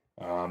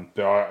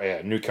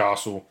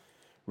 Newcastle,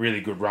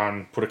 really good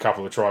run, put a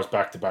couple of tries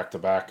back to back to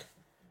back.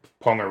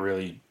 Ponga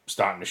really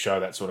starting to show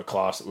that sort of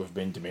class that we've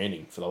been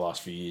demanding for the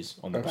last few years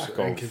on the back of...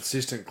 And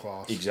consistent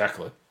class.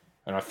 Exactly.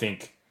 And I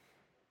think,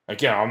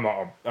 again,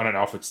 I don't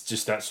know if it's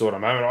just that sort of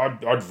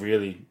moment. I'd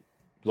really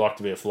like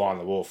to be a fly on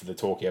the wall for the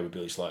talk here with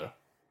Billy Slater.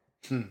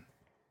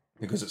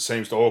 Because it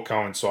seems to all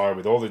coincide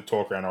with all the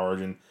talk around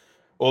Origin,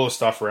 all the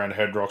stuff around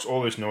Head Rocks,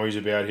 all this noise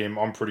about him.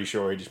 I'm pretty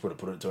sure he just would have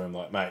put it to him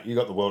like, mate, you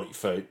got the world at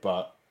your feet,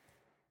 but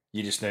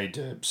you just need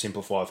to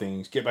simplify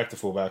things, get back to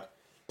fullback,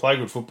 play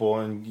good football,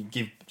 and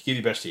give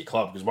your best to your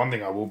club. Because one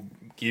thing I will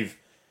give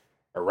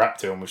a rap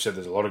to, and we've said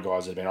there's a lot of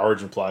guys that have been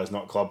Origin players,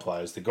 not club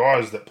players. The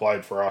guys that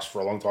played for us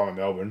for a long time in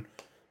Melbourne,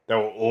 they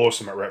were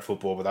awesome at rep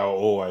football, but they were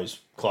always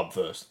club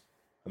first.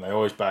 And they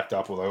always backed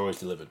up or they always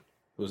delivered.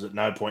 It was at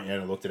no point you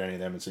ever looked at any of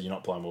them and said, you're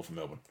not playing well for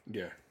Melbourne.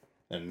 Yeah.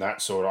 And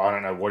that sort of, I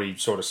don't know what he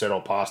sort of said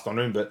or passed on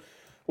to him, but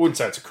I wouldn't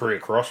say it's a career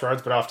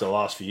crossroads, but after the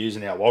last few years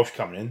and now Walsh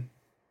coming in,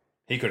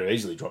 he could have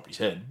easily dropped his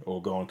head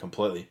or gone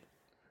completely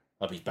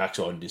up his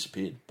backside and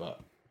disappeared. But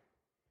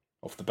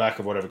off the back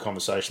of whatever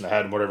conversation they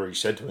had and whatever he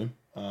said to him,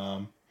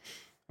 and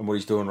what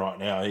he's doing right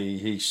now,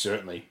 he's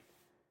certainly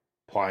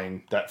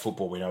playing that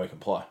football we know he can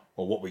play,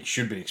 or what we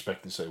should be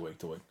expecting to see week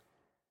to week.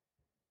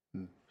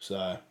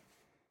 So,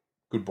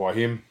 good by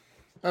him.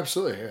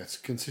 Absolutely, yeah. It's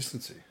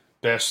consistency.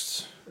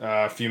 best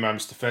few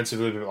moments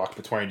defensively, but like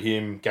between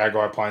him,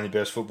 Gagai playing the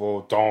best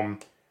football, Dom,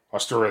 I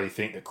still really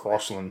think that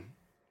Crossland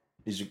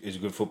is a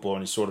good footballer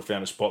and he's sort of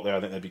found a spot there. I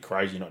think they'd be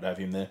crazy not to have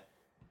him there,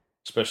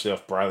 especially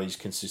off Brayley's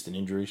consistent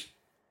injuries.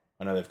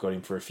 I know they've got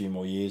him for a few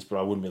more years, but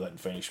I wouldn't be letting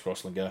Phoenix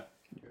Crossland go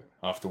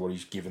after what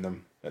he's given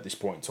them at this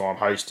point in time.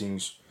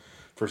 Hastings,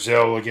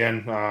 Frizzell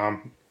again.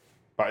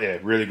 But yeah,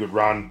 really good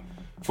run.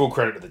 Full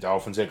credit to the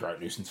Dolphins. They're great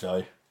nuisance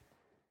value.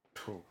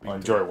 I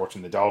enjoy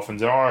watching the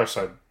Dolphins. And I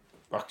also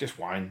like just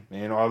Wayne,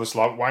 man. I just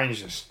love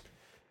Wayne's just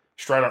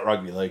straight up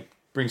rugby league.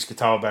 Brings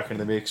Katoa back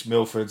into the mix.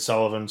 Milford,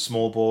 Sullivan,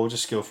 small ball,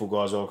 just skillful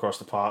guys all across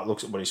the park.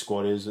 Looks at what his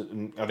squad is.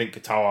 And I think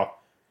Katoa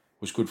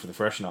was good for the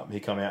freshen up.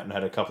 He come out and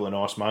had a couple of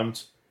nice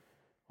moments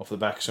off the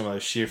back of some of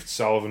those shifts.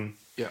 Sullivan,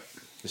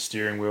 the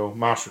steering wheel.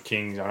 Marshall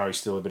King, I know he's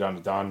still a bit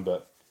underdone,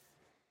 but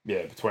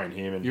yeah, between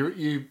him and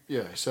you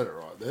said it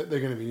right. They're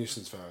going to be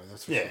nuisance value.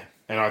 That's for sure.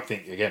 And I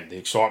think again the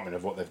excitement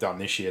of what they've done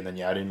this year, and then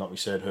you add in, like we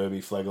said, Herbie,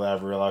 Flegler,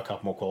 Avarilla, a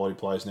couple more quality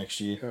players next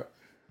year. Yeah.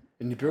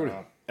 And you're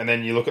building. And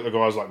then you look at the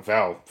guys like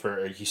Val,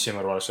 he's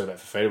similar to what I said about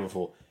Fafita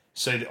before.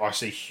 I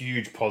see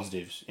huge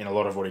positives in a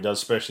lot of what he does,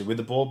 especially with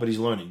the ball, but he's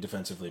learning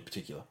defensively in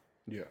particular.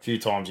 Yeah. A few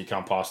times he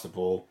can't pass the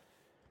ball,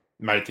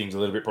 made things a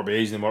little bit probably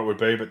easier than what it would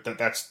be, but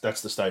that's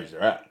the stage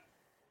they're at.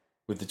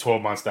 With the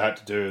 12 months they had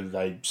to do,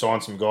 they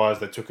signed some guys,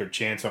 they took a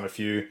chance on a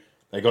few,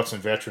 they got some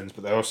veterans,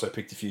 but they also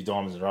picked a few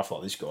diamonds in the rough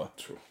like this guy,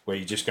 where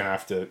you're just going to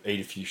have to eat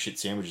a few shit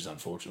sandwiches,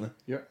 unfortunately.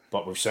 Yeah.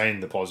 But we've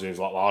seen the positives,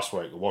 like last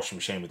week, a washing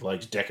machine with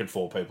legs, decking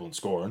 4 people and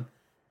scoring.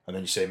 And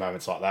then you see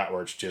moments like that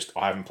where it's just,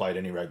 I haven't played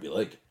any rugby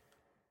league.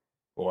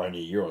 Or only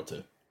a year or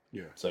two.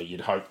 Yeah. So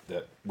you'd hope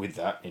that with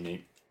that, in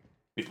a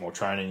bit more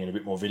training and a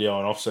bit more video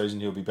on off-season,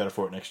 he'll be better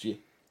for it next year.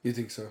 You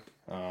think so?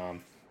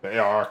 But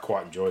yeah, I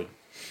quite enjoyed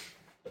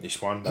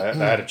this one. They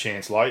had a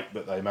chance late,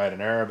 but they made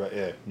an error. But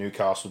yeah,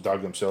 Newcastle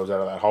dug themselves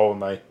out of that hole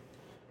and they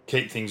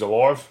keep things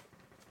alive.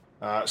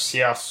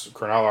 South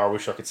Cronulla, I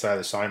wish I could say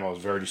the same. I was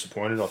very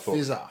disappointed. I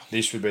thought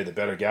this would be the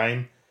better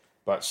game,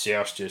 but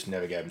South just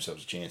never gave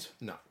themselves a chance.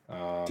 No.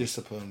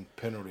 Discipline,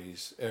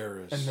 penalties,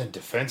 errors. And then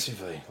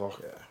defensively,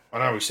 I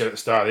know we said at the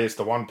start, it's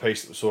the one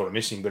piece that was sort of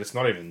missing, but it's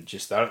not even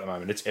just that at the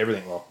moment. It's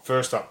everything. Like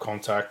first up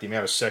contact, the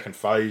amount of second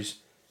phase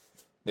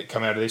that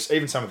come out of this,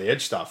 even some of the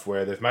edge stuff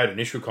where they've made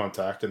initial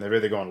contact and they've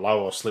either gone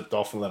low or slipped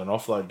off and let an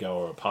offload go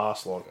or a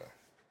pass. Like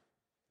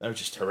they were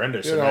just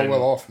horrendous. Yeah, they were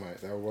well off, mate.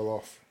 They were well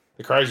off.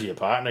 The crazier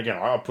part, and again,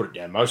 I put it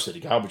down mostly to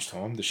garbage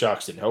time. The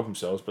Sharks didn't help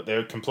themselves, but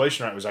their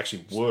completion rate was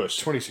actually worse.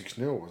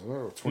 26-0, wasn't it?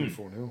 Or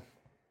 24-0.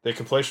 Their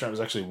completion rate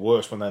was actually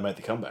worse when they made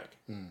the comeback.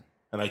 And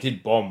they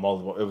did bomb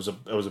multiple. It was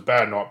a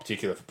bad night,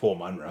 particularly for Paul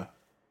Munro. There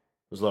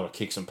was a lot of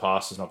kicks and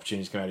passes and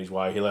opportunities coming out his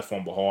way. He left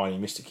one behind. He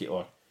missed a kick.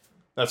 Like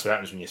that's what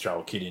happens when you throw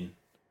a kid in.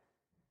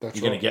 You're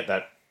going to get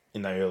that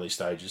in the early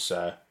stages.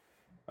 So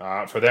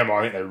for them,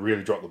 I think they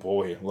really dropped the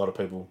ball here. A lot of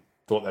people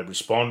thought they'd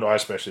respond. I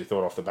especially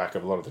thought off the back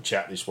of a lot of the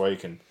chat this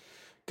week and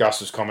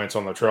Gus's comments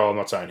on the trial. I'm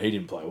not saying he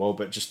didn't play well,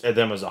 but just at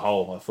them as a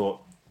whole, I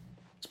thought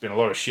it's been a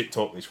lot of shit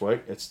talk this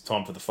week. It's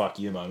time for the fuck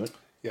you moment.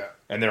 Yeah.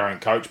 And their own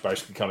coach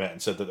basically come out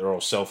and said that they're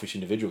all selfish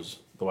individuals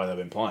the way they've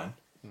been playing.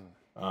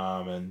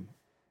 And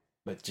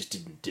it just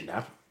didn't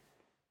happen.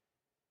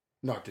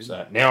 No, it didn't.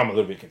 So now I'm a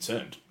little bit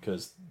concerned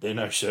because there are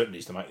no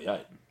certainties to make the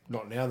 8.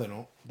 Not now, they're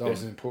not. That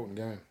was an important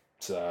game.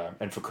 So,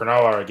 and for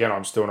Cronulla, again,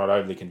 I'm still not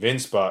overly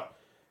convinced, but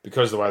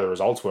because of the way the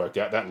results worked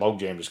out, that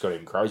logjam just got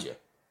even crazier.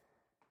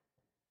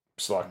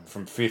 It's like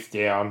from 5th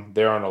down,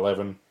 they're on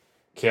 11,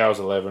 Cows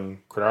 11,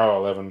 Cronulla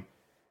 11,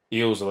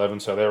 Eels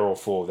 11, so they're all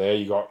 4 there.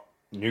 You got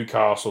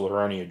Newcastle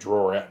are only a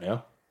draw out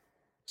now.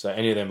 So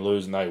any of them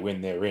lose and they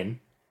win, they're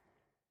in.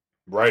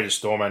 Raiders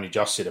Storm only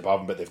just sit above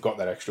them, but they've got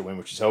that extra win,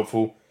 which is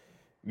helpful.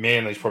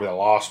 Manly's probably the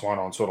last one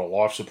on sort of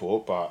life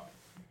support, but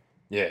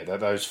yeah,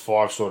 those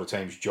 5 sort of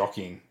teams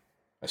jockeying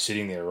are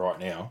sitting there right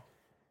now,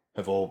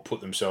 have all put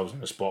themselves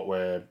in a spot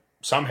where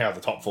somehow the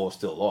top 4 are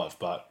still alive,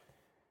 but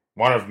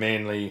one of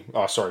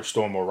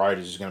Storm or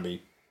Raiders is going to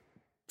be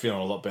feeling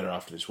a lot better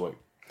after this week.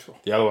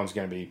 The other one's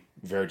going to be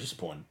very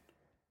disappointing.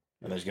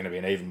 And there's going to be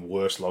an even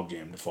worse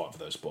logjam to fight for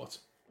those spots.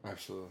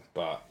 Absolutely.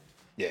 But,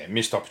 yeah,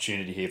 missed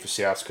opportunity here for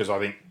Souths because I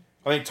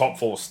think top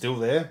 4 is still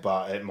there,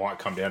 but it might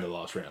come down to the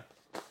last round.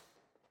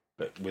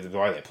 But with the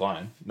way they're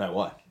playing, no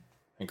way.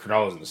 And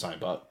Cronulla's in the same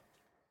boat.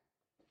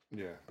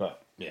 Yeah.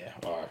 But, yeah,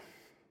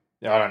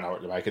 I don't know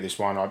what to make of this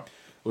one. It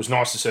was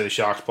nice to see the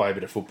Sharks play a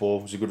bit of football.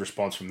 It was a good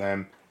response from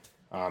them.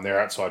 Their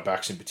outside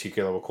backs in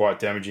particular were quite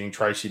damaging.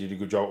 Tracy did a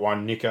good job at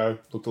one. Nico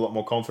looked a lot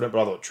more confident,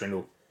 but I thought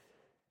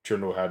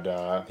Trindle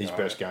had his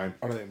best game.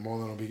 I don't think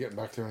Moylan will be getting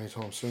back there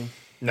anytime soon.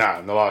 No,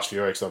 in the last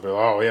few weeks, they'll be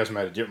like, he hasn't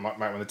made a difference.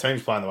 Mate, when the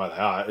team's playing the way they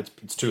are,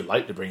 it's too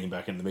late to bring him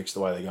back into the mix the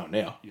way they're going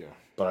now. Yeah.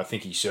 But I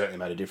think he certainly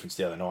made a difference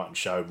the other night and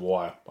showed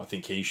why I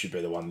think he should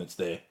be the one that's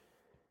there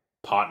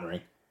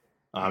partnering.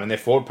 And their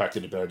forward pack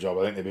did a better job.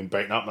 I think they've been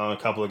beaten up on a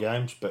couple of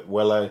games, but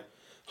Welle,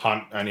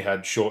 Hunt only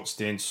had short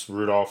stints,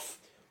 Rudolph.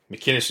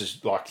 McInnes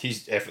is like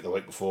his effort the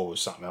week before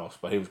was something else,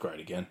 but he was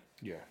great again.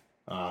 Yeah.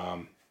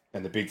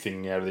 And the big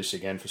thing out of this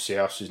again for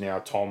South is now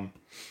Tom,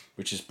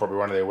 which is probably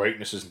one of their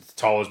weaknesses.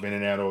 Toller's been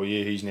in and out all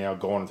year. He's now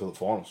gone until the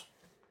finals.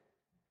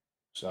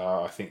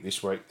 So I think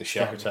this week the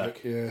Shack attack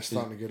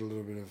starting to get a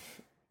little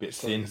bit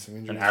thin.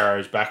 And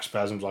Arrow's back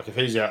spasms. Like if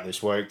he's out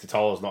this week, the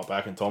Toller's not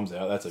back and Tom's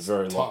out, that's a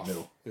very light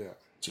middle. Yeah.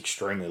 It's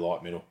extremely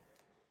light middle.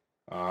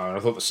 And I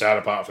thought the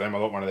sadder part for them, I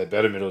thought one of their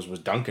better middles was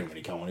Duncan when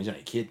he came on. He's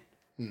only a kid.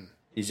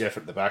 His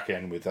effort at the back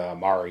end with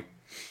Murray,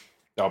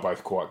 they were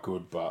both quite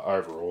good, but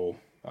overall,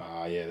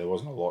 there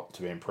wasn't a lot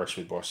to be impressed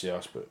with by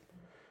South. But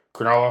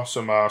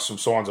Cronulla, some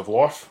signs of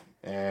life,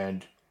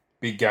 and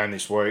big game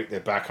this week.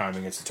 They're back home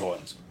against the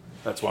Titans.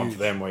 That's one for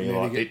them where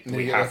you're like,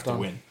 we have to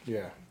win.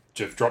 Yeah.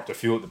 To have dropped a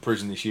few at the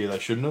prison this year, they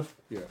shouldn't have.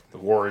 Yeah. The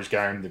Warriors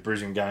game, the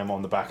Brisbane game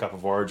on the backup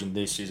of Origin,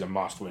 this is a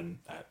must-win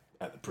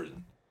at the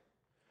prison.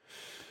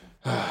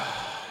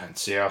 And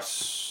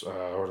South,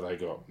 what do they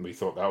got? We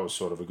thought that was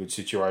sort of a good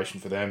situation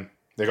for them.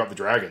 They got the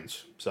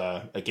Dragons.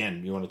 So,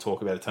 again, you want to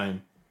talk about a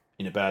team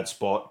in a bad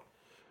spot.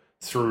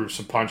 Threw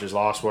some punches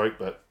last week,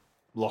 but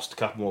lost a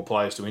couple more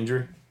players to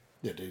injury.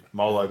 Yeah, dude.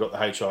 Molo got the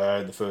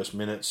HIA in the first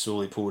minute.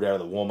 Sully pulled out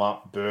of the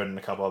warm-up. Bird and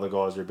a couple other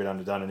guys are a bit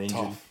underdone and injured.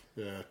 Tough.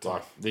 Yeah, tough.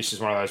 Like, this is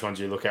one of those ones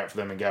you look at for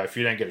them and go, if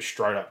you don't get a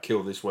straight-up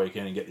kill this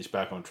weekend and get this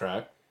back on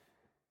track,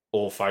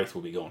 all faith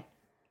will be gone.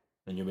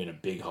 And you'll be in a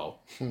big hole.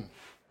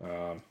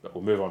 But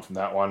we'll move on from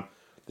that one.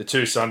 The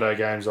two Sunday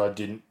games, I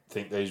didn't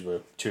think these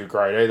were too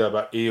great either,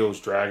 but Eels,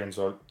 Dragons,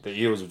 the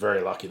Eels are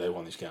very lucky they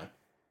won this game.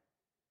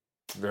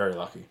 Very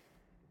lucky.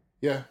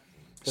 Yeah.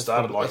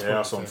 Started like a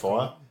house on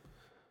fire.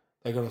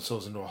 They got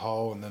themselves into a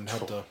hole and then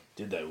had to...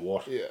 Did they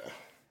what? Yeah.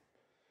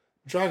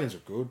 Dragons are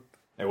good.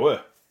 They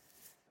were.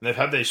 And they've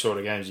had these sort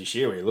of games this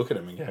year where you look at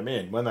them and go,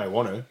 man, when they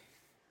want to,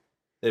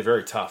 they're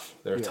very tough.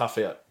 They're a tough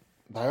out.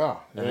 They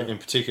are. And in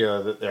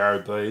particular, their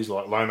OBs,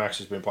 like Lomax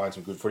has been playing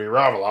some good footy.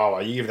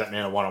 Ravalawa, you give that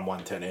man a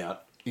one-on-one 10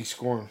 out. He's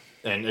scoring.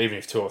 And even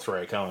if 2 or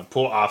 3 are coming,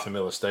 poor Arthur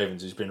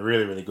Miller-Stevens has been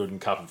really, really good in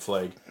cup and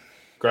flag.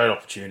 Great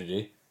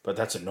opportunity, but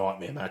that's a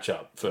nightmare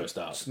matchup first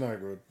half. It's no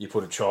good. You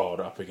put a child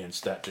up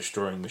against that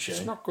destroying machine.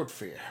 It's not good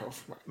for your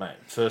health, mate. Mate,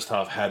 first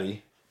half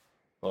Hattie,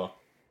 like,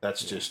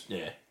 that's just,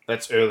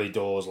 that's early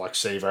doors, like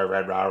Sevo,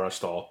 Radrara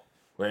style,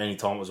 where any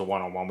time it was a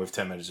one-on-one with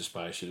 10 metres of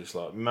space, you're just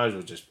like, you may as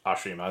well just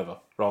usher him over,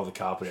 roll the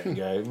carpet out and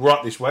go,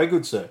 right this way,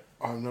 good sir.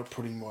 I'm not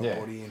putting my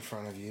body in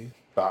front of you.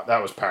 But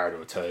that was para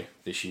to a T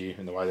this year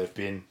in the way they've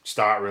been.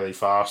 Start really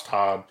fast,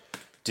 hard.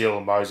 Dill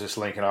and Moses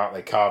linking up.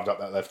 They carved up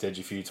that left edge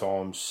a few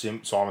times.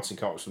 Simonson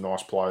came up with some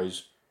nice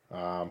plays.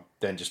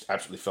 Then just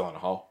absolutely fell in a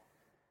hole.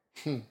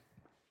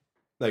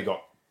 They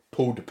got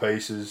pulled to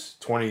pieces.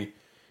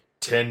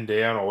 20-10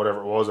 down or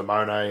whatever it was.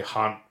 Amone,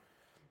 Hunt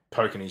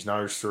poking his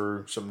nose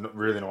through. Some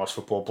really nice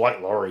football.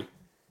 Blake Laurie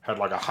had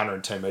like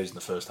 110 metres in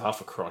the first half,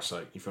 for Christ's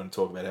sake, if you want to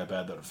talk about how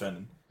bad they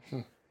defended.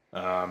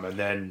 And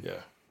then...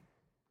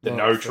 The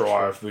no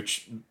try,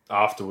 which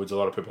afterwards a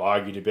lot of people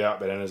argued about,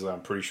 but Annesley, I'm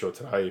pretty sure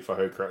today, if I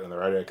heard correctly on the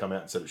radio, come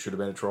out and said it should have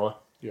been a try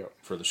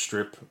for the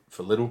strip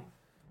for Little.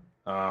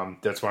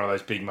 That's one of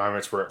those big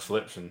moments where it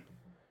flips and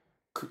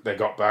they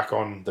got back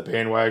on the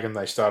bandwagon.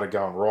 They started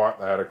going right.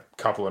 They had a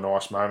couple of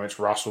nice moments.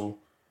 Russell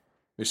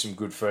with some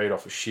good feed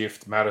off a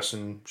shift.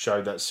 Madison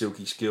showed that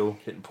silky skill,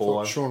 hitting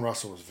Paulo. Sean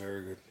Russell was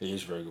very good. He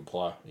is a very good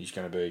player. He's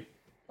going to be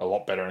a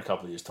lot better in a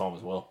couple of years' time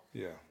as well.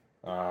 Yeah.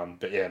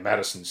 But yeah,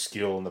 Madison's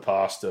skill in the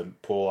past to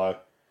Paulo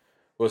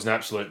was an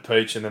absolute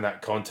peach, and then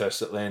that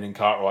contest that landed in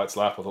Cartwright's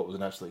lap I thought was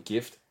an absolute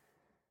gift.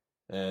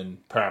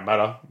 And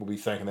Parramatta will be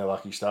thanking their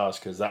lucky stars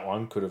because that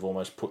one could have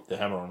almost put the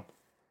hammer on.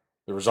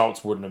 The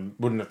results wouldn't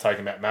have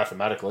taken that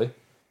mathematically,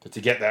 but to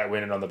get that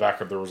winning on the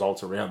back of the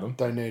results around them,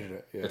 they needed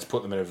it. Yeah. It's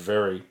put them in a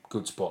very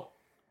good spot.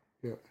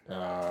 Yeah.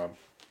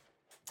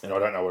 And I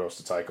don't know what else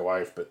to take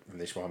away from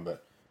this one,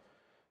 but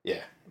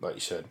yeah, like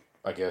you said.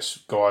 I guess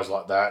guys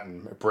like that,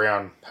 and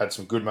Brown had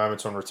some good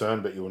moments on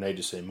return, but you will need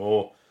to see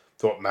more.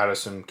 Thought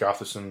Madison,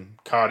 Gutherson,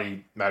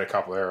 Cardi made a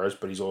couple of errors,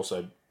 but he's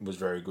also was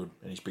very good,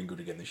 and he's been good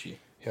again this year.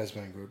 He has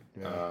been good.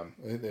 Yeah.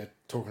 I think they're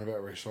talking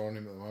about re-signing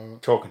him at the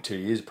moment. Talking 2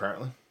 years,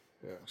 apparently.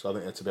 Yeah. So I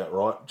think that's about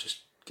right.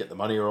 Just get the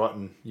money right,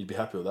 and you'd be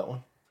happy with that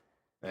one.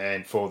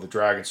 And for the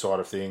Dragon side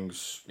of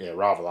things,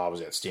 Ravalawa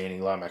was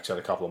outstanding. Lomax had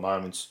a couple of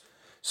moments.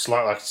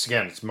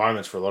 It's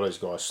moments for a lot of these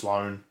guys.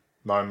 Sloan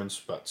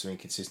moments, but some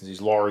inconsistencies.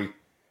 Laurie.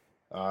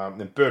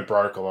 Then Bird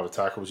broke a lot of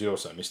tackles. He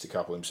also missed a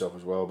couple himself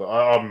as well. But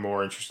I'm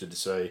more interested to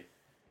see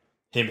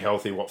him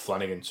healthy, what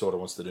Flanagan sort of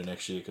wants to do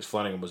next year, because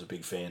Flanagan was a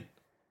big fan.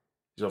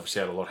 He's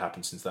obviously had a lot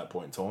happen since that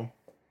point in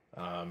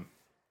time.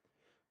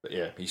 But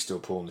yeah, he's still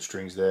pulling the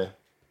strings there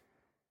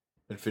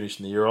and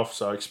finishing the year off.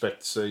 So I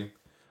expect to see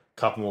a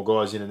couple more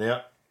guys in and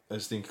out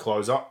as things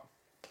close up.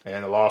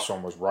 And the last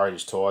one was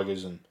Raiders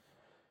Tigers, and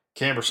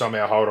Canberra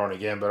somehow hold on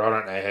again, but I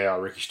don't know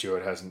how Ricky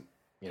Stewart hasn't,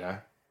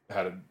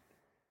 had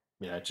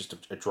just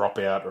a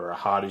dropout or a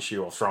hard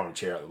issue or throwing a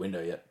chair out the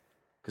window yet.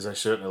 Because they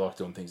certainly like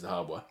doing things the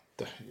hard way.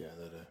 Yeah,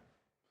 they do.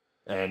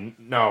 And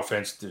no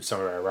offence to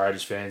some of our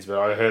Raiders fans, but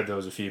I heard there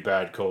was a few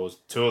bad calls.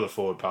 2 of the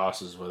forward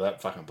passes were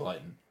that fucking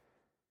blatant.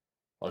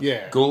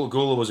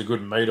 Gula was a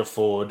good metre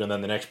forward, and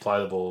then the next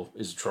play the ball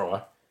is a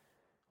try.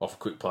 off a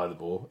quick play of the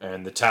ball,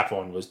 and the tap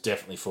on was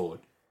definitely forward.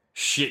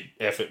 Shit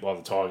effort by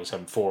the Tigers,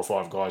 having 4 or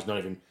 5 guys not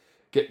even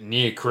getting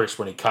near Chris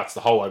when he cuts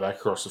the whole way back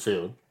across the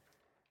field.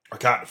 I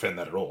can't defend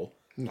that at all.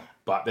 No.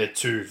 But they're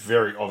 2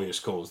 very obvious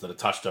calls that a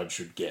touch judge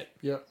should get.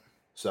 Yep.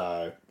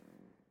 So,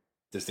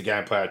 does the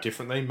game play out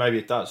differently? Maybe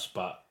it does,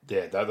 but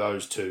yeah,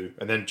 those 2.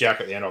 And then Jack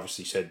at the end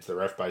obviously said to the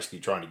ref, basically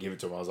trying to give it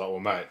to him. I was like, well,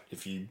 mate,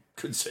 if you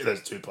couldn't see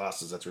those 2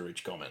 passes, that's a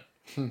rich comment.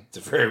 It's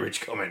a very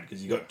rich comment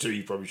because you got 2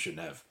 you probably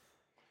shouldn't have.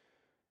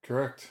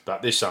 Correct.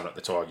 But this summed up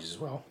the Tigers as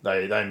well.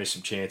 They missed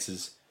some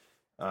chances.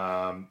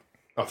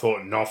 I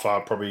thought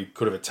Noffa probably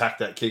could have attacked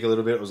that kick a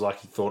little bit. It was like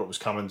he thought it was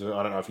coming to.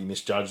 I don't know if he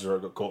misjudged or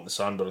it got caught in the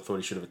sun, but I thought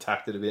he should have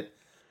attacked it a bit.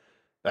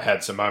 They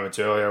had some moments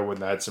earlier when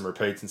they had some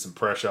repeats and some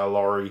pressure.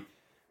 Laurie,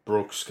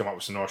 Brooks come up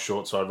with some nice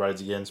short side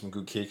raids again, some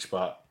good kicks,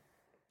 but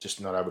just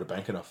not able to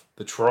bank enough.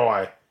 The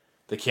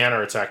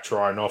counter-attack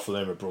try,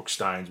 Nofaluma Brooks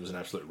Staines was an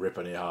absolute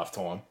ripper near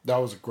half-time. That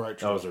was a great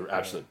try. That was an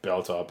absolute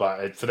belter.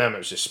 But for them, it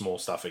was just small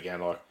stuff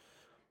again. Like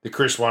the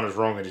Chris one is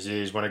wrong as it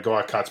is. When a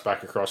guy cuts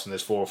back across and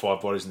there's 4 or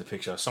 5 bodies in the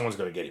picture, someone's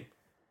got to get him.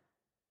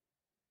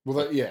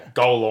 Well,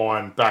 Goal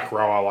line, back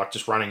rower, like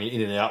just running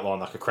in and out line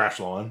like a crash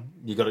line.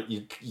 You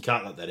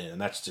can't let that in, and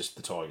that's just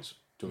the Tigers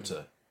to a T.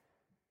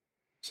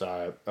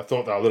 So I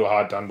thought they were a little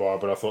hard done by,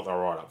 but I thought they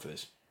were right up for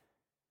this.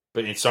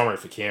 But in summary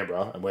for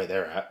Canberra and where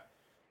they're at,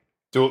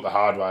 do it the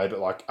hard way. But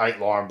like 8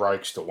 line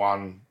breaks to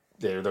 1,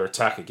 their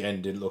attack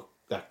again didn't look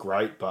that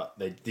great. But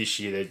this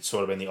year they've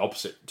sort of been the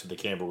opposite to the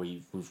Canberra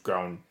we've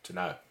grown to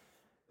know.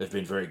 They've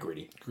been very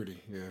gritty.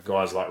 Yeah.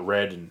 Guys like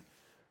Red and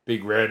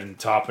Big Red and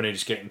Tarpany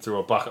just getting through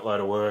a bucket load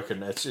of work,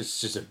 and it's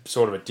just a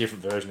sort of a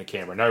different version of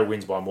Canberra. No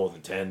wins by more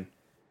than 10.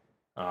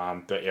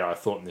 But yeah, I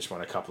thought in this one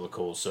a couple of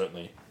calls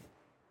certainly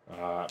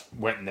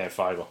went in their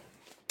favour.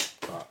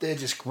 They're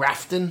just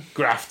grafting.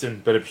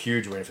 But a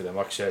huge win for them.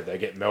 Like I said, they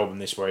get Melbourne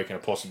this week and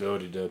a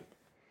possibility to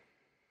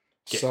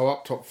So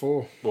up top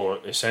 4. Well,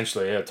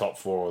 essentially, top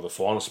 4 or the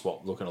final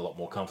spot looking a lot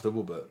more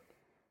comfortable, but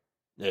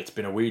yeah, it's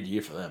been a weird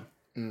year for them.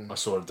 I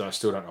still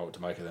don't know what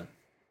to make of them.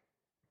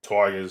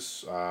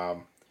 Tigers,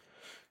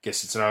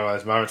 guess it's another of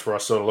those moments where I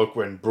sort of look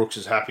when Brooks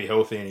is happy,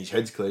 healthy, and his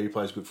head's clear, he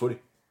plays good footy.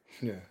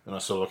 Yeah. And I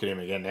sort of look at him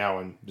again now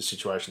and the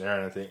situation there,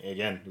 and I think,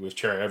 again, with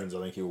Cherry Evans,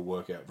 I think he will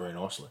work out very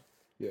nicely.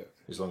 Yeah.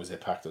 As long as they're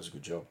packed, does a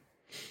good job.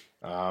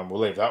 We'll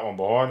leave that one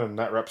behind, and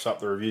that wraps up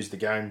the reviews of the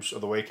games of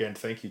the weekend.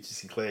 Thank you to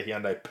Sinclair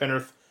Hyundai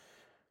Penrith.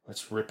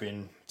 Let's rip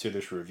into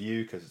this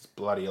review because it's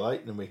bloody late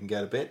and then we can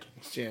go to bed.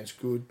 Sounds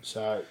good.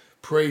 So,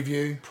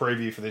 preview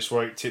for this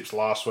week. Tips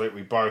last week,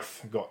 we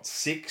both got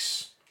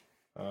 6.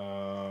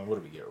 What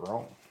did we get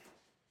wrong?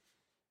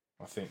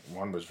 I think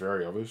one was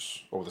very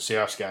obvious. Or the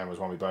South game was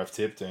one we both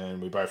tipped,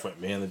 and we both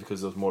went Manly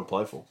because there was more to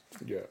play for.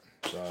 Yeah.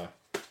 So,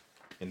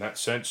 in that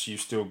sense, you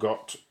still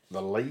got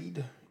the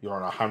lead. You're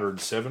on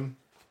 107.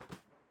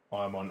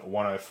 I'm on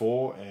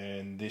 104,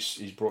 and this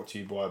is brought to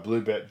you by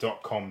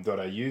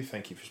bluebet.com.au.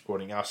 Thank you for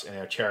supporting us and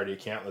our charity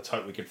account. Let's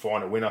hope we can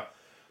find a winner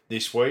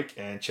this week,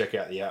 and check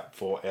out the app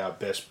for our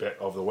best bet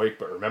of the week.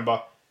 But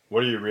remember,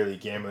 what are you really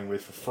gambling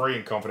with? For free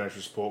and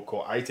confidential support,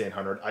 call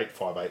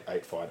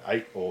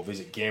 1800-858-858 or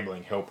visit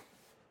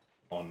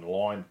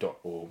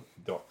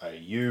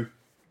gamblinghelponline.org.au.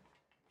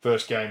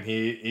 First game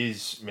here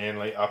is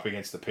Manly up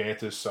against the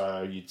Panthers,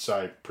 so you'd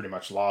say pretty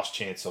much last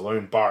chance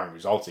saloon, barring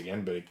results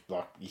again, but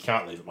you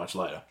can't leave it much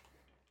later.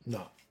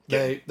 No.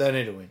 They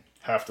need to win.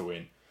 Have to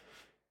win.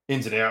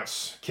 Ins and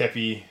outs,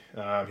 Kepi,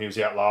 he was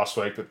out last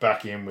week, but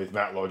back in with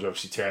Matt Lodge,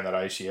 obviously tearing that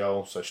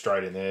ACL, so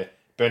straight in there.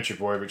 Ben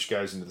Trbojevic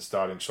goes into the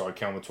starting side.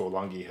 Kelma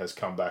Tuolungi has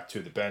come back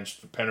to the bench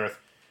for Penrith.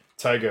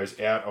 Tay goes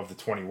out of the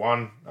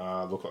 21. Look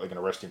like they're going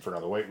to rest him for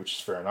another week, which is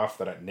fair enough.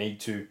 They don't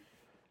need to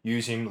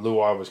use him.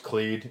 Luai was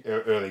cleared,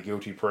 early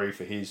guilty plea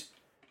for his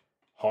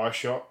high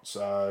shot,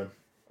 so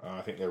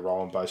I think they're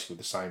rolling basically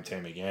with the same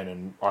team again,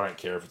 and I don't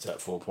care if it's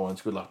at 4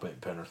 points. Good luck beating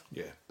Penrith.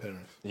 Yeah,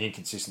 Penrith. The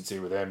inconsistency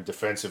with them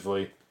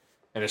defensively,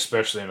 and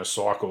especially in a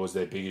cycle, is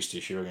their biggest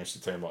issue against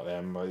a team like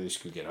them. This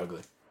could get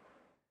ugly,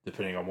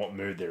 depending on what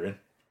mood they're in.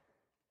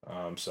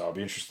 So I'll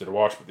be interested to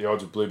watch, but the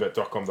odds of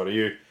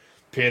bluebet.com.au.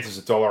 Panthers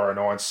 $1.09,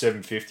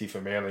 $7.50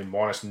 for Manly,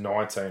 minus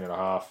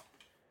 19.5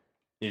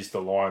 is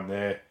the line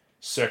there.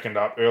 Second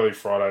up, early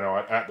Friday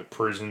night at the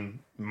Prison,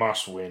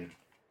 must win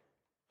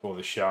for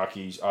the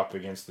Sharkies up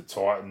against the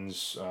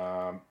Titans.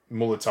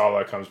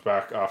 Mulatalo comes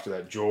back after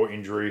that jaw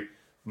injury.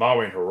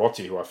 Marwin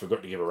Hiroti, who I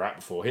forgot to give a rap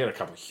before, he had a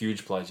couple of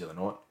huge plays the other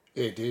night.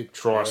 Yeah, he did.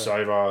 Try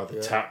saver,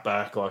 the tap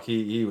back, like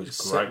he was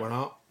great. Set one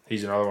up.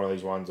 He's another one of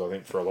these ones I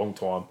think for a long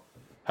time.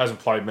 Hasn't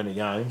played many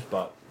games,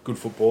 but good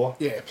footballer.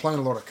 Yeah, playing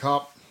a lot of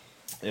cup.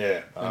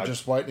 Yeah. And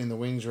just waiting in the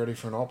wings, ready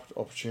for an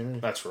opportunity.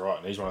 That's right.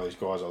 And he's one of these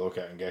guys I look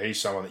at and go,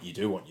 he's someone that you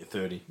do want your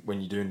 30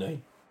 when you do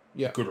need.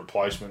 Yeah. Good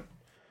replacement.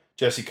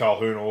 Jesse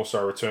Calhoun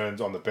also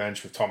returns on the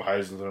bench with Tom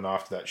Hazelton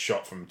after that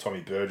shot from Tommy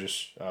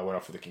Burgess. Went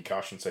off with a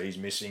concussion, so he's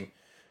missing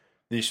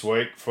this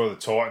week. For the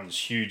Titans,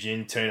 huge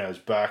in. Tino's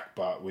back,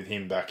 but with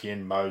him back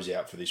in, Mo's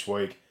out for this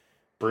week.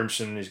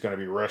 Brimson is going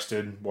to be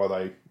rested while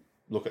they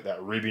look at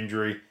that rib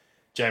injury.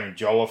 Jamie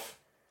Jolliffe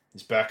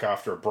is back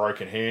after a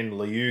broken hand.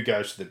 Liu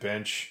goes to the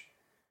bench.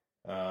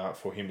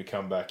 for him to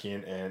come back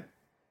in. And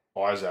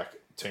Isaac,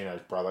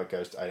 Tino's brother,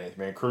 goes to 18th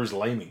man. Cruz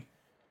Leeming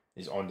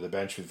is onto the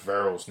bench with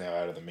Verrills now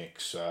out of the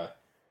mix.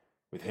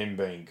 With him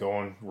being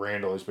gone,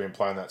 Randall has been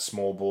playing that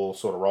small ball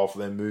sort of role for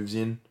them, moves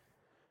in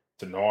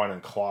to 9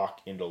 and Clark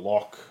into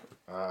lock.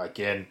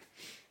 Again,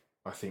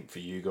 I think for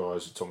you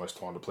guys, it's almost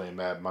time to play a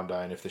Mad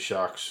Monday, and if the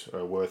Sharks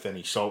are worth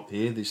any salt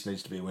here, this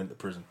needs to be a win at the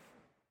Prison.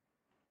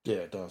 Yeah,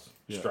 it does.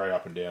 Yeah. Straight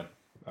up and down.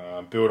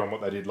 Build on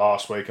what they did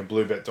last week, and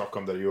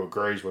bluebet.com.au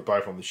agrees. We're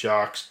both on the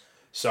Sharks.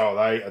 So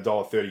are they.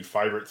 $1.30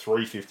 favourite,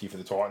 $3.50 for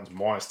the Titans,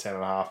 minus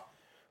 10.5.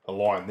 A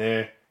line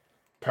there.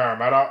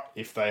 Parramatta,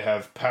 if they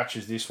have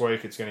patches this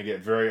week, it's going to get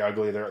very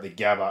ugly. They're at the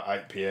Gabba,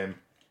 8 p.m.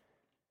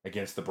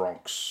 against the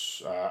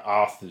Bronx.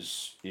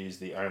 Arthurs is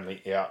the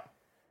only out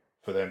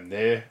for them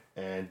there.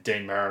 And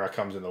Dean Mariner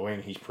comes in the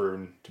wing. He's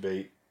proven to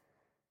be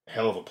a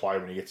hell of a play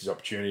when he gets his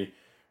opportunity.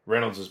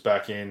 Reynolds is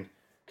back in.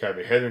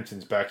 Kobe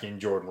Hetherington's back in.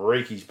 Jordan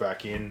Mariki's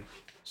back in.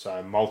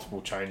 So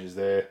multiple changes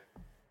there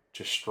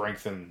to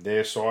strengthen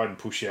their side and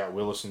push out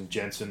Willison,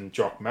 Jensen,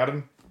 Jock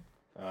Madden.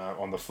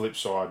 On the flip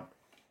side,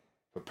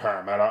 for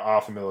Parramatta,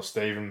 Arthur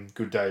Miller-Stephen,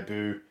 good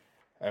debut,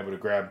 able to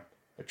grab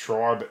a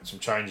try, but some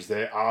changes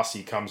there.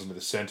 Arcee comes into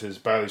the centres,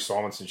 Bailey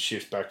Simonson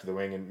shifts back to the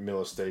wing, and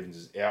Miller-Stevens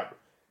is out.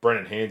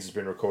 Brennan Hands has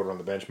been recorded on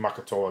the bench.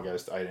 Makatoa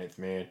goes to 18th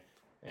man,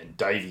 and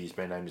Davey has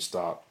been named to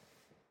start.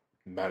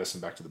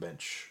 Madison back to the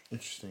bench.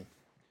 Interesting.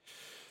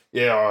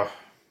 Yeah, I'm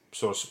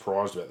sort of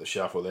surprised about the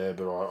shuffle there,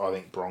 but I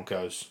think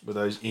Broncos, with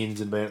those ins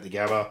and being at the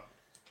Gabba,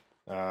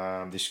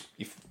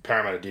 if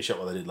Parramatta dish up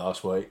what they did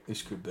last week,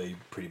 this could be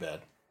pretty bad.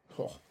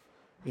 Oh,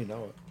 you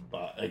know it.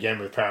 But again,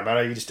 with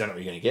Parramatta, you just don't know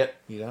what you're going to get.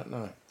 You don't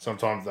know.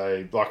 Sometimes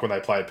they, like when they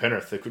play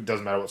Penrith, it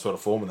doesn't matter what sort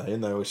of form they're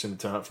in, they always seem to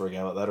turn up for a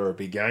game like that or a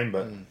big game.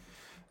 But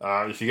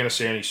if you're going to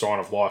see any sign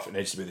of life, it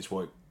needs to be this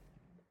week.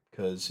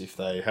 Because if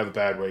they have a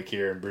bad week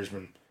here in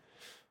Brisbane,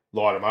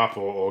 light them up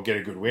or get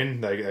a good win,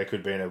 they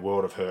could be in a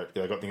world of hurt.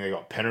 They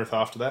got Penrith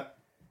after that,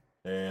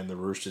 and the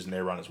Roosters in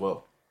their run as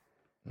well.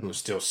 It was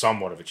still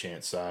somewhat of a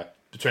chance. So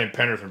between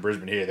Penrith and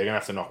Brisbane here, they're going to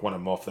have to knock one of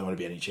them off if they want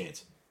to be any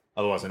chance.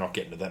 Otherwise, they're not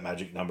getting to that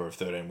magic number of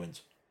 13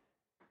 wins.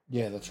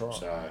 Yeah, that's right.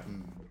 So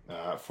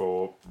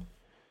for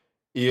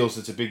Eels,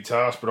 it's a big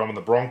task, but I'm on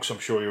the Bronx. I'm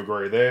sure you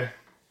agree there.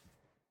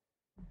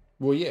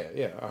 Well, yeah,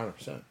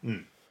 100%.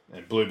 And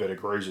Bluebet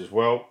agrees as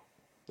well.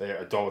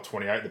 They're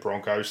 $1.28, the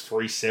Broncos,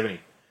 $3.70.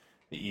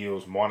 The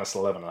Eels, minus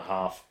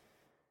 11.5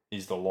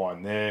 is the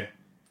line there.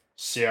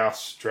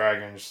 Souths,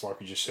 Dragons, like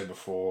we just said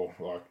before,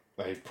 like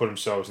they've put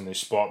themselves in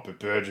this spot, but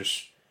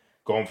Burgess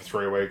gone for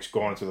 3 weeks,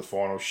 gone into the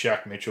final.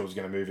 Shaq Mitchell is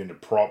going to move into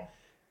prop.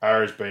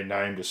 Ara's been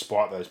named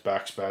despite those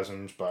back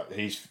spasms, but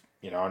he's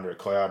under a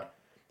cloud.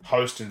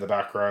 Host in the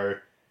back row.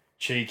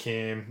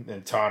 Cheekham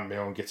and Tan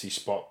Milne gets his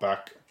spot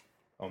back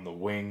on the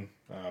wing.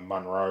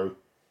 Munro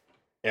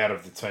out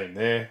of the team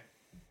there.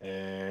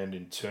 And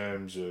in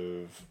terms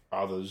of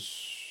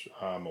others,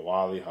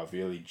 Mawali,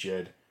 Havili,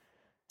 Jed,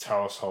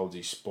 Tallis holds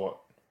his spot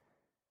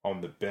on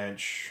the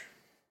bench.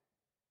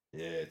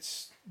 Yeah,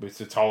 it's with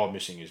the Tola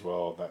missing as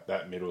well.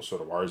 That middle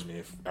sort of worries me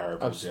if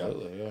Arab was out.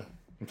 Absolutely, yeah.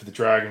 And for the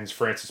Dragons,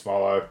 Francis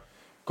Molo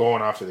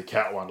gone after the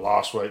Cat one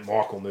last week.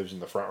 Michael moves in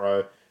the front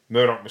row.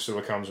 Murdoch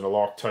Masula comes in a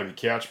lock. Toby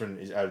Couchman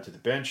is added to the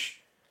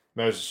bench.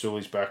 Moses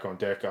Sully's back on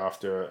deck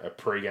after a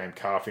pre-game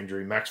calf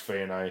injury. Max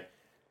Fianet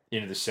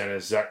into the centre.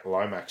 Zach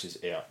Lomax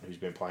is out, who's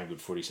been playing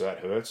good footy, so that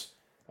hurts.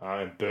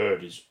 And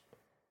Bird is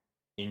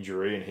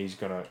injury, and he's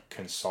going to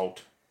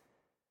consult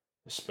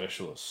the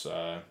specialist.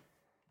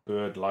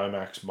 Bird,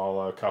 Lomax,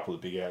 Molo, a couple of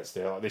big outs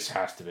there. Like, this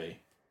has to be.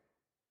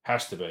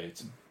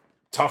 It's a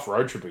tough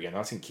road trip again.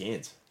 That's in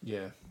Cairns.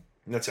 Yeah.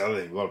 And that's the other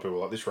thing. A lot of people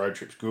are like, this road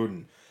trip's good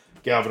and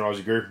galvanise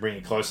a group and bring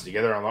you closer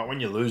together. I'm like, when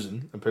you're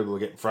losing and people are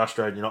getting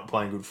frustrated, you're not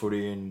playing good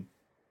footy and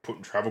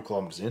putting travel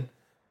kilometres in,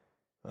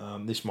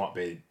 this might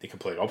be the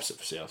complete opposite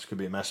for South. It could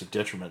be a massive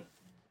detriment.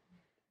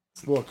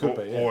 Well, it could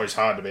be, yeah. Always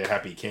hard to be a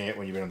happy camp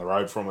when you've been on the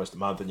road for almost a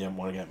month and you haven't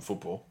won a game of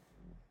football.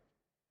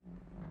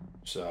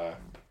 So,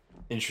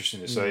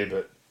 interesting to see,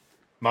 but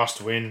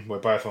must win. We're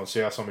both on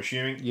South, I'm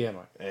assuming. Yeah,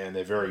 mate. And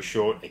they're very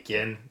short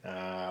again.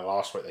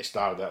 Last week they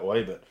started that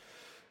way, but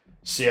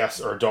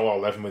South are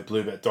 $1.11 with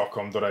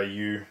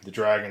bluebet.com.au. The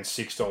Dragons,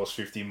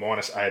 $6.50,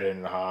 minus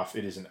 18.5.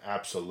 It is an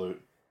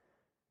absolute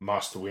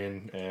must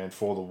win. And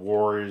for the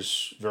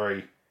Warriors,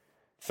 very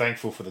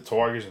thankful for the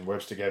Tigers, and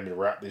Webster gave me the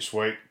rap this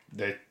week.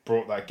 They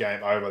brought that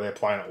game over. They're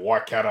playing at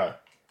Waikato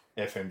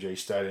FMG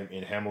Stadium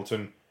in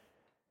Hamilton.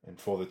 And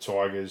for the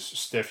Tigers,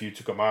 Steph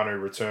Utukamanu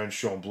returns.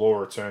 Sean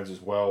Bloor returns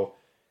as well.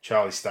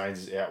 Charlie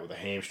Staines is out with a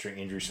hamstring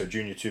injury, so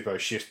Junior Tupou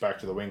shifts back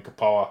to the wing.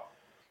 Kapoa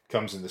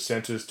comes in the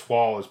centres.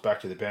 Twal is back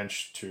to the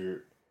bench to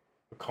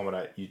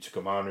accommodate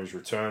Utukamanu's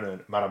return,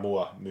 and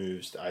Matamua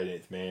moves to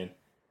 18th man.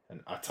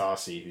 And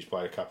Atasi, who's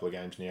played a couple of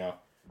games now,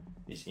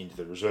 is into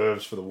the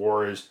reserves for the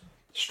Warriors.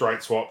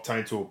 Straight swap,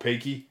 Taintua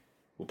Peaky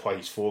will play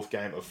his 4th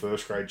game of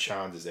first grade.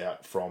 Chance is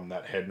out from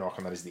that head knock,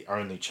 and that is the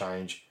only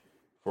change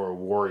for a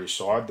Warrior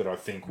side that I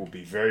think will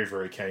be very,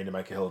 very keen to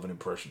make a hell of an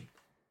impression.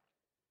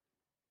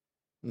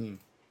 What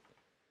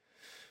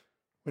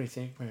do you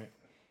think, mate?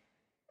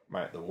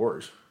 Mate, the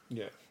Warriors.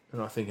 Yeah.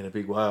 And I think in a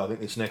big way. I think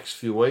this next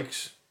few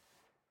weeks...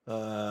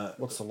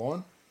 What's the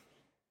line?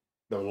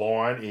 The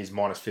line is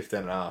minus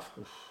 15.5.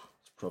 It's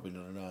probably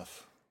not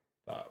enough.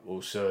 But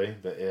we'll see.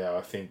 But yeah,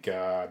 I think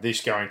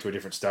this going to a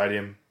different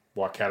stadium,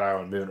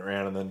 Waikato, and moving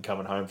around and then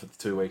coming home for the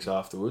 2 weeks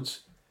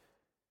afterwards,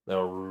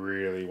 they'll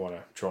really want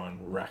to try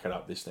and rack it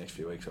up this next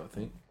few weeks, I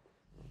think.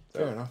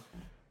 Fair enough.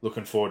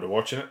 Looking forward to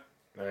watching it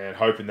and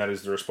hoping that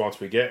is the response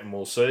we get, and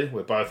we'll see.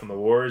 We're both on the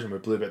Warriors and we're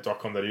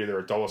bluebet.com.au.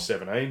 They're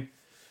 $1.17.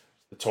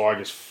 The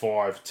Tigers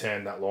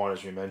 5.10. That line,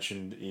 as you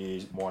mentioned,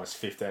 is minus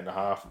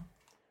 15.5.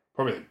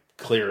 Probably the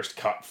clearest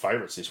cut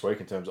favourites this week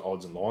in terms of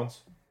odds and lines.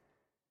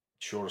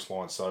 Shortest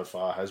line so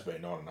far has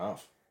been 9.5.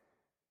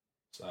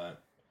 So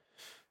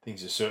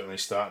things are certainly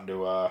starting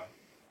to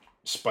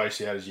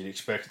space out as you'd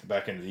expect at the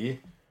back end of the year.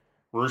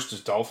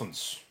 Roosters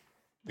Dolphins,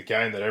 the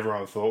game that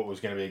everyone thought was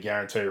going to be a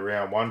guaranteed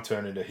round one,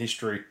 turned into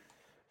history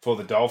for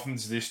the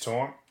Dolphins this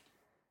time.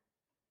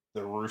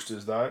 The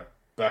Roosters, though,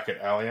 back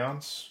at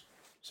Allianz.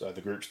 So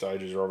the group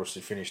stages are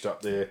obviously finished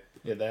up there.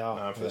 Yeah, they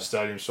are. For the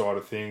stadium side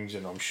of things,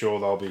 and I'm sure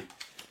they'll be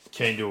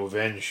keen to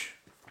avenge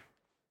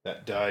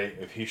that day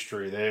of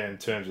history there in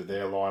terms of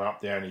their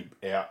lineup. The only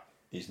out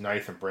is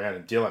Nathan Brown,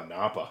 and Dylan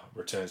Napa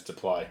returns to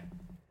play.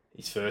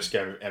 His first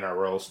game of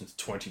NRL since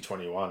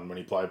 2021 when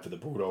he played for the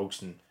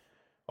Bulldogs, and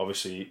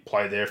obviously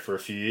played there for a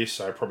few years,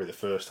 so probably the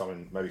first time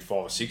in maybe 5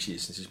 or 6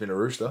 years since he's been a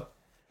Rooster.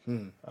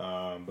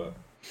 But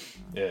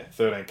yeah,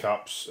 13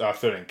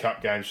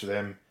 cup games for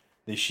them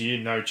this year.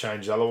 No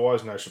change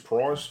otherwise, no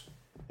surprise.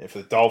 And for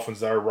the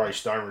Dolphins, though, Ray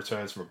Stone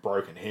returns from a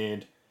broken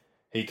hand.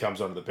 He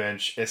comes onto the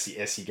bench.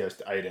 Essie goes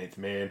to 18th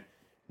man.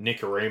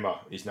 Nick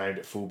Arima is named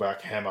at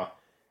fullback. Hammer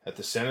at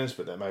the centres,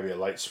 but that may be a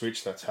late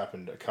switch. That's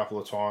happened a couple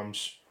of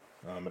times.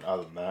 And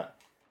other than that,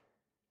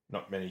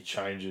 not many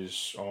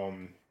changes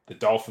on the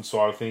Dolphin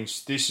side of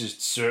things. This is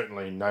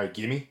certainly no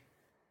gimme.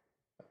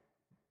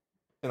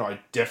 And I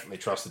definitely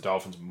trust the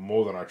Dolphins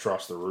more than I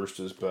trust the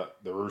Roosters, but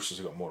the Roosters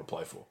have got more to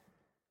play for.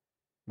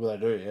 Well, they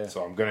do, yeah.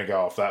 So I'm going to go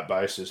off that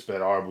basis,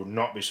 but I would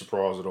not be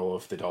surprised at all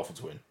if the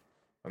Dolphins win.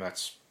 And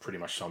that's pretty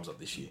much sums up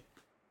this year.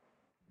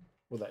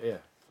 Well, yeah.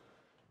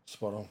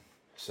 Spot on.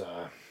 So,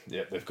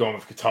 yeah, they've gone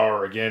with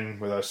Katara again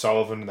with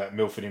O'Sullivan and that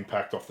Milford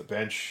impact off the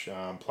bench,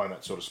 playing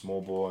that sort of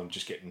small ball and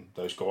just getting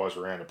those guys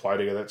around to play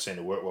together. It seemed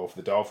to work well for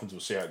the Dolphins.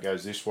 We'll see how it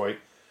goes this week.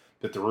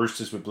 But the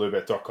Roosters with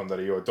bluebet.com.au,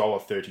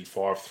 $1.35,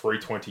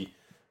 $3.20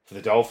 for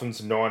the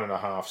Dolphins,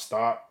 9.5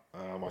 start.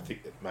 I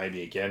think that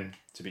maybe, again,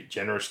 it's a bit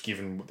generous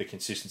given the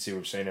consistency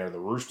we've seen out of the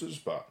Roosters,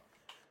 but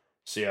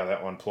see how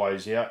that one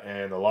plays out.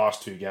 And the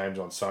last two games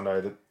on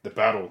Sunday, the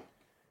battle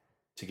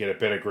to get a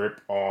better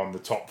grip on the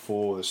top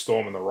four, the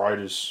Storm and the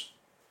Raiders,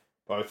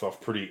 both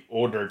off pretty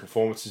ordinary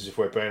performances, if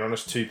we're being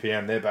honest. 2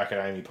 p.m, they're back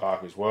at Amy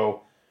Park as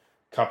well.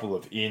 Couple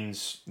of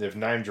ins. They've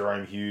named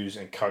Jerome Hughes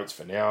and Coates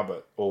for now,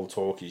 but all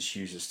talk is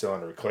Hughes is still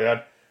under a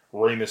cloud.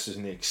 Remus is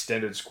in the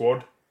extended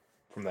squad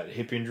from that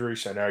hip injury,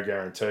 so no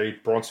guarantee.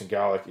 Bronson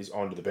Garlick is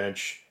onto the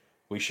bench.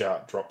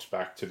 Wishart drops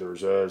back to the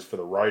reserves for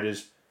the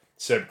Raiders.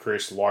 Seb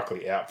Chris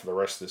likely out for the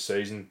rest of the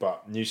season,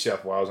 but New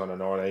South Wales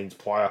under-19s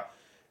player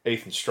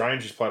Ethan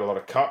Strange has played a lot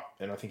of cup,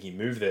 and I think he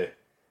moved there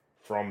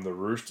from the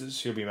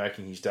Roosters. He'll be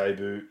making his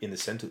debut in the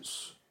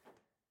centres.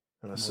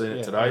 And I've seen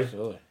it today.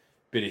 Absolutely.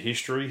 Bit of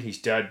history. His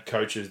dad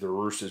coaches the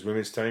Roosters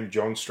women's team,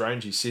 John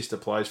Strange. His sister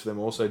plays for them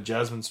also,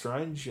 Jasmine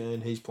Strange,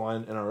 and he's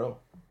playing NRL.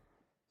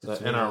 So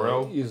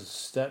NRL, Here's a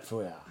stat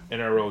for you.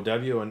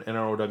 NRLW and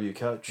NRLW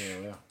coach. Yeah,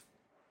 we are.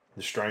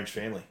 The Strange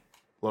family.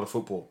 A lot of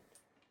football.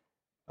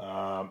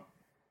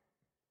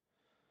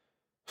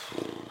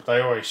 They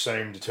always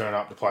seem to turn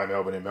up to play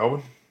Melbourne in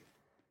Melbourne.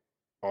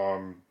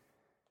 I'm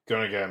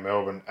going to go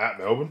Melbourne at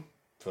Melbourne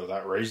for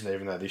that reason,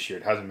 even though this year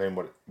it hasn't been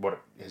what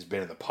it has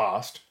been in the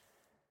past.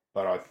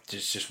 But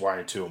it's just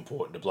way too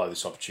important to blow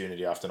this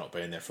opportunity after not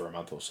being there for a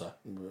month or so.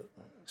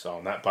 So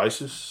on that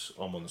basis,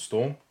 I'm on the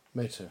Storm.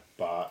 Me too.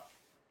 But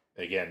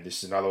again,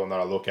 this is another one that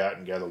I look at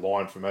and go, the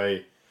line for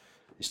me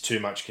is too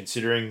much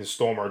considering. The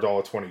Storm are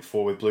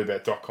 $1.24 with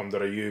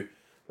bluebet.com.au.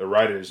 The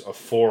Raiders are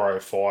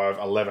 $4.05.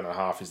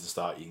 11.5 is the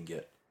start you can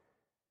get.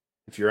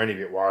 If you're any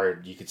bit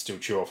worried, you could still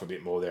chew off a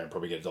bit more there and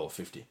probably get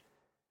 $1.50.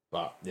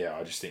 But yeah,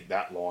 I just think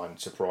that line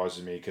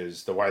surprises me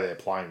because the way they're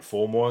playing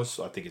form-wise,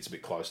 I think it's a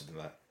bit closer than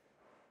that.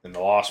 And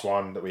the last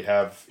one that we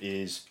have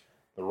is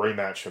the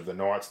rematch of the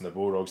Knights and the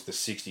Bulldogs, the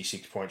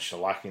 66-point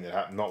shellacking that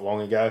happened not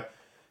long ago.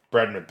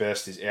 Braden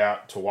Best is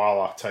out.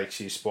 Tawala takes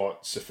his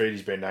spot.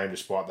 Safidi's been named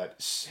despite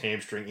that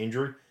hamstring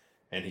injury.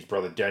 And his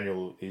brother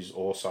Daniel is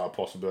also a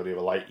possibility of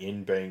a late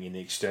in, being in the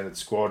extended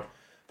squad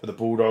for the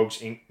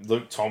Bulldogs.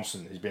 Luke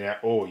Thompson has been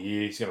out all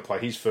year. He's going to play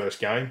his first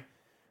game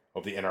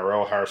of the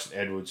NRL. Harrison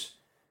Edwards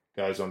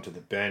goes onto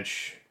the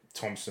bench.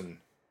 Thompson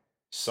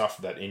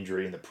suffered that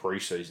injury in the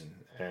preseason,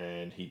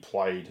 and he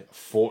played a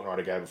fortnight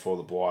ago before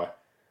the bye,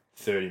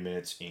 30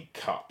 minutes in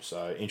Cup.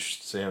 So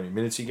interested to see how many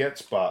minutes he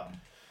gets, but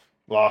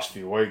last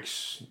few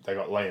weeks, they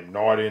got Liam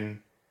Knight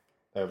in.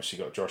 They obviously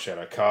got Josh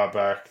Adokar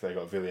back. They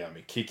got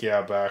Viliami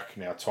Kikau back.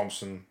 Now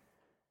Thompson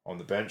on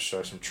the bench.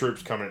 So some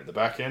troops coming at the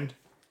back end.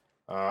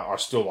 I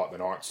still like the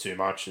Knights too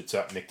much. It's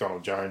at Nick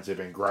Donald-Jones. They've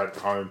been great at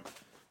home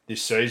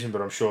this season,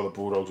 but I'm sure the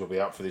Bulldogs will be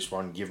up for this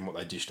one, given what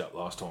they dished up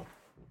last time.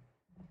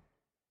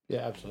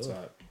 Yeah, absolutely.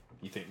 So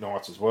you think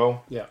Knights as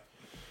well? Yeah.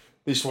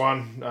 This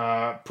one,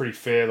 pretty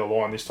fair, the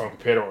line this time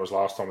compared to what it was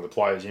last time with the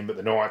players in. But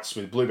the Knights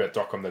with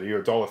bluebet.com.au,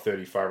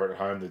 $1.30 favourite at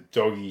home. The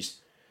Doggies,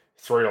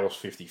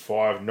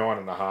 $3.55,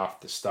 9.5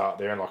 to start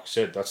there. And like I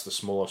said, that's the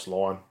smallest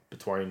line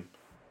between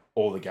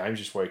all the games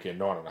this weekend,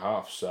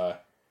 9.5. So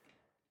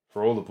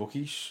for all the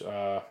bookies,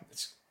 I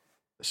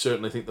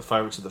certainly think the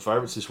favourites are the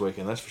favourites this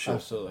weekend, that's for sure.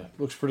 Absolutely.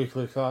 Looks pretty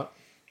clear cut.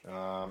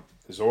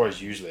 There's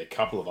always usually a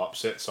couple of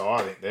upsets, so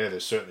I think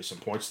there's certainly some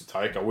points to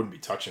take. I wouldn't be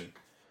touching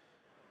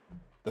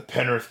the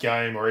Penrith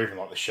game or even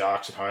like the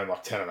Sharks at home,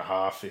 like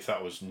 10.5 if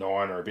that was 9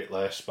 or a bit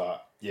less.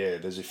 But yeah,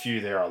 there's a few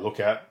there I look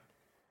at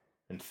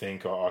and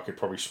think I could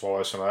probably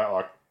swallow some of that.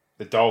 Like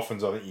the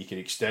Dolphins, I think you could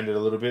extend it a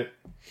little bit.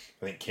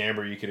 I think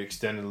Canberra, you could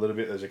extend it a little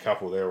bit. There's a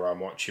couple there where I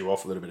might chew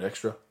off a little bit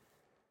extra.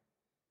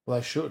 Well,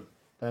 they should.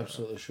 They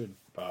absolutely should.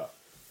 But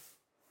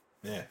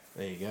yeah,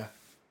 there you go.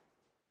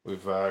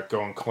 We've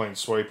gone clean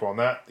sweep on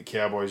that. The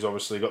Cowboys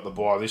obviously got the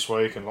bye this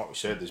week, and like we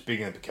said, there's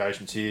big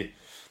implications here.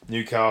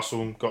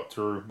 Newcastle got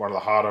through one of the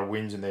harder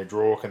wins in their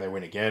draw. Can they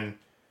win again?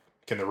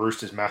 Can the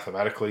Roosters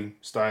mathematically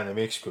stay in the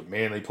mix? Could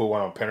Manly pull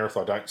one on Penrith?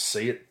 I don't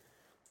see it.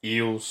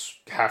 Eels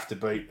have to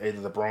beat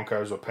either the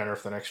Broncos or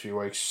Penrith the next few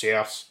weeks.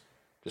 Souths,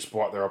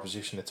 despite their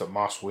opposition, it's a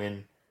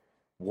must-win.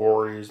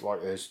 Warriors,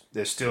 like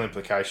there's still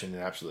implication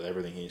in absolutely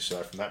everything here.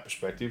 So from that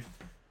perspective,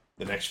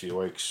 the next few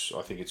weeks,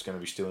 I think it's going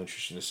to be still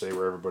interesting to see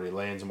where everybody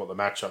lands and what the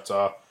matchups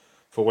are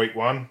for week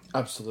one.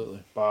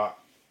 Absolutely. But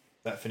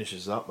that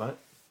finishes up, mate.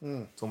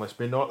 It's almost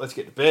midnight. Let's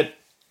get to bed.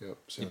 Yep.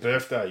 Your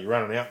birthday, you're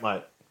running out,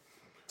 mate.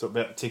 It's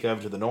about to tick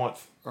over to the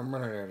 9th. I'm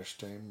running out of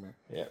steam, mate.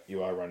 Yeah,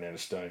 you are running out of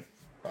steam.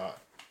 But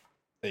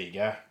there you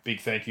go.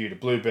 Big thank you to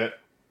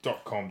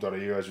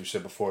bluebet.com.au. As we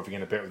said before, if you're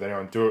going to bet with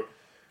anyone, do it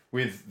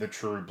with the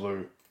True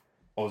Blue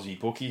Aussie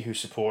bookie who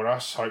support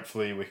us.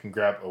 Hopefully we can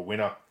grab a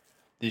winner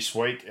this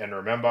week. And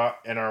remember,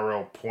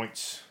 NRL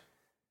points,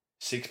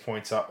 6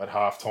 points up at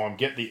halftime.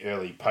 Get the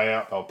early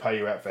payout. They'll pay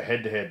you out for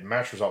head-to-head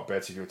match result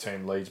bets if your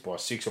team leads by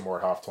 6 or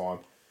more at halftime.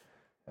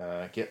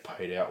 Get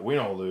paid out. Win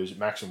or lose.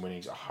 Maximum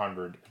winnings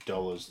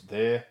 $100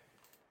 there.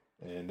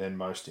 And then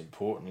most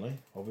importantly,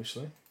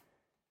 obviously,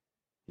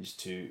 is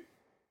to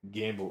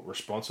gamble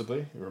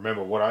responsibly.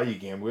 Remember, what are you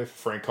gambling with?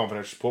 Free and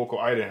confidential support. Call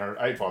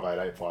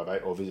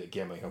 1800-858-858 or visit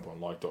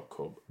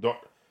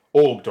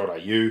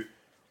gamblinghelponline.org.au.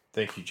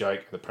 Thank you,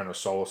 Jake, at the Penrith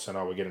Solar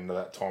Centre. We're getting to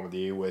that time of the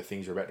year where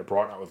things are about to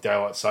brighten up with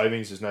daylight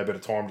savings. There's no better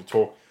time to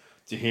talk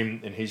to him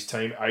and his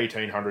team.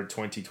 1800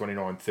 20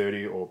 29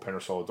 30 or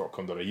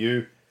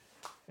penrithsolar.com.au.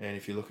 And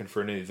if you're looking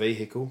for a new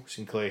vehicle,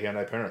 Sinclair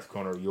Hyundai Penrith,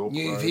 corner of York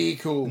New Road.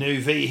 vehicle.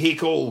 New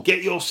vehicle.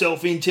 Get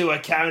yourself into a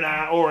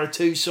Kona or a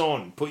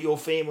Tucson. Put your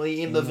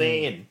family in the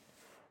van.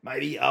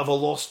 Maybe a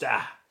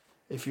Veloster.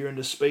 If you're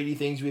into speedy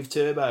things with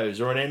turbos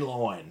or an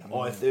N-Line,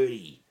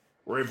 I-30,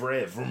 rev,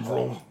 vroom,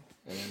 vroom.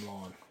 An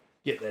N-Line.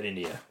 Get that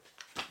into you.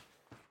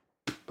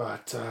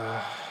 But,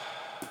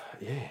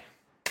 yeah.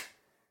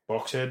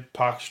 Boxhead,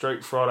 Park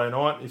Street, Friday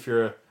night. If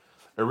you're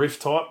a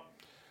Riff type.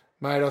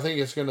 Mate, I think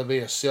it's going to be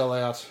a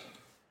sellout.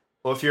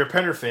 Well, if you're a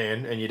Penrith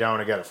fan and you don't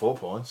want to go to Four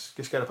Pines,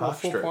 just go to Parker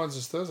Street. Four Pines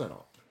is Thursday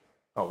night.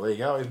 Oh, there you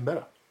go. Even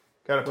better.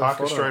 Go to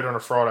Parker Street on a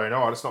Friday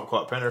night. It's not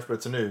quite Penrith, but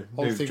it's a new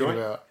I'm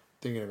joint.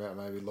 thinking about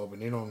maybe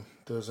lobbing in on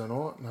Thursday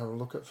night and have a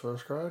look at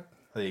first grade.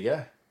 There you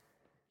go.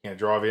 You're going to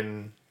drive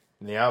in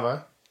the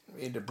Arvo.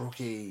 Into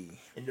Brookie.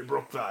 Into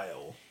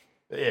Brookvale.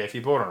 But yeah, if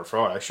you bought on a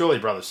Friday, surely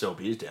brothers sell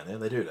beers down there.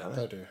 They do, don't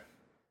they? They do.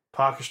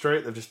 Parker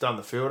Street, they've just done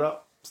the field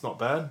up. It's not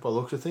bad by the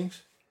looks of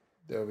things.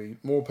 There'll be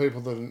more people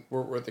than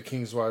were at the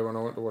Kingsway when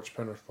I went to watch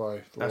Penrith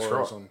play the That's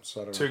Warriors right. on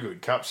Saturday. Two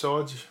good cup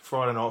sides,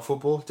 Friday night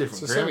football,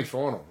 different It's a ground.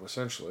 semi-final,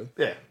 essentially.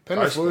 Yeah.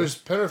 Penrith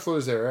basically.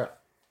 lose, they're out.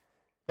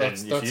 And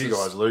if you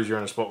guys lose, you're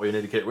in a spot where you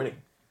need to keep winning.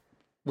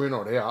 We're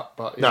not out,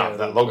 but No,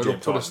 that logjam it'll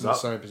put us in the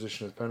tightens same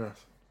position as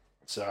Penrith.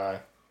 So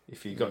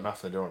if you've got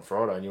nothing to do on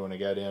Friday and you want to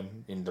go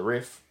down in the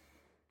Riff,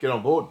 get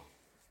on board.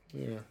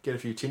 Yeah. Get a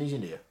few tinnies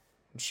into you.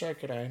 And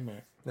shake it,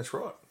 mate. That's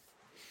right.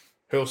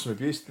 Hurl some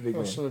abuse to the big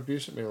Have man. some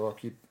abuse at me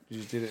like you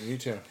did at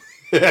Newtown.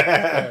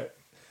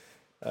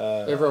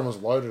 Everyone was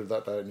loaded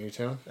that day at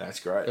Newtown. That's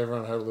great.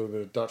 Everyone had a little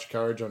bit of Dutch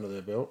courage under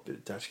their belt. Bit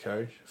of Dutch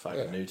courage.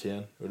 Fucking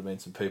Newtown. Would have been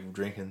some people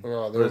drinking.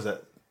 Oh, What is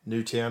that?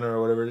 Newtowner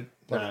or whatever it is?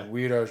 Like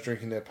weirdos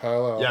drinking their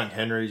pale ale. Young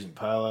Henrys and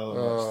Pale Ale and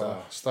all that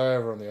stuff. Stay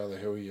over on the other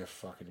hill, you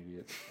fucking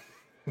idiot.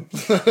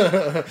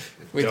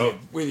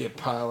 with your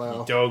pale ale.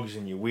 Your dogs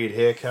and your weird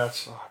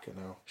haircuts. Fucking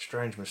hell.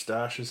 Strange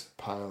moustaches.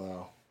 Pale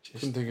ale.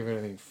 Couldn't think of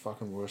anything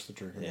fucking worse to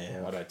drink.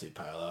 Yeah, I don't do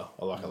Pale Ale.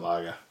 I like a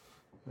lager.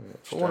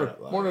 If I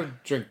want to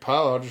drink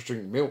pale ale, I just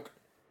drink milk.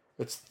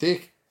 It's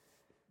thick.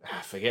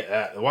 Forget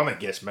that. The one that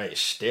gets me is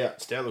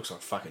Stout. Stout looks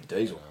like fucking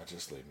diesel. No,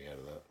 just leave me out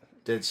of that.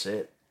 Dead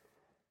set.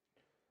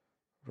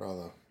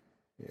 Rather,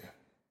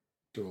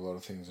 do a lot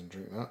of things and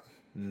drink that.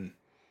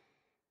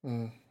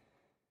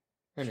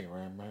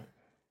 Anyway, mate.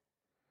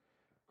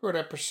 Good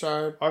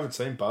episode. I haven't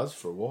seen Buzz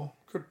for a while.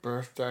 Good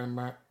birthday,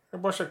 mate. It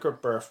was a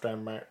good birthday,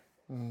 mate.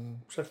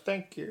 So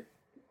thank you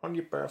on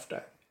your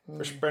birthday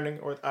for spending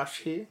it with us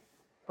here.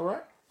 All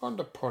right? On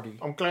the potty.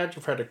 I'm glad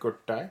you've had a good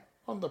day.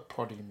 On the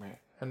potty, mate.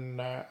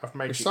 And I've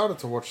made We started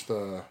to watch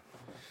the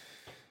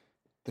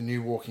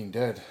new Walking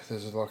Dead.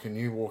 There's like a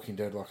new Walking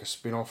Dead, like a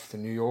spin-off, the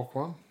New York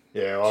one.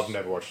 Yeah, I've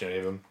never watched any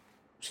of them.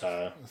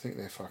 So I think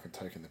they're fucking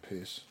taking the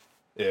piss.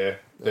 yeah,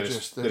 They're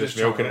just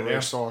milking it now.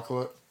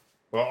 Recycle it.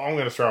 Well, I'm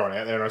going to throw one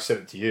out there, and I said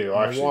it to you.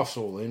 My wife's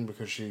all in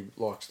because she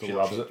likes to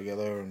watch loves it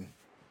together and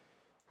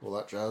all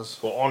that jazz.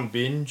 Well, on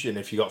Binge, and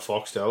if you got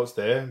Foxtel, it's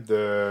there.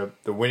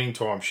 The Winning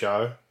Time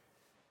show,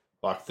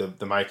 like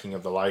the making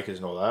of the Lakers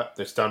and all that.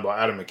 It's done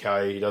by Adam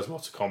McKay. He does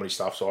lots of comedy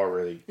stuff, so I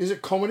really... Is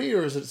it comedy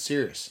or is it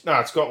serious? No,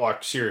 it's got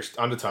like serious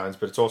undertones,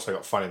 but it's also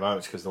got funny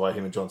moments because the way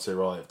him and John C.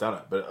 Reilly have done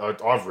it. But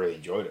I've really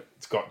enjoyed it.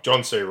 It's got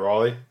John C.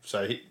 Reilly,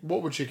 so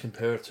What would you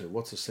compare it to?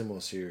 What's a similar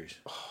series?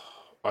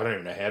 I don't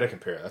even know how to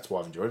compare it. That's why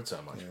I've enjoyed it so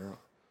much. Yeah, right.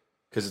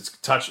 Because it's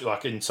touched,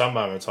 like in some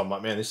moments I'm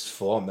like, man, this is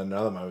full on. Then in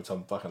other moments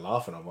I'm fucking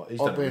laughing. I'm like, he's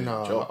done a really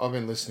good job. I've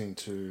been listening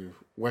to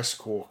West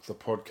Cork, the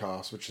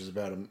podcast, which is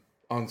about an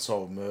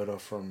unsolved murder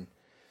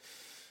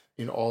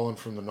in Ireland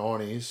from the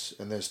 90s.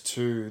 And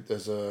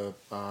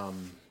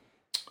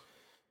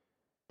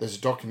there's a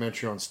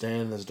documentary on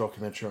Stan. There's a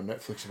documentary on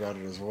Netflix about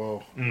it as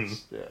well.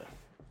 Yeah,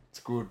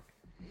 it's good.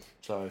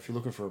 So if you're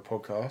looking for a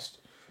podcast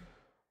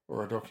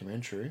or a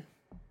documentary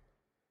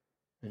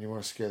and you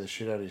want to scare the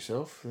shit out of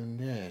yourself, then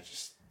yeah,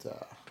 just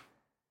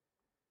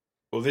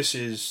well, this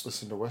is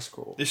listen to West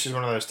Cork. This is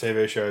one of those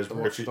TV shows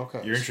where if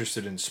docos. you're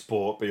interested in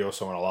sport but you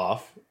also want to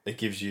laugh, it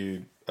gives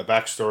you a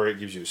backstory, it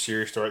gives you a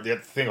serious story. The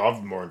thing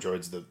I've more enjoyed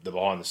is the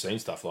behind the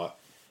scenes stuff. Like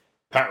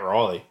Pat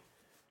Riley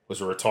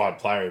was a retired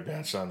player who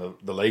bounced on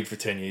the league for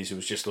 10 years who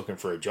was just looking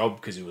for a job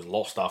because he was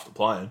lost after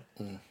playing.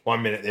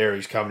 1 minute there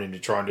he's coming in to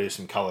try and do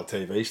some colour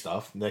TV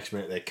stuff. Next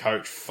minute their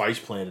coach face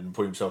planted and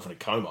put himself in a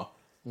coma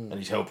and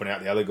he's helping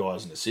out the other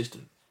guys as an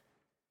assistant.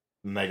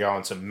 And they go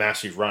on some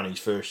massive run his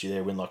first year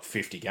there, win like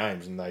 50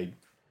 games, and they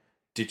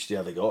ditch the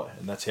other guy.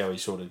 And that's how he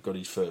sort of got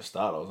his first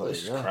start. I was like,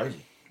 this is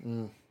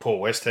crazy. Paul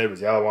Westhead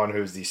was the other one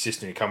who was the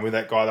assistant who come with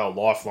that guy. They were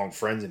lifelong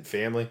friends and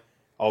family.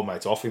 Old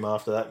mate's off him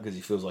after that because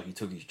he feels like he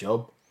took his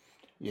job.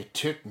 You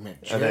took me,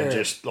 and then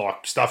just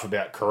like stuff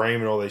about Kareem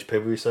and all these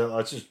people. You say,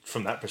 like, it's just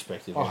from that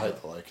perspective. I hate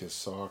the Lakers,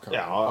 so I can't.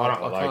 Yeah, I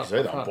don't like the Lakers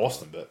either. I'm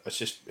Boston, but it's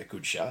just a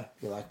good show.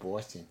 You like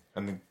Boston.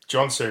 And then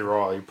John C.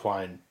 Reilly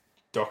playing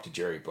Dr.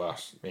 Jerry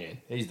Buss, man,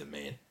 he's the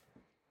man.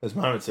 There's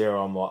moments there where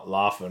I'm like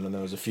laughing, and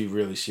there was a few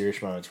really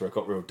serious moments where it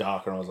got real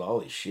dark, and I was like,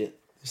 holy shit,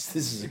 this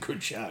is a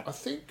good show. I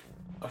think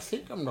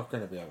I'm not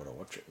going to be able to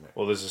watch it, mate.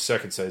 Well, there's a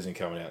second season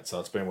coming out, so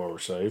it's been well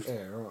received.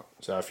 Yeah, right.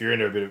 So if you're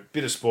into a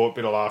bit of sport,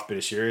 bit of laugh, bit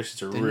of serious,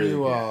 it's a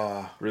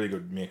really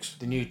good mix.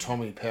 The new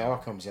Tommy Power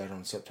comes out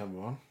on September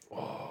 1.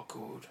 Oh,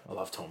 good. I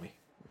love Tommy.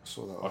 I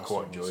saw that. I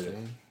quite enjoyed it.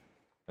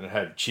 And it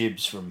had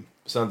Chibs from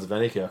Sons of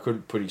Anarchy. I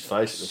couldn't put his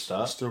face at the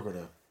start. I still got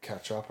to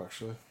catch up,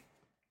 actually.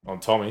 On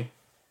Tommy.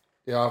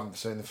 Yeah, I haven't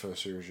seen the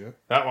first series yet.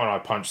 That one I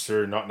punched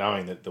through not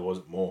knowing that there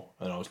wasn't more,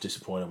 and I was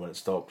disappointed when it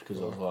stopped because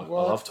I was like, I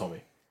love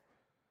Tommy.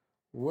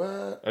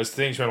 What? As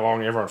things went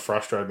along, everyone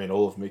frustrated me and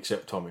all of them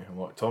except Tommy. I'm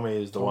like,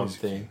 Tommy is the one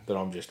thing that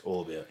I'm just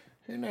all about.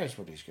 Who knows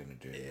what he's going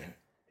to do? Yeah,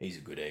 he's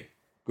a good egg.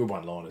 Good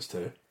one-liners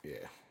too.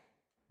 Yeah.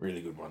 Really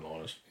good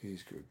one-liners.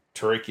 He's good.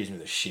 Tariq gives me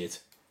the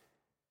shit.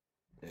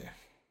 Yeah.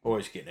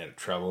 Always getting out of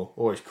trouble.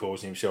 Always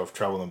causing himself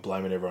trouble and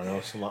blaming everyone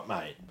else. I'm like,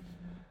 mate.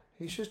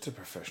 He's just a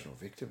professional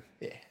victim.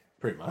 Yeah.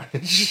 Pretty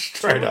much.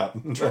 Straight up.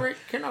 Tariq,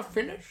 can I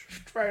finish?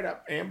 Straight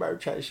up. Ambo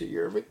Chaser,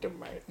 you're a victim,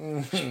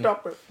 mate.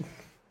 Stop it.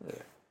 Yeah.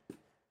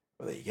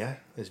 Well, there you go.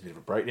 There's a bit of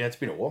a breakdown. It's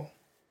been a while.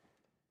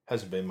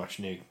 Hasn't been much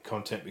new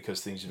content because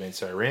things have been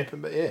so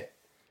rampant, but yeah.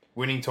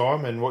 Winning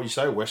Time and what you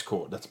say, West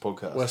Cork. That's a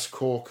podcast. West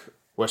Cork.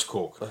 West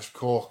Cork. West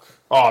Cork.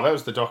 Oh, that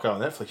was the doco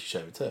on Netflix you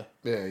showed me too.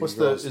 Yeah. Does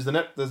the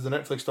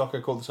Netflix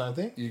doco called the same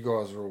thing? You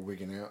guys are all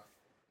wigging out.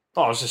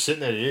 Oh, I was just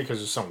sitting there here because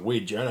there's some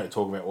weird journo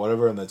talking about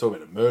whatever, and they're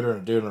talking about a murder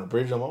and a dude on a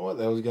bridge. I'm like, what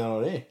the hell is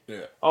going on here?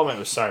 Yeah. Oh, man, it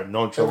was so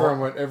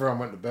nonchalant. Everyone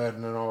went to bed,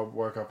 and then I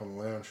woke up in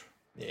the lounge.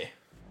 Yeah.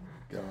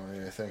 Going,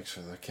 yeah, thanks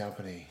for the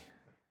company.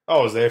 I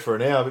was there for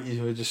an hour, but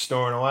you were just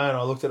snoring away, and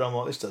I looked at it, I'm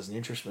like, this doesn't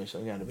interest me, so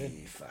I'm going to bed.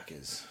 You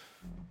fuckers.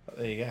 But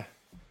there you go.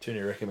 2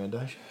 new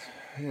recommendations.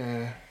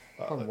 Yeah.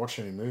 I haven't watched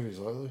any movies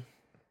lately.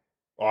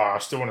 Oh, I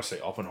still want to see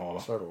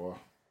Oppenheimer. So do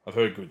I. I've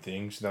heard good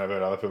things, and then I've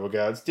heard other people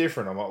go, it's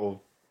different. I'm like,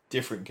 well,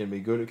 different can be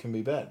good, it can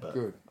be bad, but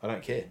good. I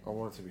don't care. I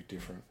want it to be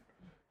different.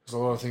 There's a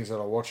lot of things that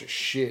I watch are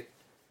shit.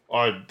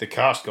 The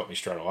cast got me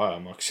straight away.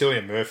 I'm like,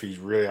 Cillian Murphy's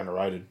really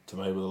underrated to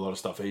me with a lot of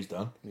stuff he's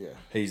done. Yeah.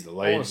 He's the I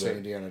lead. want to see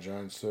Indiana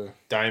Jones too.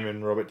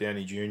 Damon, Robert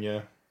Downey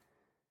Jr.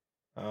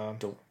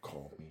 Don't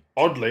call me.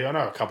 Oddly, I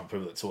know a couple of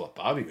people that saw that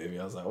Barbie movie.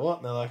 I was like, what?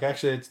 And they're like,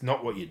 actually, it's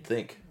not what you'd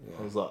think. Yeah.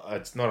 I was like,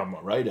 it's not on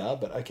my radar,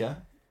 but okay.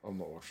 I'm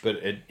not watching. But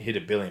it hit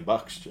 $1 billion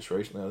just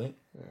recently, I think.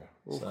 Yeah.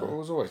 Well, it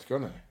was always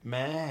gonna.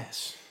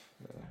 Mass.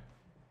 Yeah.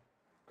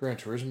 Gran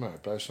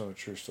Turismo, based on a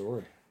true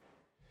story.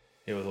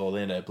 It was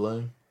Orlando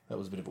Bloom. That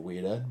was a bit of a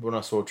weird ad. When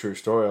I saw True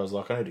Story, I was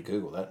like, I need to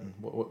Google that. And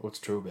what's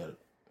true about it?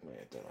 Yeah,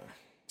 I don't know.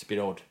 It's a bit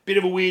odd. Bit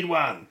of a weird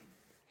one.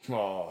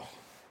 Oh.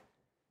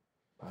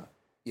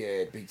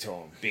 Yeah, big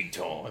time. Big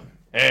time.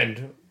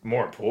 And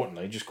more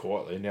importantly, just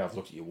quietly, now I've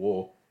looked at your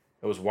war,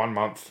 it was 1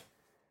 month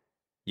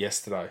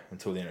yesterday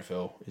until the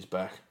NFL is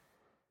back.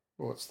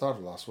 Well, it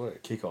started last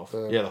week. Kickoff.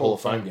 The The Hall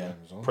of Fame game.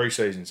 was on.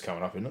 Pre-season's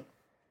coming up, isn't it?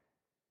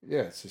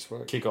 Yeah, it's this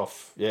week.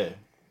 Kickoff, yeah.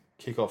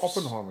 Kickoff.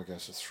 Oppenheimer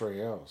goes for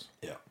 3 hours.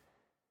 Yeah.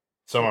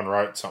 Someone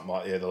wrote something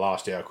like, the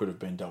last hour could have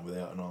been done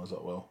without, and I was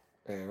like, well,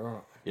 Yeah,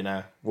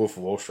 right. Wolf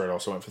of Wall Street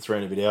also went for 3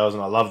 and a bit hours,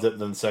 and I loved it.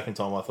 Then the second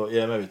time I thought,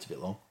 maybe it's a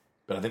bit long.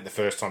 But I think the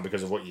first time,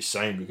 because of what you're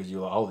saying, because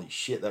you're like, holy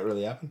shit, that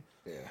really happened.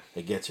 Yeah.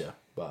 It gets you.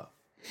 But,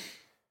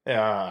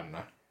 I don't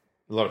know.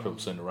 A lot of people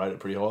seem to rate it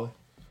pretty highly.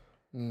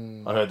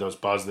 I heard there was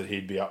buzz that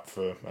he'd be up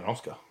for an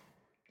Oscar.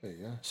 There you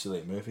go.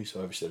 Cillian Murphy,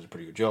 so obviously does a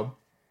pretty good job.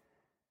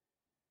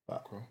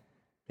 But, Cool.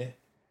 yeah.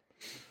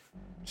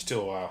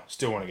 Still want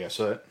to go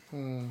see it.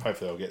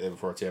 Hopefully I'll get there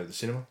before it's out of the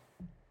cinema.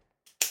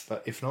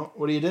 But if not,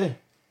 what do you do?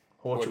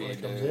 Watch it when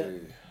it comes out.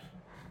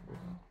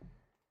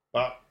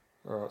 But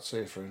All right, see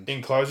you, friend.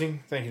 in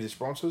closing, thank you to the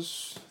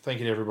sponsors. Thank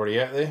you to everybody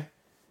out there.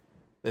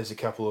 There's a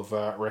couple of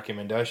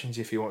recommendations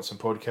if you want some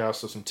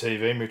podcasts or some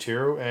TV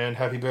material. And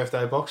happy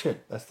birthday, Boxhead.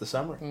 That's the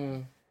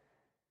summary.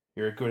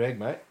 You're a good egg,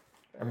 mate.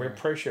 And we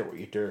appreciate what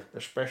you do,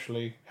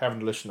 especially having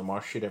to listen to my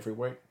shit every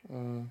week.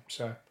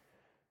 So,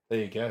 there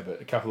you go.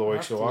 But a couple of I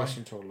weeks have to away.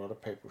 listen to a lot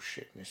of people's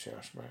shit in this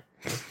house,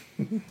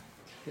 mate.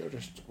 You're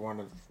just one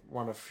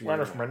of few. One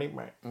of many,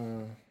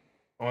 mate.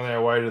 On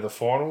our way to the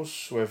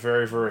finals, we're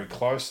very, very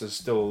close. There's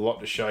still a lot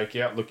to shake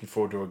out. Looking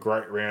forward to a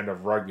great round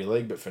of rugby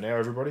league. But for now,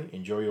 everybody,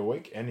 enjoy your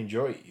week and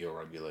enjoy your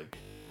rugby league.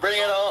 Bring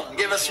it on.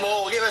 Give us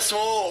more. Give us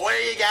more. Where are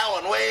you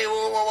going?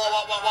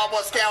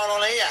 What's going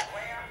on here?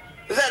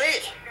 Is that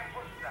it?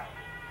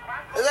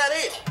 Is that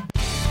it?